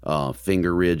them,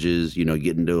 finger ridges,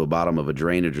 getting to the bottom of a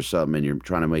drainage or something, and you're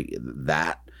trying to make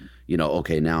that,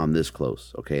 okay, now I'm this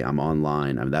close. Okay, I'm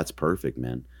online. I mean, that's perfect,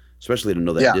 man. Especially to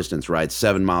know that distance, right?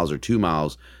 7 miles or 2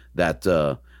 miles, that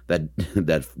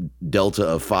delta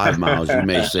of 5 miles, you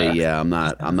may say, yeah, I'm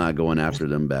not going after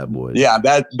them bad boys. Yeah,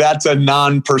 that's a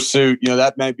non-pursuit.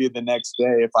 That might be the next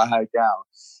day if I hike out.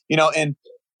 And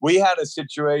we had a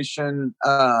situation,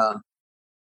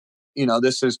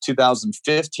 this is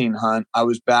 2015 hunt. I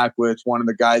was back with one of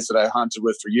the guys that I hunted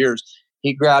with for years.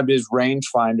 He grabbed his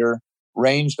rangefinder,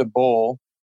 ranged a bull.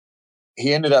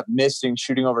 He ended up missing,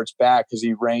 shooting over its back because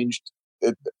he ranged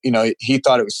it, he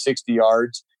thought it was 60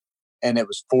 yards and it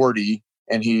was 40.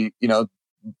 And he,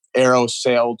 arrow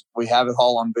sailed. We have it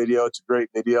all on video. It's a great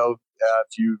video.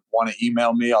 If you want to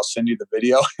email me, I'll send you the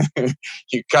video. You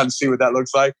can kind of see what that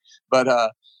looks like.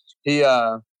 But he,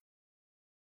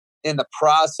 in the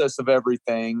process of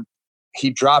everything,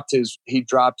 he dropped his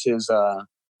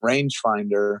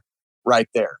rangefinder right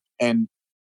there and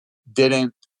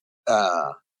didn't.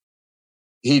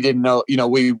 He didn't know.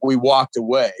 We walked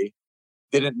away,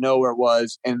 didn't know where it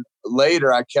was, and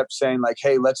later I kept saying, like,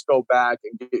 "Hey, let's go back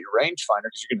and get your rangefinder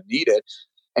because you're going to need it."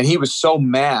 And he was so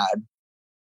mad.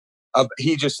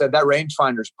 He just said that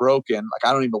rangefinder's broken. Like,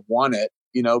 I don't even want it.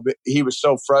 But he was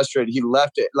so frustrated. He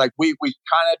left it. Like we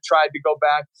kind of tried to go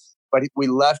back, but we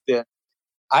left it.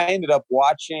 I ended up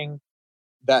watching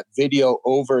that video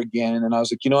over again, and I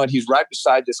was like, you know what? He's right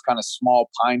beside this kind of small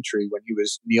pine tree when he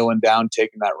was kneeling down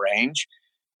taking that range.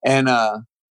 And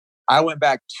I went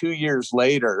back 2 years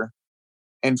later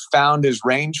and found his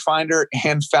rangefinder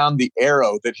and found the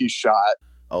arrow that he shot.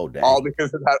 Oh, dang. All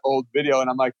because of that old video. And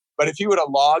I'm like, but if he would have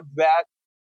logged that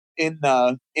in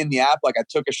the app, like I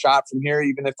took a shot from here,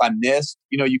 even if I missed,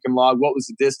 you can log what was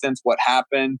the distance, what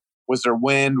happened, was there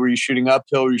wind, were you shooting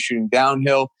uphill, were you shooting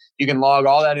downhill? You can log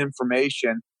all that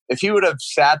information. If he would have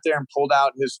sat there and pulled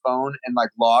out his phone and like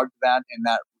logged that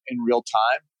in real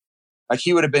time, like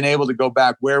he would have been able to go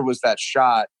back, where was that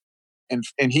shot, and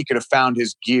he could have found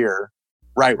his gear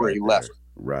right where he left it.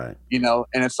 Right.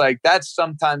 And it's like, that's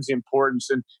sometimes the importance.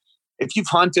 And if you've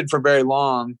hunted for very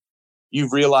long,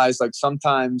 you've realized like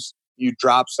sometimes you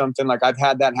drop something. Like I've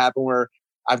had that happen where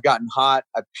I've gotten hot.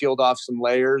 I've peeled off some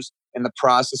layers. In the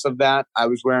process of that, I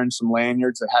was wearing some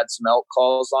lanyards that had some elk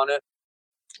calls on it.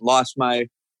 Lost my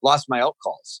elk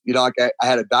calls. Like I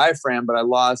had a diaphragm, but I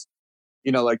lost,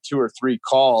 like 2 or 3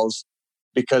 calls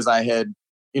because I had,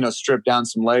 stripped down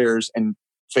some layers and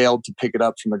failed to pick it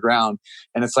up from the ground.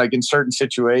 And it's like in certain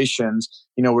situations,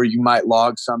 where you might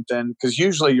log something, because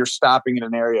usually you're stopping in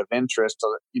an area of interest.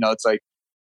 So, it's like,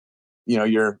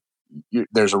 you're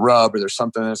there's a rub or there's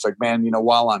something that's like, man,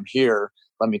 while I'm here,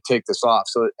 let me take this off.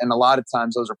 So, and a lot of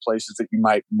times those are places that you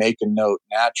might make a note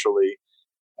naturally.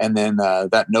 And then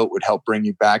that note would help bring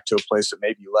you back to a place that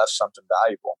maybe you left something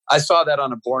valuable. I saw that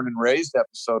on a Born and Raised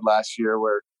episode last year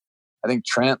where I think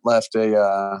Trent left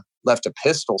a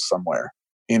pistol somewhere.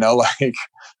 Like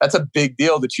that's a big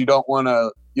deal that you don't want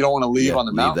to leave on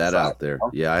the mountain. Leave that out there.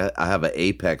 Yeah, I have an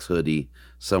Apex hoodie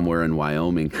somewhere in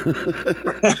Wyoming.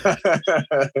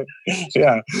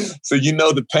 Yeah, so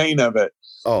the pain of it.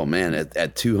 Oh man,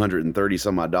 at $230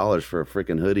 some odd for a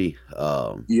freaking hoodie.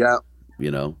 Yeah,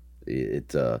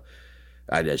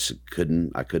 I just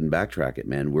couldn't backtrack it,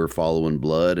 man. We're following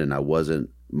blood, and I wasn't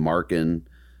marking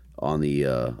on the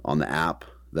app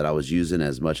that I was using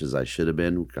as much as I should have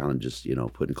been. Kind of just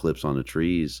putting clips on the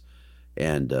trees,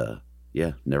 and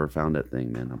never found that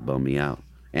thing, man. It bummed me out,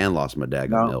 and lost my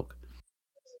daggone milk.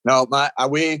 No,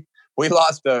 we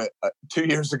lost 2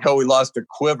 years ago. We lost a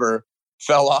quiver,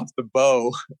 fell off the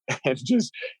bow,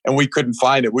 and we couldn't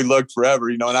find it. We looked forever,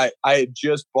 and I had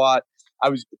just bought.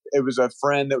 It was a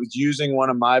friend that was using one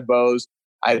of my bows.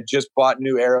 I had just bought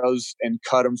new arrows and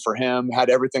cut them for him. Had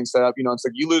everything set up. It's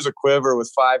like you lose a quiver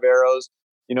with 5 arrows,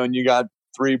 and you got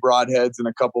 3 broadheads and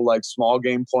a couple like small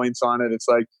game points on it. It's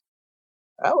like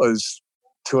that was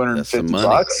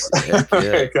 $250.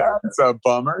 Yeah. God, it's a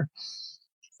bummer.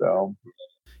 So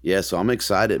so I'm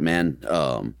excited, man.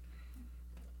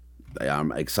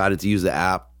 I'm excited to use the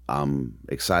app. I'm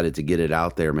excited to get it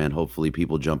out there, man. Hopefully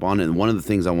people jump on it. And one of the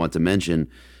things I want to mention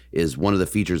is one of the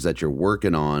features that you're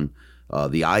working on,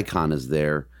 the icon is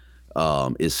there,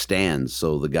 is stands.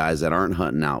 So the guys that aren't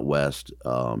hunting out west,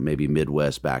 maybe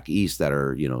Midwest back east that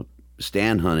are,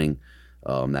 stand hunting,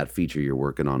 that feature you're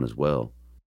working on as well.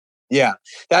 Yeah,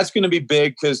 that's going to be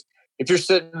big because if you're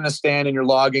sitting in a stand and you're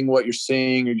logging what you're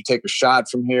seeing, or you take a shot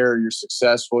from here, or you're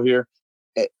successful here,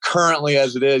 currently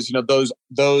as it is,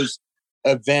 those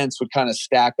events would kind of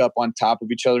stack up on top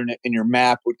of each other, and your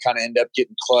map would kind of end up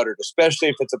getting cluttered, especially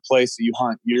if it's a place that you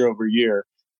hunt year over year.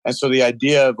 And so the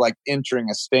idea of like entering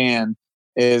a stand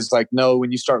is like, no,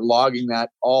 when you start logging that,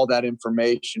 all that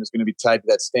information is going to be tied to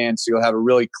that stand. So you'll have a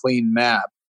really clean map,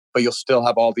 but you'll still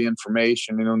have all the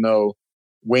information. You'll know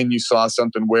when you saw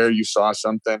something, where you saw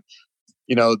something.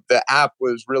 The app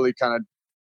was really kind of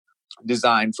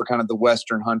designed for kind of the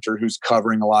Western hunter who's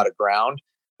covering a lot of ground,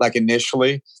 like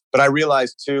initially. But I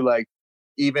realized too, like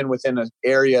even within an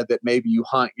area that maybe you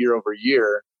hunt year over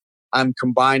year, I'm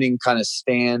combining kind of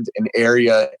stand and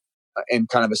area in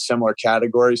kind of a similar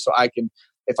category. So I can,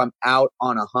 if I'm out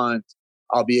on a hunt,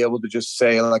 I'll be able to just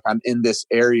say like I'm in this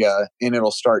area, and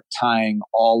it'll start tying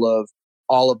all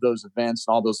of those events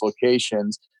and all those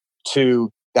locations to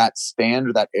that stand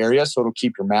or that area. So it'll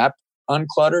keep your map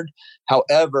uncluttered.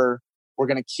 However, we're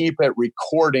going to keep it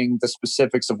recording the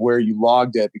specifics of where you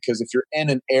logged it, because if you're in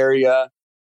an area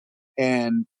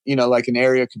and, like an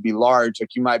area could be large, like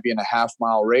you might be in a 1/2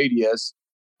 mile radius,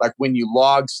 like when you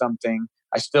log something,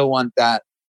 I still want that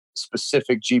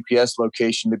specific GPS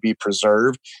location to be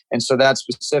preserved. And so that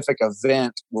specific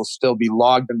event will still be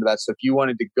logged into that. So if you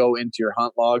wanted to go into your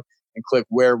hunt log and click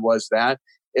where was that,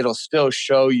 it'll still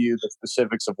show you the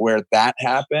specifics of where that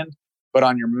happened, but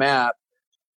on your map,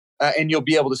 and you'll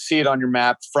be able to see it on your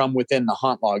map from within the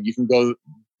hunt log. You can go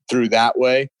through that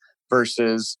way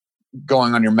versus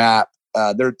going on your map.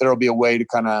 There'll be a way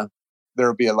to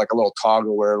there'll be like a little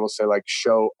toggle where it'll say like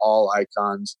show all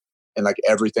icons, and like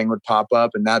everything would pop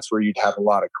up, and that's where you'd have a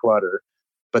lot of clutter.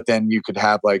 But then you could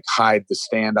have like hide the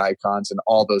stand icons, and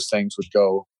all those things would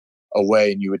go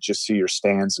away, and you would just see your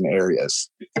stands and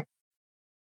areas.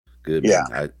 Good. Yeah.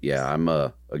 I'm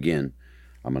again,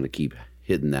 I'm going to keep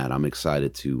hitting that. I'm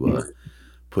excited to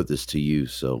put this to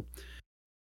use. So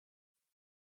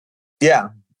yeah,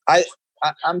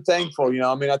 I'm thankful,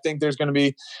 I think there's going to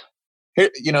be,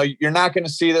 you're not going to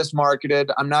see this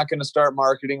marketed. I'm not going to start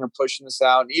marketing or pushing this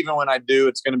out. And even when I do,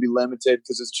 it's going to be limited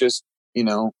because it's just,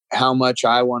 how much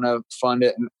I want to fund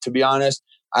it. And to be honest,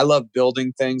 I love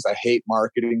building things. I hate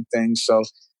marketing things. So,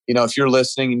 if you're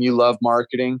listening and you love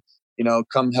marketing,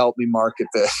 come help me market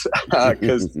this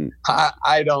because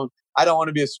I don't want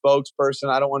to be a spokesperson.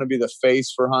 I don't want to be the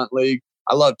face for Hunt League.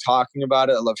 I love talking about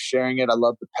it. I love sharing it. I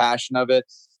love the passion of it.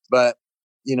 But,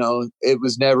 it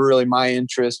was never really my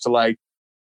interest to like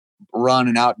run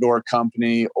an outdoor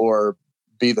company or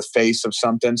be the face of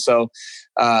something. So,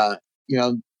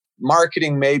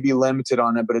 marketing may be limited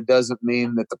on it, but it doesn't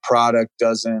mean that the product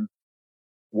doesn't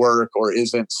work or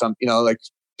isn't something, like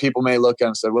people may look at it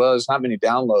and say, well, there's not many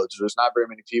downloads. There's not very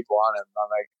many people on it. And I'm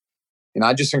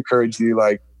like, I just encourage you,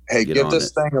 like, hey, give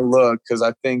this thing a look. Cause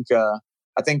I think,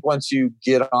 I think once you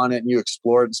get on it and you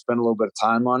explore it and spend a little bit of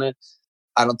time on it,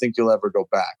 I don't think you'll ever go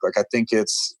back. Like, I think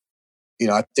it's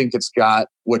got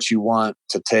what you want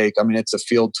to take. I mean, it's a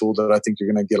field tool that I think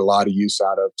you're going to get a lot of use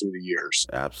out of through the years.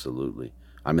 Absolutely.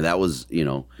 I mean, that was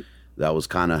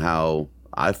kind of how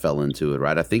I fell into it,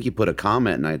 right? I think you put a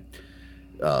comment and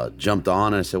I jumped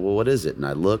on and I said, well, what is it? And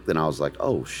I looked and I was like,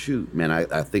 oh, shoot, man,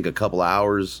 I think a couple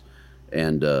hours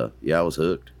and I was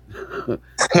hooked.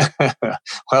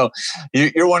 Well,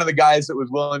 you're one of the guys that was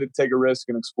willing to take a risk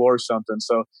and explore something.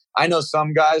 So I know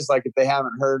some guys, like if they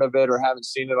haven't heard of it or haven't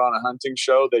seen it on a hunting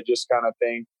show, they just kind of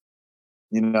think,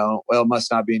 well, it must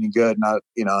not be any good. Not,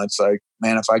 it's like,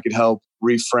 man, if I could help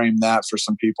reframe that for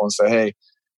some people and say, hey,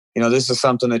 this is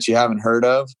something that you haven't heard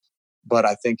of, but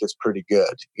I think it's pretty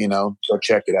good, go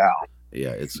check it out.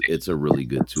 Yeah, it's a really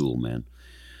good tool, man.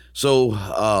 So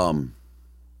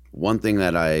one thing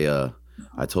that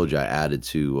I told you I added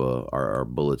to our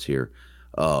bullets here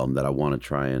that I want to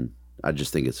try, and I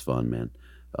just think it's fun, man.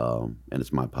 And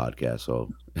it's my podcast, so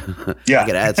yeah. I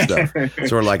can add stuff.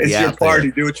 Sort of like it's your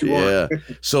party, do what you want. Yeah.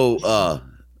 So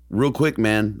real quick,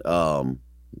 man,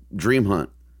 dream hunt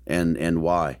and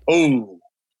why? Oh,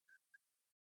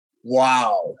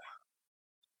 wow.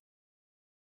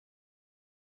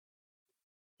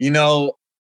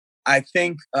 I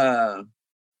think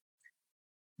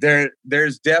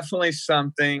there's definitely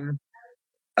something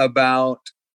about,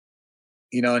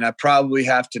 and I probably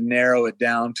have to narrow it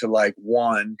down to like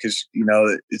one, because,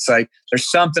 it's like there's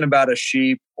something about a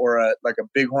sheep or a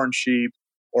bighorn sheep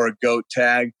or a goat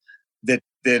tag that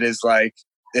is like,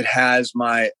 it has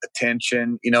my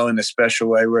attention, in a special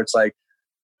way where it's like,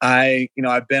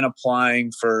 I've been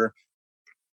applying for,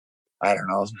 I don't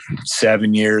know,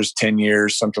 7 years, 10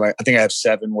 years, something like, I think I have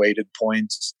 7 weighted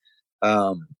points.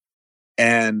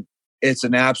 And it's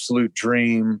an absolute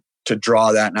dream to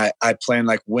draw that. And I plan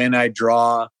like when I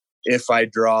draw, if I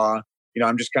draw,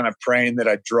 I'm just kind of praying that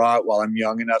I draw it while I'm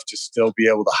young enough to still be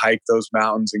able to hike those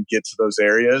mountains and get to those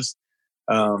areas.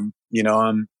 I'm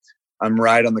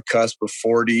right on the cusp of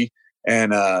 40,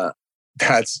 and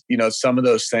that's, some of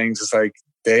those things, it's like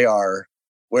they are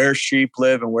where sheep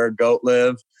live and where goat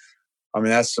live. I mean,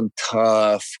 that's some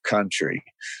tough country.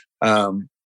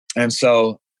 And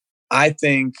so I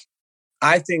think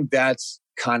that's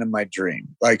kind of my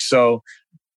dream. Like, so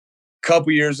a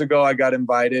couple years ago, I got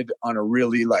invited on a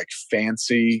really like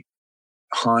fancy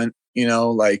hunt,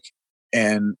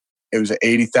 and it was an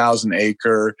 80,000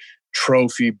 acre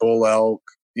trophy bull elk,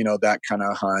 that kind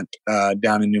of hunt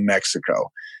down in New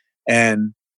Mexico.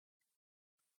 And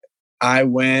I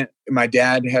went, my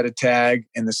dad had a tag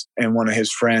and one of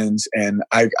his friends, and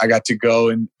I got to go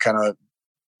and kind of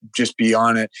just be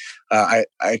on it.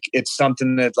 It's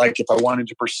something that, like, if I wanted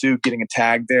to pursue getting a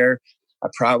tag there, I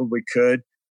probably could,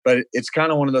 but it's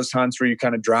kind of one of those hunts where you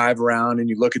kind of drive around and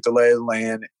you look at the lay of the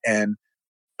land, and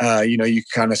you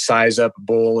kind of size up a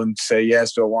bull and say,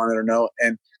 yes, do I want it or no?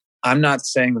 And I'm not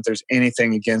saying that there's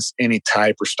anything against any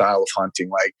type or style of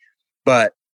hunting,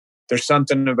 but there's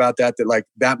something about that like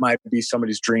that might be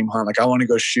somebody's dream hunt. Like, I want to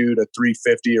go shoot a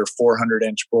 350 or 400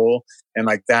 inch bull. And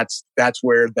like, that's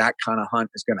where that kind of hunt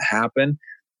is going to happen.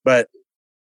 But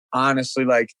honestly,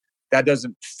 like, that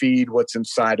doesn't feed what's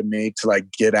inside of me to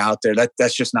like get out there.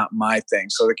 That's just not my thing.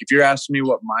 So like, if you're asking me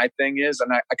what my thing is,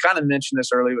 and I kind of mentioned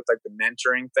this earlier with like the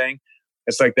mentoring thing,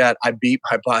 it's like that. I beat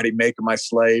my body, make it my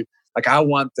slave. Like, I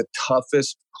want the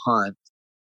toughest hunt.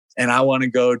 And I want to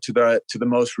go to the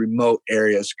most remote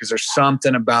areas, because there's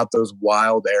something about those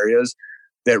wild areas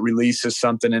that releases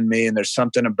something in me. And there's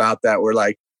something about that where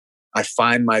like I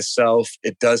find myself,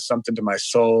 it does something to my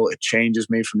soul. It changes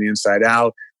me from the inside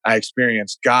out. I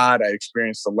experience God. I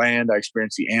experience the land. I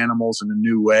experience the animals in a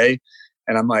new way.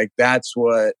 And I'm like, that's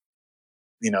what,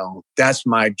 that's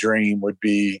my dream, would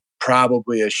be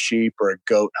probably a sheep or a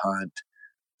goat hunt,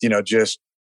 just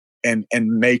and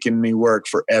making me work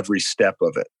for every step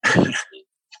of it.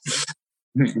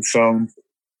 So,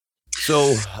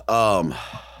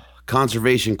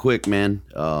 conservation quick, man.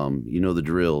 The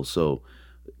drill. So,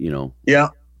 yeah,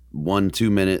 1,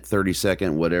 2 minute, 30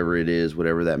 second, whatever it is,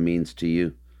 whatever that means to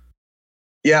you.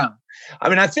 Yeah. I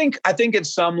mean, I think at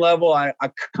some level, I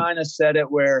kind of said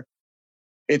it where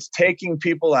it's taking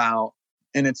people out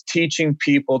and it's teaching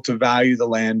people to value the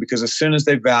land, because as soon as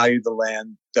they value the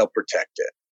land, they'll protect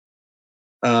it.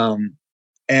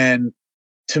 And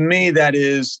to me, that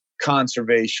is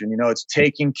conservation. It's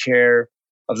taking care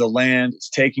of the land. It's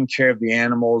taking care of the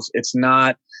animals. It's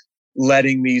not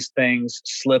letting these things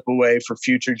slip away for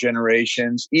future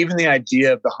generations. Even the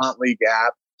idea of the Hunt League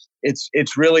app, it's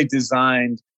really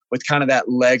designed with kind of that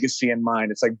legacy in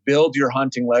mind. It's like, build your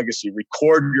hunting legacy,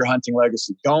 record your hunting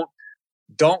legacy.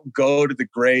 don't go to the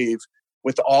grave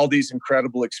with all these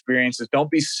incredible experiences. Don't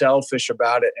be selfish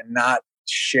about it and not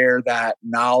share that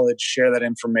knowledge, share that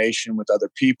information with other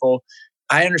people.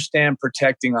 I understand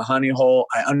protecting a honey hole.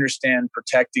 I understand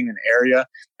protecting an area.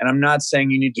 And I'm not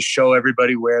saying you need to show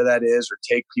everybody where that is or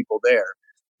take people there.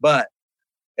 But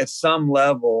at some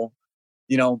level,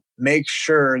 make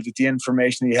sure that the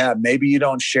information that you have, maybe you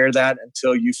don't share that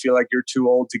until you feel like you're too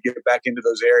old to get back into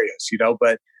those areas,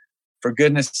 but for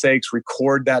goodness sakes,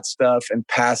 record that stuff and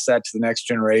pass that to the next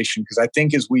generation. Because I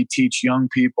think as we teach young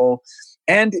people,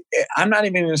 and I'm not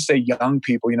even going to say young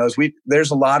people, there's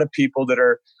a lot of people that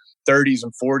are 30s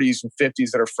and 40s and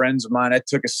 50s that are friends of mine. I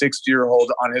took a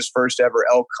 60-year-old on his first ever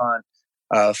elk hunt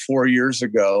 4 years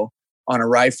ago on a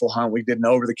rifle hunt. We did an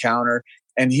over the counter,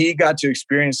 and he got to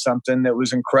experience something that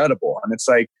was incredible. And it's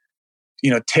like,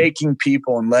 taking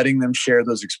people and letting them share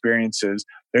those experiences.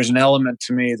 There's an element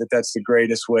to me that's the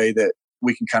greatest way that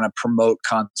we can kind of promote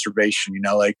conservation.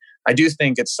 Like I do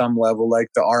think at some level, like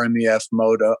the RMEF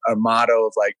motto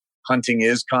of like hunting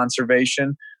is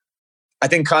conservation. I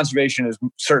think conservation is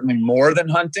certainly more than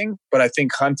hunting, but I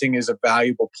think hunting is a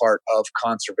valuable part of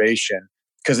conservation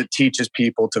because it teaches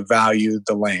people to value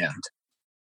the land.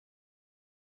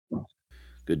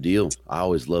 Good deal. I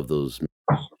always love those.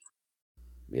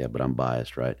 Yeah, but I'm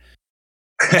biased, right?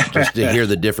 Just to hear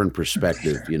the different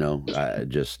perspective,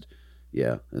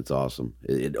 it's awesome.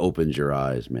 It opens your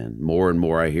eyes, man. More and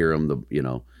more I hear them,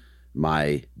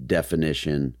 my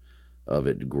definition of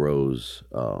it grows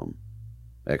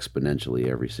exponentially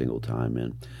every single time,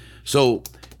 man. So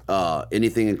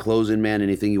anything in closing, man?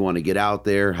 Anything you want to get out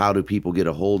there? How do people get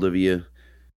a hold of you?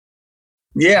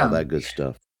 Yeah. All that good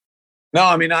stuff. No,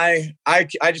 I mean, I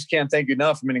just can't thank you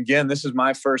enough. I mean, again, this is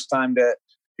my first time to,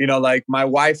 like my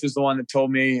wife is the one that told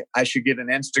me I should get an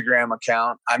Instagram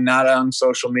account. I'm not on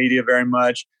social media very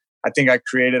much. I think I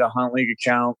created a Hunt League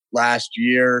account last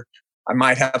year. I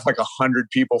might have like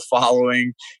 100 people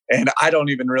following, and I don't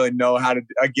even really know how to,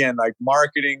 again, like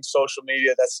marketing, social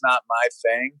media, that's not my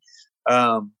thing.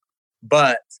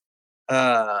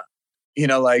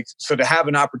 So to have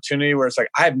an opportunity where it's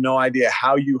like, I have no idea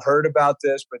how you heard about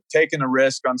this, but taking a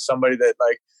risk on somebody that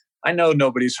like, I know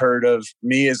nobody's heard of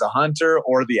me as a hunter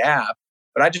or the app,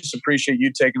 but I just appreciate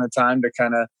you taking the time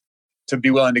to be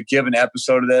willing to give an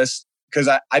episode of this. Cause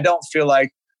I don't feel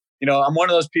like, I'm one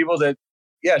of those people that,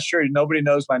 yeah, sure, nobody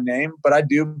knows my name, but I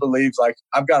do believe like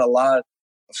I've got a lot of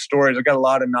stories. I've got a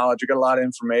lot of knowledge. I've got a lot of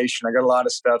information. I got a lot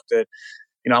of stuff that,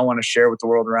 I want to share with the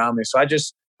world around me. So I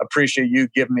just appreciate you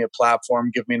giving me a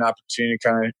platform, give me an opportunity to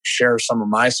kind of share some of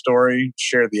my story,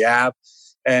 share the app.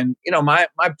 And, my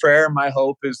prayer, my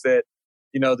hope is that,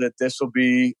 that this will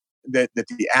be, that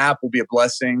the app will be a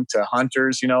blessing to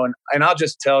hunters, and I'll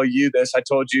just tell you this. I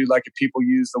told you, like, if people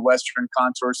use the Western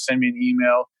Contour, send me an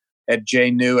email at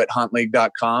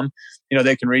jnew@huntleague.com.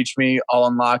 They can reach me. I'll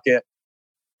unlock it.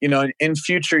 In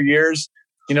future years,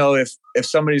 if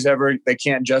somebody's ever, they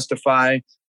can't justify,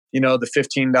 the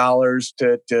 $15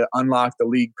 to unlock the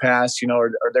league pass,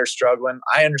 or they're struggling.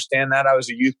 I understand that. I was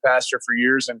a youth pastor for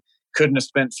years and couldn't have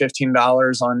spent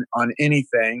 $15 on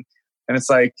anything. And it's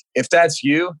like, if that's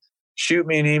you, shoot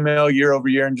me an email year over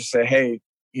year and just say, hey,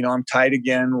 I'm tight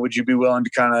again. Would you be willing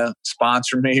to kind of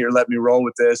sponsor me or let me roll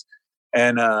with this?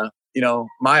 And,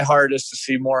 my heart is to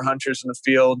see more hunters in the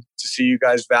field, to see you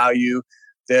guys value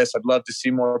this. I'd love to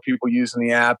see more people using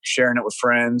the app, sharing it with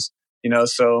friends,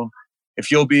 so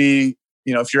if you'll be,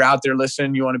 if you're out there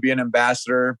listening, you want to be an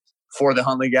ambassador for the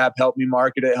Hunt League app, help me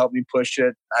market it, help me push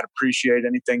it. I'd appreciate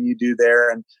anything you do there.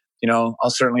 And, I'll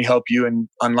certainly help you and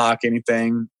unlock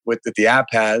anything that the app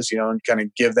has, and kind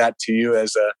of give that to you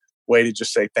as a way to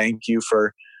just say thank you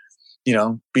for,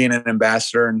 being an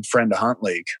ambassador and friend of Hunt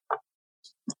League.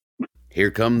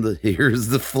 Here's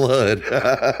the flood.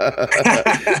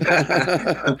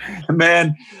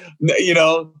 Man,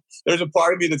 there's a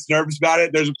part of me that's nervous about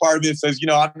it. There's a part of me that says,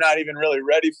 I'm not even really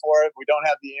ready for it. We don't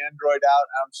have the Android out.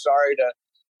 I'm sorry to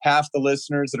half the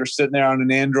listeners that are sitting there on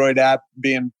an Android app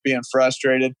being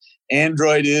frustrated.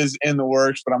 Android is in the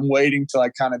works, but I'm waiting till I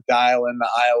kind of dial in the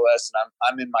iOS, and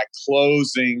I'm in my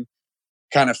closing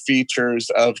kind of features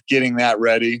of getting that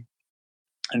ready.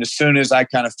 And as soon as I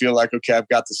kind of feel like, okay, I've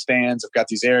got the stands, I've got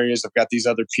these areas, I've got these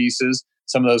other pieces,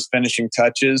 some of those finishing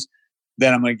touches,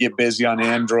 then I'm going to get busy on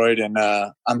Android. And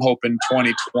I'm hoping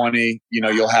 2020,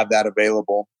 you'll have that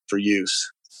available for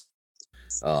use.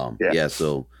 Yeah.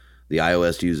 So the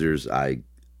iOS users, I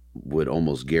would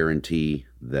almost guarantee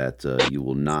that you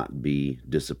will not be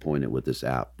disappointed with this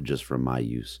app just from my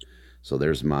use. So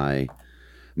there's my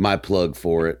plug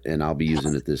for it, and I'll be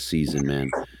using it this season, man.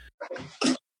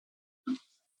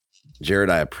 Jared,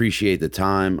 I appreciate the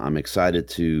time. I'm excited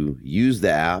to use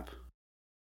the app.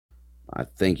 I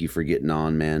thank you for getting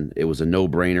on, man. It was a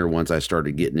no-brainer once I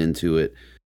started getting into it.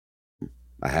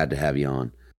 I had to have you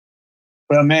on.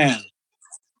 Well, man,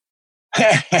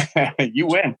 you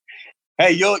win.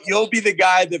 Hey, you'll be the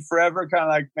guy that forever kind of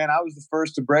like, man, I was the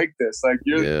first to break this. Like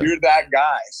you're that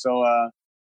guy. So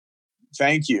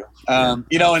thank you. And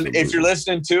if you're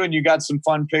listening to and you got some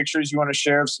fun pictures you want to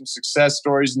share of some success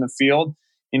stories in the field,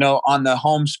 on the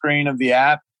home screen of the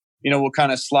app, we'll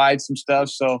kind of slide some stuff.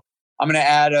 So I'm going to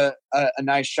add a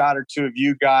nice shot or two of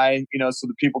you, Guy, so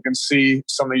that people can see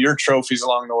some of your trophies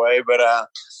along the way. But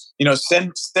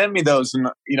send me those, and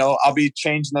I'll be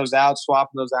changing those out,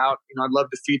 swapping those out. I'd love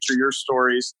to feature your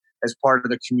stories as part of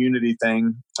the community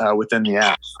thing within the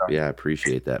app. So. Yeah, I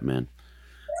appreciate that, man.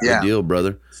 Yeah. Good deal,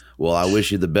 brother. Well, I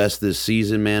wish you the best this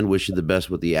season, man. Wish you the best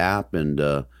with the app, and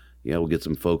we'll get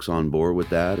some folks on board with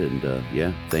that. And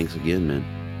thanks again, man.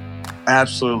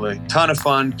 Absolutely, ton of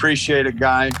fun. Appreciate it,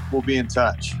 Guy. We'll be in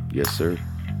touch. Yes, sir.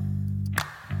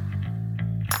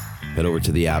 Head over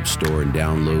to the App Store and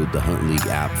download the Hunt League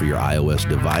app for your iOS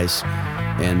device.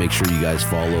 And make sure you guys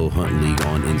follow Hunt League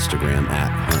on Instagram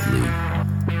at Hunt League.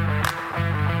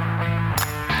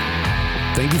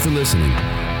 Thank you for listening.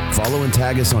 Follow and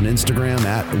tag us on Instagram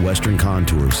at Western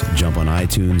Contours. Jump on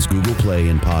iTunes, Google Play,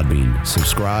 and Podbean.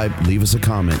 Subscribe, leave us a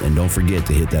comment, and don't forget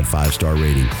to hit that 5-star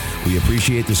rating. We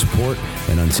appreciate the support,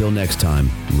 and until next time,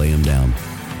 lay 'em down.